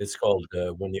 It's called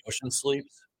When the Ocean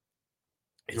Sleeps.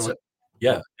 It's I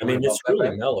mean, it's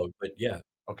really mellow, but yeah.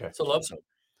 Okay. It's a love song.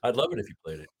 I'd love it if you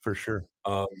played it. For sure.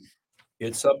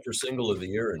 It's up for Single of the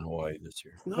Year in Hawaii this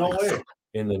year. No way.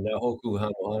 In the Nahoku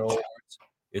Hano Awards.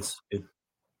 It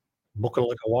Buka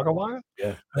Lika Waka Waka?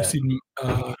 Yeah. I've seen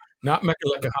not Mecca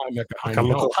like a high, Mecca high.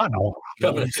 Hano.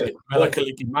 John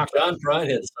Prine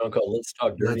had a song called Let's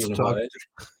Talk Dirty in Hawaii.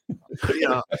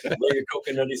 Yeah. Lay your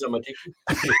coconutties on my tiki.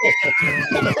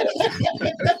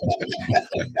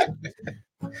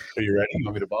 Are you ready? You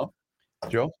want me to bump?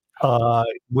 Joe?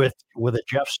 With a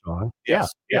Jeff song. Yes.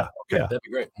 Yeah. Okay. That'd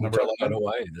be great. Number 11.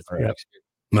 Hawaii. That's All right.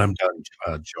 I'm done,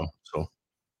 Joe. So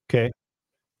Okay.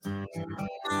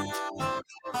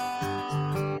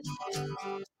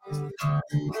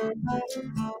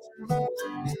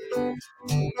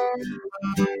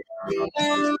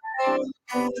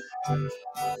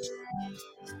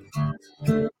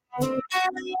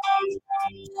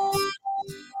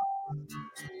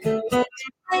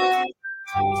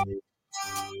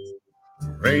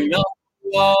 Rain on the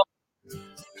wall,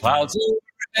 clouds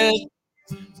overhead,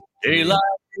 daylight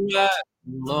right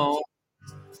alone.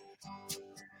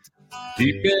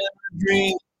 Deep in her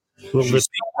dream, she sees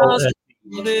does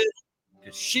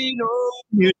she know?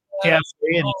 Music Cafe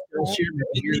and still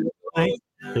here tonight.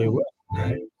 They will.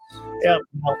 Right. Yeah.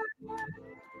 Well,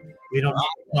 we don't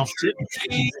know. Sit and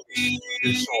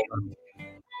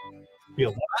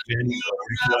feel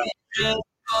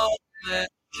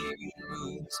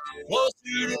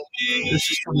This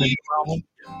is from the new album.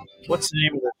 What's the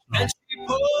name of this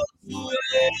song?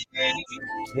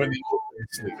 When the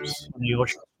Ocean Sleeps. When the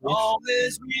Ocean Sleeps.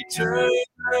 Always returns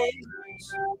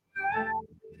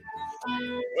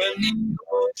when the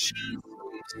ocean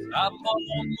sleeps. I fall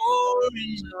more in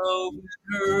love with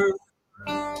her.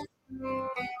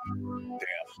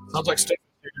 Damn. Sounds like Stephen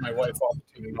taking my wife off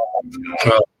the TV.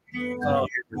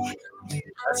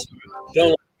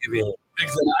 Don't give you I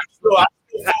still have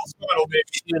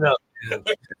baby. you know.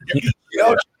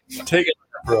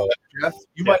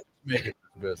 make it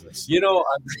business. You know,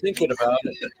 I'm thinking about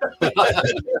it.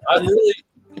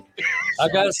 I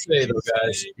gotta say though,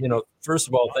 guys, you know, first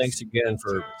of all, thanks again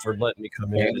for letting me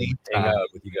come in and hang out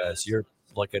with you guys. You're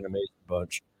like an amazing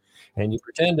bunch. And you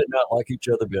pretend to not like each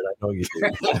other, but I know you do.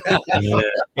 Yeah.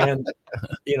 And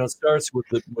you know, it starts with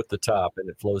the top and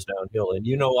it flows downhill. And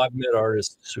you know, I've met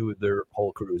artists who their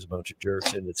whole crew is a bunch of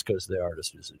jerks, and it's because the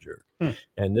artist is a jerk.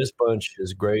 And this bunch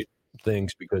is great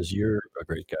things because you're a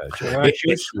great guy.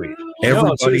 It's sweet.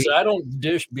 No, seriously, I don't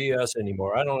dish BS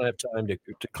anymore. I don't have time to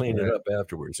clean it up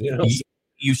afterwards. You know.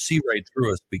 You see right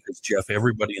through us because, Jeff,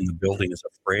 everybody in the building is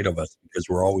afraid of us because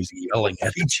we're always yelling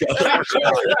at each other.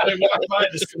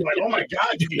 Oh my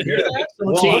God, did you hear that?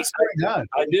 Well,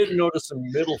 I did notice some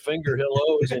middle finger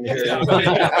hellos in here.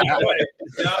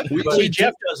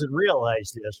 Jeff doesn't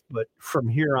realize this, but from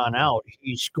here on out,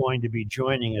 he's going to be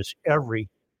joining us every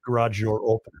garage door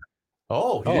opener.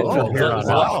 From here on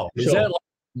out. Is that like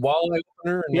walleye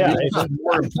opener? Yeah, it's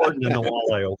more important than the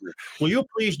walleye opener. Will you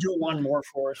please do one more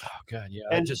for us? Oh God, yeah.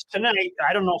 And tonight,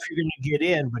 I don't know if you're going to get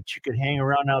in, but you could hang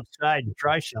around outside and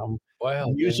try some. Wow.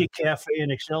 Music Cafe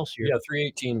in Excelsior. Yeah,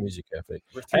 318 Music Cafe.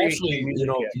 Actually, you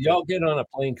know, y'all get on a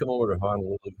plane, come over to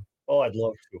Honolulu. Oh, I'd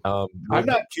love to. I'm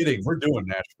not kidding. We're doing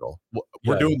Nashville.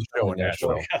 We're doing the show in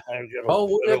Nashville. Oh,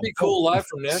 wouldn't that be cool live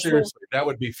from Nashville? Seriously, that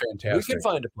would be fantastic. We can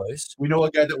find a place. We know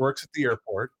a guy that works at the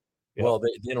airport. Well,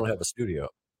 they don't have a studio.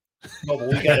 No, but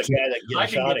we got a guy that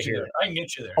gets out of here. I can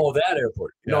get you there. Oh, that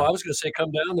airport. Yeah. No, I was going to say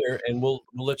come down there and we'll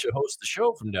let you host the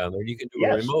show from down there. You can do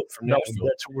a remote from Nashville.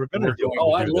 That's what we're going to do.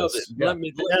 Oh, I love it. Yeah. And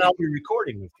then I'll be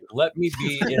recording with you. Let me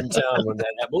be in town when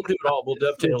that happens. We'll do it all. We'll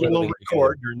dovetail it. We'll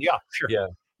record. Yeah, sure. Yeah.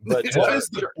 But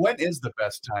when is the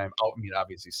best time? I mean,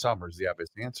 obviously summer is the obvious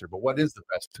answer, but what is the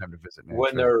best time to visit Nashville?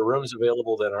 When there are rooms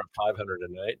available that aren't 500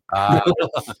 a night,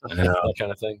 that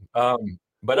kind of thing.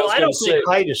 But I don't think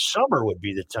height of summer would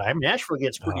be the time. Nashville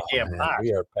gets pretty damn hot.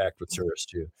 We are packed with tourists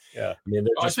too. Yeah, I mean,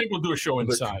 I think we'll do a show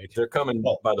inside. They're coming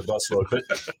by the busload. But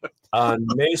on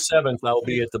May 7th, I'll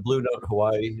be at the Blue Note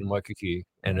Hawaii in Waikiki,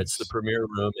 and it's the premier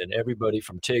room. And everybody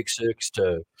from Take Six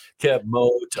to Kev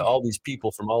Mo to all these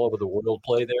people from all over the world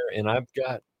play there. And I've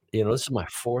got, you know, this is my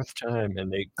fourth time,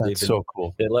 and they've so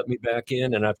cool. They let me back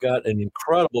in, and I've got an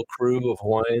incredible crew of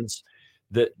Hawaiians.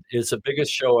 That is the biggest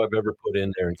show I've ever put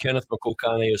in there. And Kenneth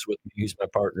Makokane is with me. He's my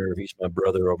partner. He's my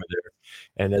brother over there.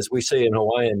 And as we say in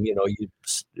Hawaiian, you know, you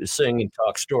sing and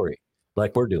talk story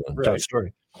like we're doing, talk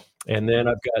story. And then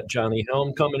I've got Johnny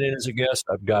Helm coming in as a guest.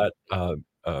 I've got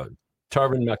Tarvin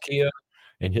Makia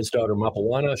and his daughter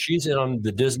Mapawana. She's in on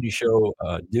the Disney show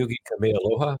Dugi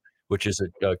Kamealoha, which is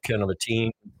a kind of a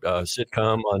teen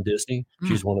sitcom on Disney.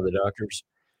 She's one of the doctors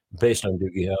based on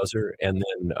Doogie Howser. And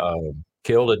then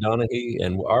Keola Donaghy,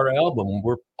 and our album,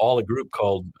 we're all a group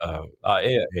called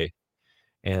Aeae.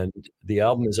 And the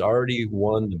album has already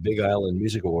won the Big Island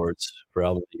Music Awards for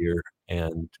Album of the Year,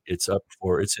 and it's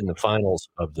in the finals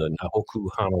of the Nahoku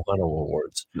Hano Hano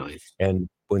Awards. Nice. And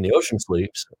when the ocean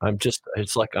sleeps,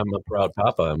 it's like I'm a proud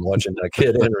papa. I'm watching that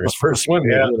kid enter his first swim.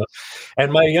 You know?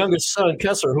 And my youngest son,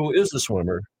 Kessler, who is a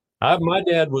swimmer, my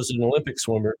dad was an Olympic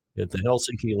swimmer at the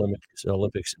Helsinki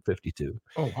Olympics in '52.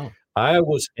 Oh, wow.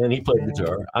 And he played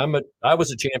guitar. I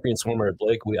was a champion swimmer at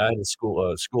Blake. I had a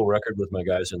school record with my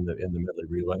guys in the medley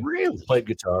relay. Really? Played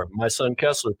guitar. My son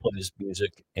Kessler plays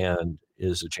music and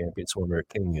is a champion swimmer at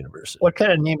King University. What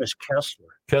kind of name is Kessler?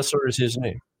 Kessler is his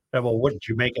name. Well, what did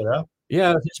you make it up?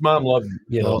 Yeah, his mom loved,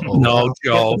 you know. No,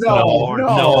 Joe. No,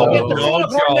 Joe.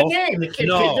 The name. The kid,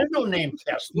 there's no name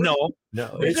Kessler. No.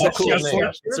 It's a cool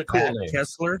name. It's a cool name.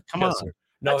 Kessler? Come Kessler. on.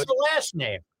 No, that's the last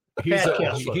name.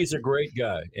 He's a great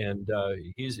guy, and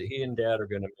he and Dad are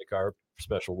going to make our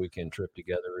special weekend trip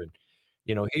together. And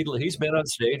you know, he's been on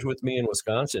stage with me in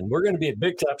Wisconsin. We're going to be at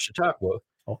Big Top Chautauqua.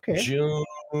 Okay. June,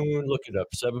 look it up.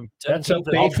 7th. That's up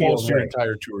I'll Bayfield post your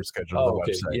entire tour schedule on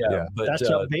the website. Yeah, but that's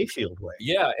up Bayfield way.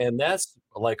 Yeah, and that's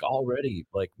like already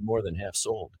like more than half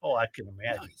sold. Oh, I can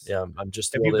imagine. Yeah, I'm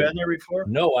just. Have you been there before?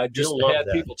 No, I just had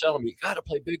people telling me, "You got to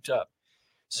play Big Top."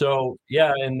 So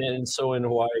yeah, and then so in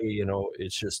Hawaii, you know,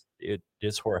 it's just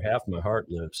it's where half my heart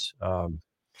lives.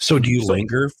 So do you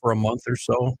linger for a month or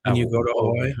so when you go to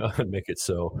Hawaii? I'll make it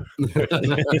so.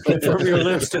 From your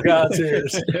lips to God's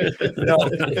ears. No,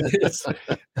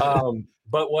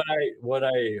 but what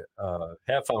I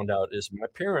have found out is my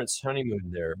parents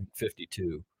honeymooned there in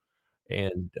 '52,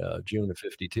 and June of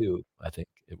 '52, I think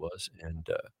it was, and.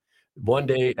 One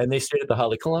day, and they stayed at the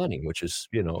Halekulani, which is,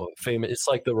 you know, famous. It's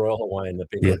like the Royal Hawaiian, the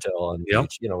big hotel on the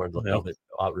beach, you know, where all the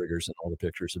outriggers and all the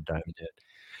pictures of Diamond Head.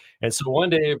 And so one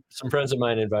day, some friends of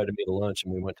mine invited me to lunch,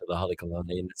 and we went to the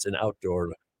Halekulani, and it's an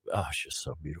outdoor. Oh, it's just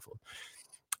so beautiful.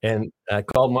 And I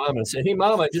called Mom and said, "Hey,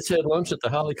 Mom, I just had lunch at the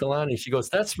Holly Kalani." She goes,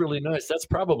 "That's really nice. That's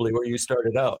probably where you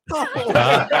started out." Thanks,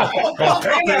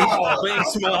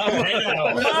 Mom. Hang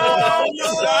on.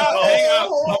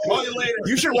 I'll call you later.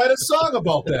 You should write a song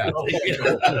about that.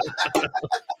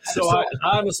 So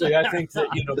honestly, I think that,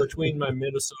 between my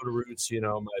Minnesota roots,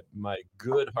 my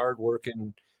good,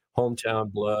 hardworking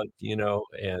hometown blood,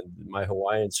 and my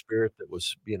Hawaiian spirit that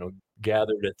was,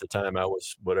 gathered at the time I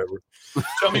was whatever.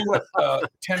 Tell me what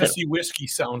Tennessee whiskey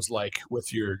sounds like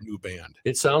with your new band.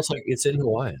 It sounds like it's in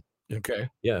Hawaiian. Okay.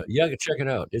 Yeah, check it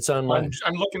out. It's online.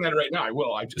 I'm looking at it right now. I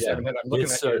will. I just haven't had. I'm looking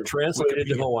it's at it. translated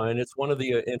to Hawaiian. It's one of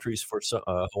the entries for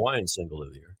Hawaiian single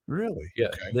of the year. Really? Yeah,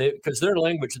 because their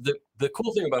language. The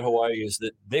cool thing about Hawaii is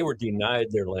that they were denied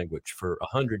their language for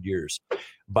 100 years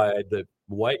by the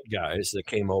white guys that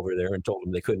came over there and told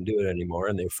them they couldn't do it anymore,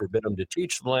 and they forbid them to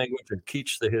teach the language or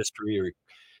teach the history or,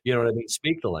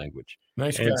 speak the language.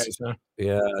 Nice guys, huh?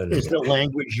 Yeah. Is the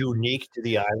language unique to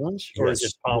the islands, or is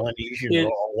it Polynesian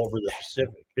or all over the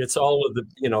Pacific? It's all of the,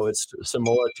 it's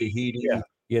Samoa, Tahiti,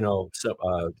 the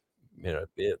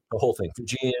whole thing,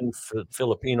 Fijian,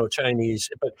 Filipino, Chinese.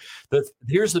 But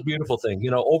here's the beautiful thing,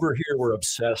 over here we're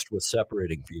obsessed with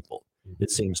separating people.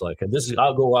 It seems like, and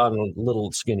I'll go on a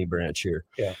little skinny branch here.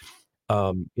 Yeah.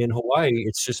 In Hawaii,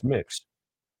 it's just mixed.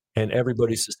 And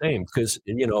everybody's the same because,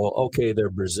 they're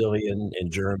Brazilian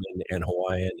and German and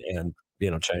Hawaiian and,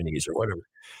 Chinese or whatever.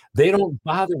 They don't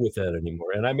bother with that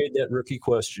anymore. And I made that rookie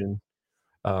question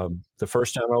the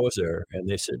first time I was there, and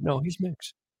they said, no, he's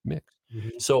mixed. Mm-hmm.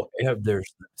 So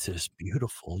there's this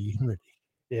beautiful unity.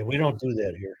 Yeah, we don't do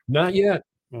that here. Not yet.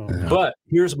 Oh. But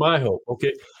here's my hope.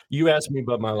 Okay. You asked me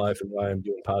about my life and why I'm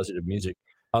doing positive music.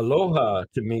 Aloha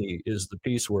to me is the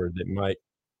peace word that might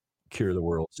cure the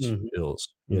world's ills.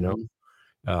 It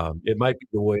might be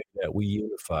the way that we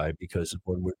unify, because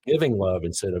when we're giving love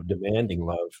instead of demanding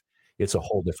love, it's a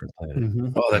whole different planet.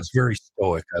 Mm-hmm. Oh, that's very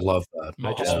stoic. I love that.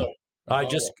 That's all right. I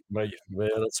just made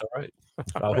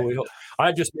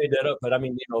that up, but I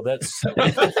mean, that's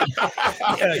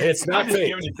it's not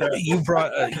fake. You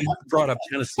brought up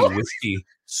Tennessee whiskey.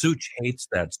 Such hates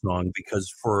that song because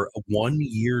for 1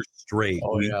 year straight,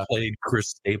 we played Chris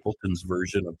Stapleton's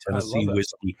version of Tennessee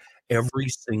whiskey every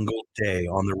single day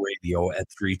on the radio at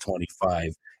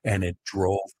 325, and it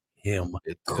drove him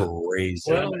crazy.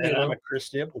 Well, I'm a Chris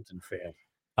Stapleton fan.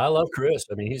 I love Chris.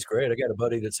 I mean, he's great. I got a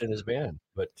buddy that's in his band,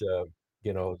 but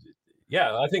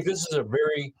I think this is a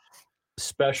very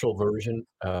special version,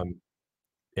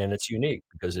 and it's unique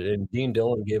because Dean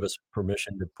Dillon gave us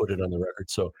permission to put it on the record.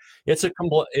 So it's a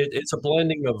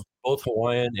blending of both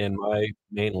Hawaiian and my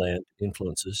mainland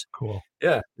influences. Cool.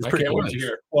 Yeah, it's pretty cool.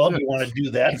 Well, do you want to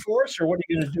do that for us, or what are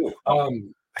you going to do?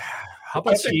 How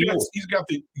about he's got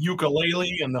the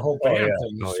ukulele and the whole band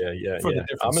thing. Oh yeah. For the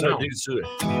different I'm going to do it.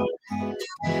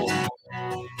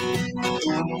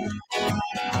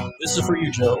 This is for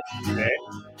you, Joe. Okay.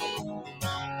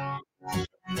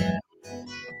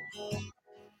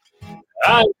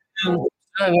 I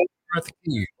the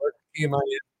key. What key am I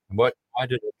in? What? I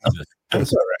did it.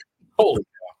 That's all right. Holy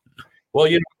cow. Well,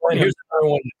 Glenn, here's another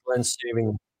one of Glenn's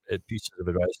saving pieces of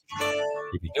advice.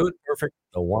 If you do it perfect,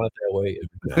 they'll want it that way.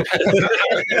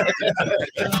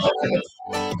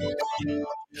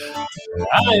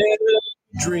 I had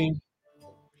a dream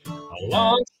a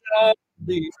long shot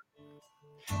leave.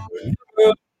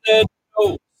 Never let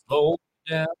go, slow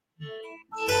down.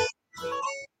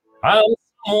 I'm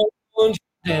someone who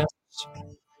dance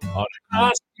on a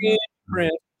costume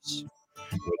prince.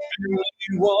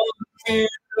 You want to get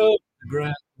off the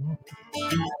ground.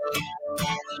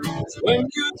 When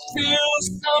you feel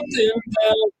something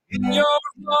down in your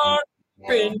heart,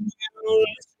 when you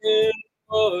listen to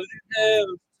what it has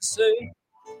to say,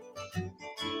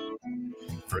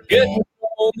 forgetting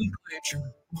nomenclature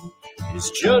is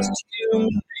just human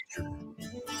nature.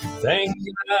 Thank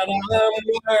God I'm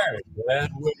wired that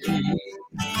way.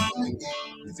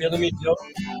 You feeling me, Joe?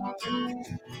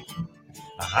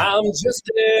 I'm just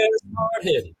as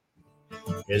hard-headed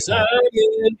as I'm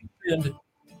independent,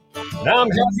 and I'm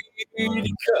happy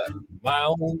to cut my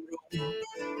own road.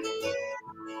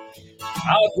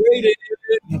 I'll grade it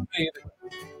and paint it,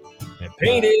 and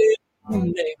paint it and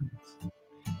name it, and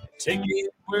take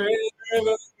it wherever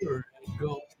I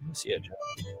go. See ya, John.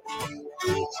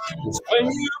 It's when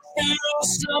you feel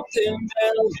something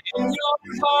down in your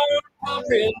heart,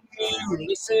 pumping, you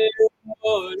listen to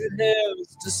what it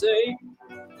has to say.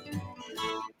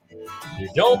 You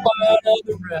don't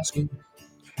bother asking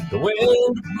the wind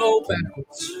to blow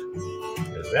backwards,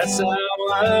 'cause that's how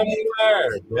I'm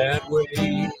wired that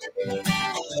way.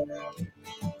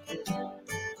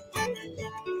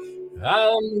 I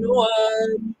know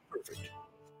I'm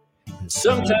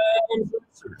Sometimes I'm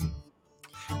certain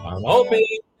I'm hoping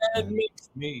that makes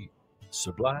me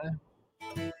sublime.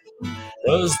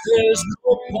 'Cause there's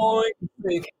no point in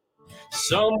faking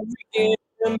some weekend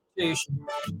imitation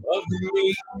of the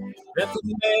me that the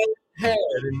man had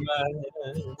in mind.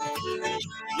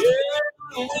 Yeah,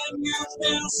 when you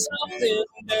feel something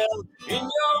down in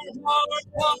your heart,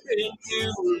 pumping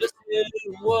you, listen to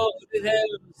what it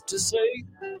has to say.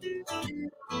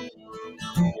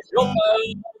 Your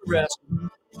mind resting,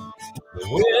 the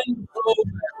wind blows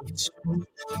backwards,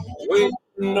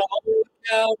 waiting on the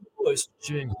cowboys to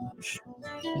change.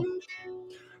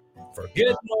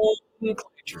 Forget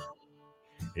nomenclature,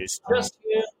 it's just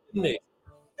in the nature.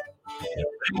 They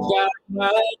got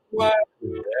my wife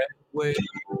that way.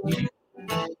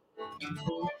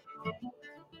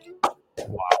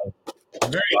 Wow.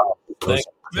 Very Thank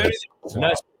you.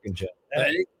 Nice working, Jeff.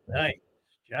 Nice.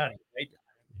 Johnny.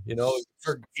 You know,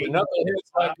 for knuckleheads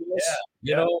like this,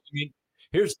 you know, I mean,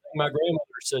 here's the thing. My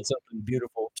grandmother said something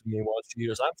beautiful to me once. She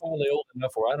goes, I'm finally old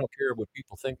enough where I don't care what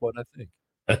people think what I think.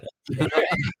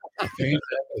 You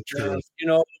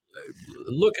know,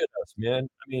 look at us, man.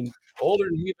 I mean, older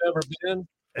than we've ever been.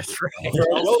 That's right.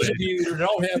 For those of you who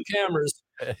don't have cameras,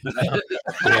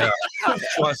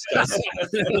 Trust us.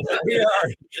 we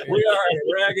are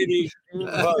a raggedy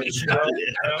bunch, you know?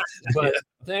 But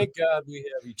thank God we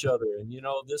have each other. And you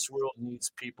know, this world needs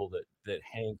people that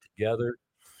hang together,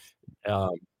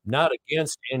 not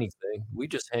against anything. We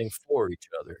just hang for each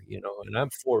other, you know. And I'm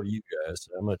for you guys.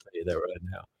 I'm going to tell you that right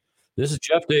now. This is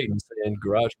Jeff Dayton saying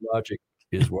Garage Logic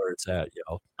is where it's at,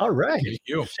 y'all. All right.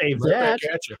 you. Save Right that.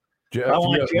 back at you. Jeff, I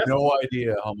want you have Jeff- no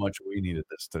idea how much we needed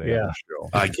this today on the show.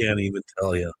 I can't even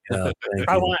tell you. Yeah, thank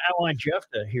I you. want Jeff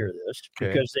to hear this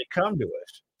Okay. because they come to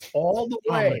us all the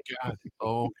Oh my way God.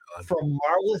 Oh, God. from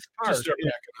Marloth Park Just start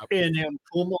backing up. in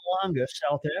Mpumalanga,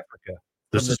 South Africa.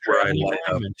 This from is the where I traveling light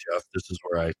up, lineman. Jeff. This is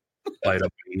where I light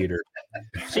up the heater.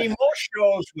 See, most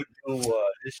shows would do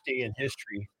this day in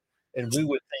history, and we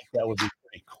would think that would be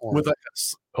pretty corny. With like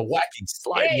a wacky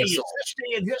slide Hey, missile. it's this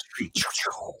day in history.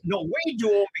 No, we do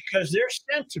them because they're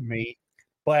sent to me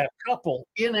by a couple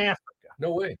in Africa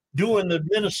No way. doing the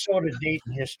Minnesota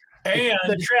Dayton history. And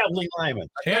The traveling lineman.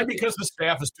 and because the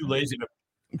staff is too lazy to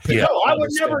Yeah. No, I all would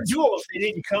the never steps. do it if they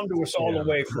didn't come to us all the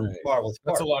way from Marloth Park.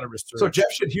 That's a lot of research. So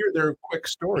Jeff should hear their quick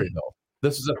story, though.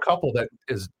 This is a couple that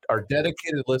are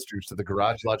dedicated listeners to the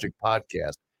Garage Logic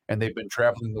podcast, and they've been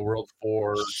traveling the world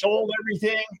for Sold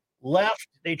everything, left.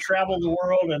 They travel the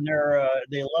world, and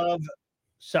they love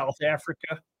South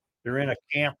Africa. They're in a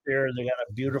camp there. They got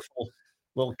a beautiful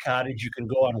little cottage. You can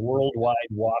go on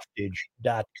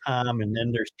worldwidewaftage.com, and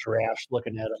then there's giraffes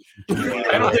looking at them.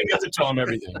 I don't think you have to tell them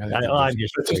everything. I'm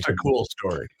just It's just a cool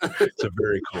story. It's a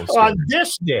very cool story. on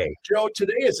this day Joe,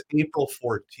 today is April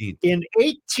 14th. in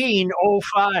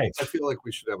 1805. I feel like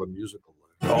we should have a musical.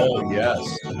 Oh, yes.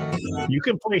 You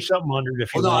can play something under it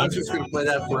if you Well, no, I'm want. just going to play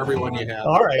that for everyone you have.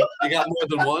 All right. You got more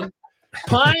than one?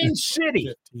 Pine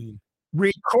City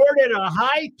recorded a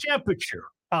high temperature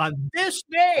on this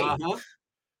day Uh-huh.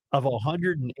 of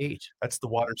 108. That's the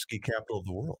water ski capital of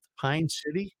the world. Pine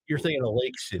City? You're thinking of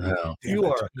Lake City. Yeah. You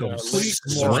are a complete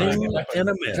Swing moron. and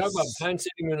a You talk about miss. Pine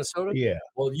City, Minnesota? Yeah.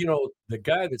 Well, you know, the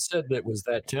guy that said that was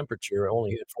that temperature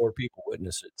only had 4 people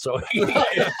witness it. So if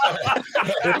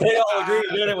they all agreed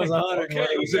that it was 100, Okay,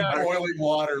 it was in boiling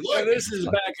water. And Look, this is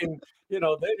back in, you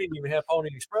know, they didn't even have Pony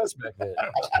Express back then.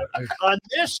 On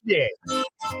this day,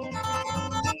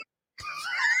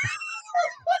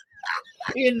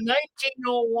 in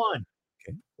 1901,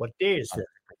 what day is that?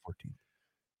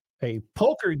 A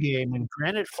poker game in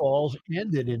Granite Falls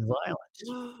ended in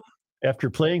violence. After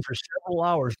playing for several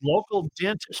hours, local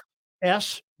dentist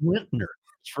S. Wintner,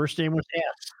 his first name was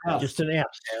S, just an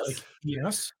S.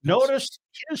 Yes. Notice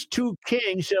his 2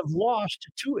 kings have lost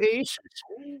to 2 aces,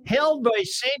 held by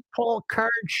St. Paul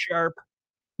card sharp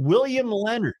William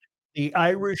Leonard, the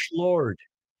Irish lord.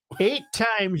 8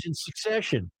 times in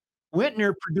succession,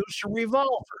 Wintner produced a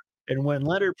revolver, and when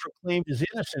Leonard proclaimed his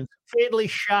innocence, fatally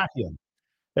shot him.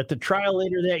 At the trial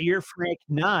later that year, Frank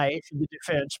Nye, from the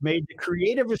defense, made the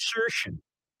creative assertion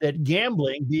that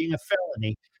gambling being a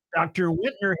felony, Dr.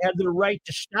 Wintner had the right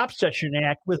to stop such an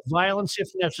act with violence if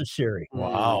necessary.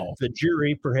 wow. The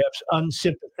jury, perhaps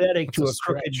unsympathetic to a That's a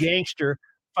crooked stretch. gangster,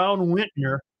 found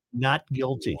Wintner not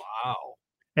guilty. Wow.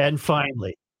 And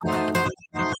finally,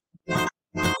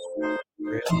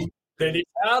 Then he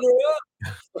powder up.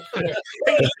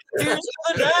 Here's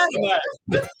the dynamite.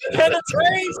 And the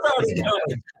train started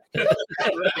coming.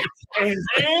 and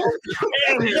then,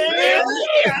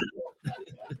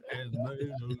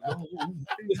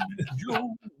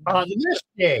 on this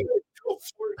day,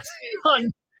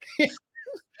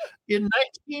 In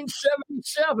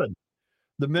 1977,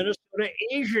 the Minnesota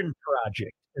Asian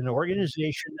Project, an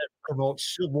organization that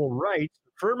promotes civil rights,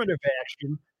 affirmative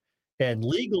action, and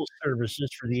legal services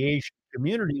for the Asian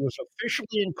community, was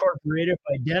officially incorporated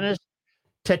by Dennis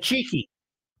Tachiki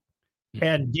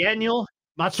and Daniel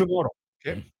Matsumoto.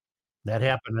 Okay. That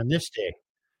happened on this day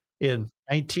in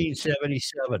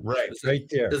 1977. Right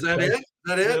there. Is that it? Is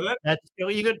that it? That's,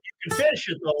 you can finish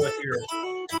it though with your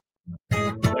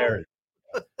there.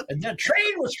 And the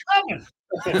train was coming.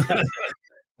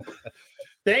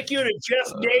 Thank you to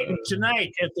Jeff Dayton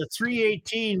tonight at the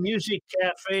 318 Music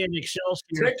Cafe in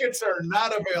Excelsior. Tickets are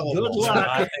not available. Good luck.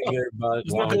 I think everybody-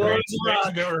 It's not the greatest thing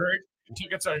I've ever heard.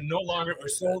 Tickets are no longer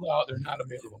sold out. They're not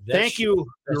available. Thank you,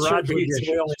 Garage We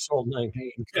Edition. only sold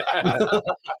 19.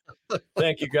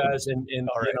 Thank you, guys. And you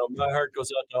know, my heart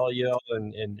goes out to all y'all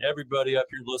and everybody up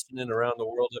here listening around the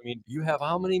world. I mean, you have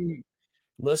how many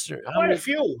listeners? How Quite many, a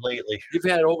few lately. you've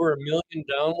had over 1 million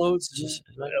downloads?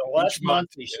 Well, that's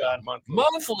monthly, son.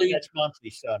 Monthly? That's monthly,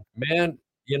 son. Man,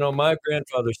 you know, my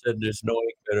grandfather said there's no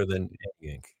ink better than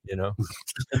ink, you know?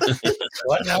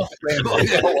 What now?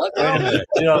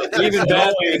 You know, even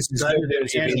bad things is better good than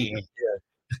news. any ink. Yeah.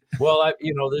 Well,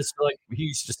 you know, this like he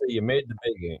used to say, you made the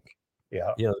big ink.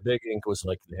 Yeah. You know, the big ink was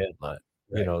like the headline.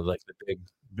 You know, like the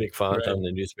big font on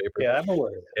the newspaper. Yeah, I'm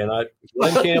aware of that. And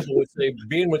Glenn Campbell would say,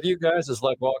 being with you guys is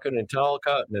like walking in towel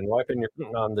cotton and wiping your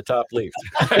on the top leaf.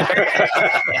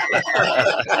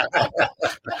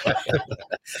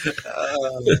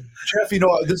 Jeff, you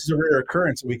know, this is a rare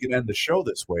occurrence. We can end the show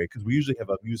this way because we usually have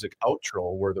a music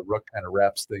outro where the Rook kind of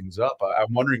wraps things up.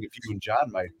 I'm wondering if you and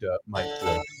John might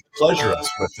pleasure us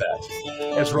with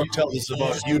that as Rook tells us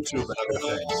about YouTube and other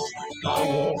things.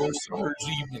 Oh, summer's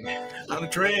evening on a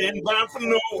train bound for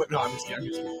nowhere. No, I'm just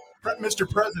kidding. Mr.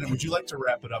 President, would you like to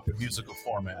wrap it up in musical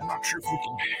format? I'm not sure if we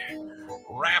can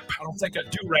rap. I don't think I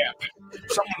do rap.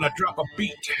 Someone to drop a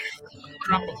beat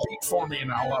for me,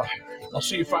 and I'll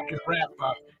see if I can rap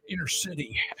Inner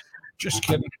City. Just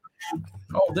kidding.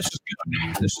 Oh, this is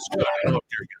good. This is good. Oh, dear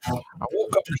God. I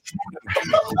woke up this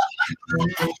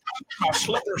morning. My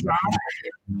slippers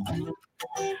on.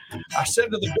 I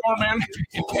said to the doorman,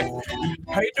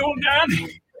 "How you doing, Don?"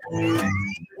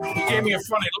 He gave me a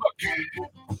funny look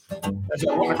as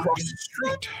I went across the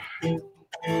street.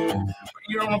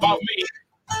 You don't know about me.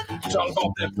 It's all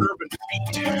about that urban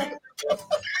beat.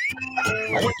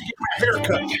 I went to get my hair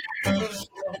cut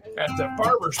at the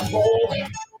barber's pole.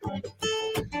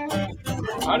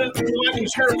 I didn't like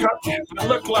his haircut. I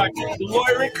looked like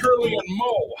Larry, Curly, and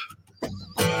Moe.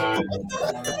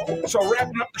 So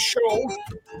wrapping up the show,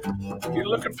 if you're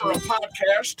looking for a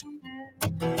podcast,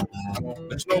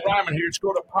 there's no rhyming here. Just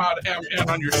go to PodMN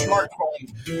on your smartphone.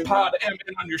 PodMN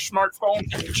on your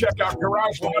smartphone. Check out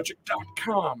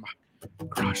GarageLogic.com.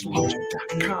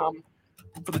 GarageLogic.com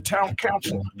for the town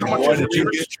council. How much Boy, is did it, you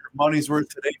Peters? get your money's worth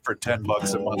today for $10 a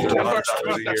month? $10 a month,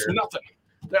 $100 a that's year. nothing.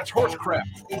 That's horse crap.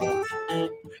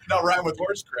 No, rhyme with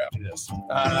horse crap. Yes. No,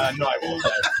 I won't.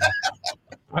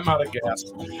 I'm out of gas.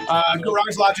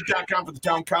 GarageLogic.com for the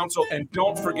town council. And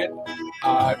don't forget,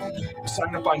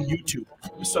 sign up on YouTube.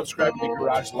 Subscribe to the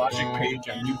Garage Logic page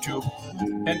on YouTube.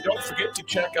 And don't forget to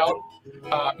check out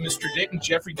Mr. Dayton,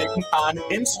 Jeffrey Dayton, on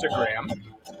Instagram,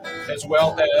 as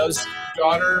well as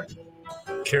daughter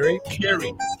Carrie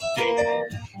Dayton.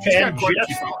 She's got And quite a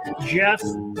few followers. Jeff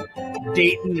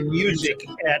Dayton Music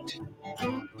at.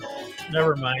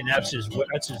 Never mind. That's his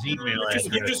email address.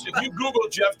 If you Google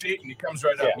Jeff Dayton, he comes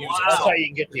right up. Yeah, that's how you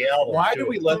can get the album. Why too. do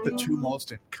we let the two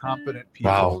most incompetent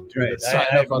people Wow. do Right. the sign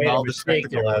I up on made a all the mistake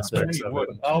technical there. aspects of it?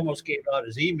 I almost gave out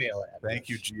his email address. Thank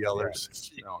you,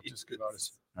 GLers. No, just give out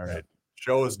his. All right.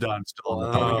 Show is done. Still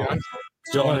on the town.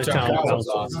 Still on the town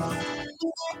council.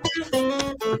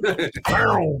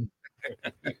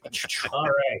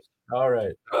 All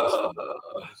right.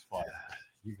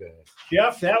 You guys.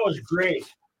 Jeff, that was great.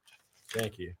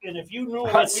 Thank you. And if you knew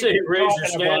I'd what say we were raise your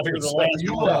talking about for standards. the last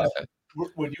You, month.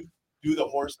 when you do the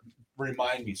horse,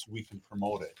 remind me so we can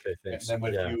promote it. Okay, And thanks. then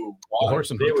if Yeah. you The want,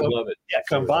 horse and They Hook would Club. love it. Yeah,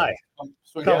 come by.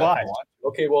 so Come yeah, by. if you want.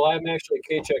 Okay, well, I'm actually a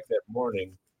K-check that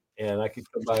morning, and I could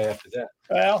come by after that.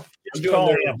 Well, I'm just doing call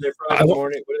their him. Friday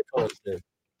morning. What do they call it? Their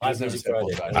He's never Busy said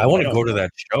Friday. full-time. I want to go to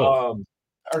that show.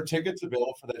 Are tickets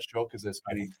available for that show? Because as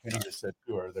Penny just said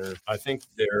too, are there? I think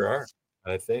there are.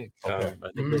 I think. Okay.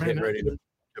 I think they're getting ready to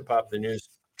pop the news.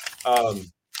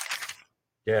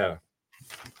 Yeah.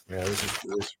 Yeah, this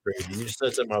is crazy. You just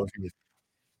said something I was going to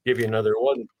give you another. It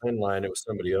wasn't one line, it was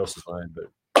somebody else's line, but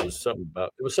it was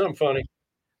something funny.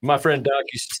 My friend Doc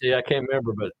used to say, I can't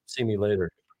remember, but see me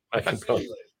later. I can tell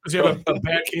you. Because you have a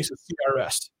bad case of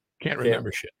CRS. Can't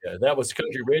remember shit. Yeah, that was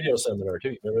country radio seminar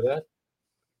too. You remember that?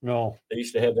 No. They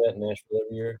used to have that in Nashville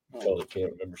every year. Oh, they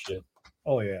can't remember shit.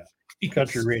 Oh yeah,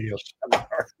 country radio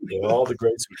seminar. Yeah, all the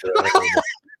greats were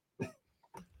there.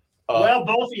 Well,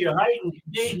 both of you, Height and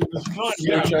Dayton, was fun.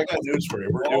 Rich, I got news for you.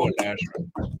 We're doing Nashville.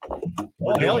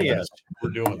 Oh, hell yes. We're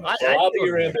doing this. So I'll be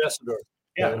your ambassador.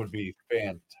 That would be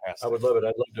fantastic. I would love it.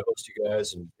 I'd love to host you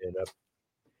guys, and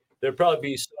there'd probably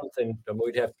be something.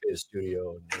 We'd have to pay a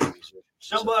studio. And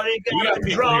somebody got a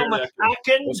drum I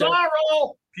can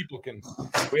borrow. People can.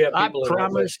 We have I people.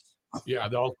 promise. Yeah,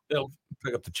 they'll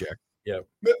pick up the check. Yeah,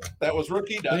 that was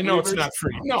rookie. They know it's not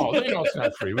free. No, they know it's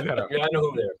not free. We gotta. Yeah, I know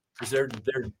who they are because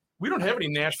they're. We don't have any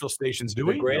Nashville stations, do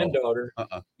the we? Granddaughter,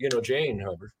 Jane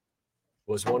Hubbard,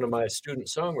 was one of my student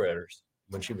songwriters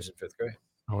when she was in 5th grade.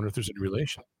 I wonder if there's any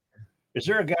relation. Is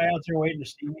there a guy out there waiting to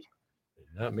see me?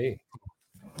 Not me.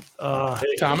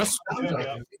 Hey, Thomas. How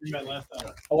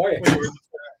are you?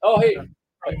 Oh, hey.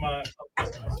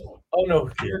 Oh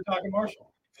no, You're talking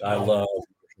Marshall. I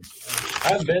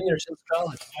haven't been there since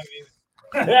college.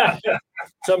 Yeah.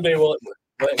 Someday we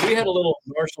had a little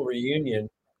Marshall reunion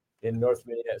in North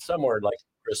Minneapolis, somewhere like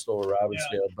Crystal or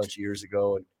Robbinsdale a bunch of years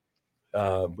ago,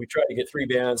 and we tried to get 3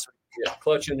 bands: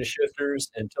 Clutch and the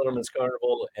Shifters and Tillerman's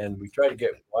Carnival, and we tried to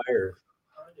get Wire,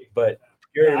 but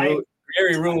Gary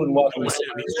Ruin walked in.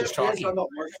 He's just talking.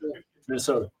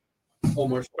 Minnesota. Oh,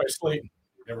 Marshall by Slayton.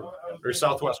 Or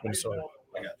Southwest Minnesota.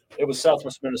 It was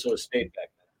Southwest Minnesota State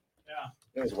back then. Yeah.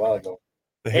 It was a while ago.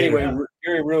 Anyway,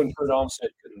 Gary Rue and Kurt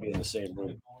Olmsted couldn't be in the same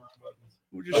room.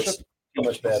 That's too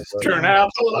much bad blood. Turn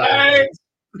out the lights.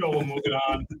 No, we're moving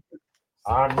on.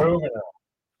 I'm moving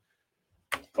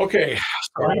on. Okay.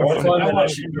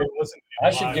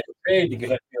 I should get paid to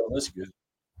get feeling this good.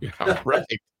 Yeah, right.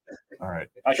 All right.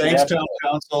 Thanks, Town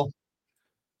Council.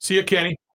 See you, Kenny.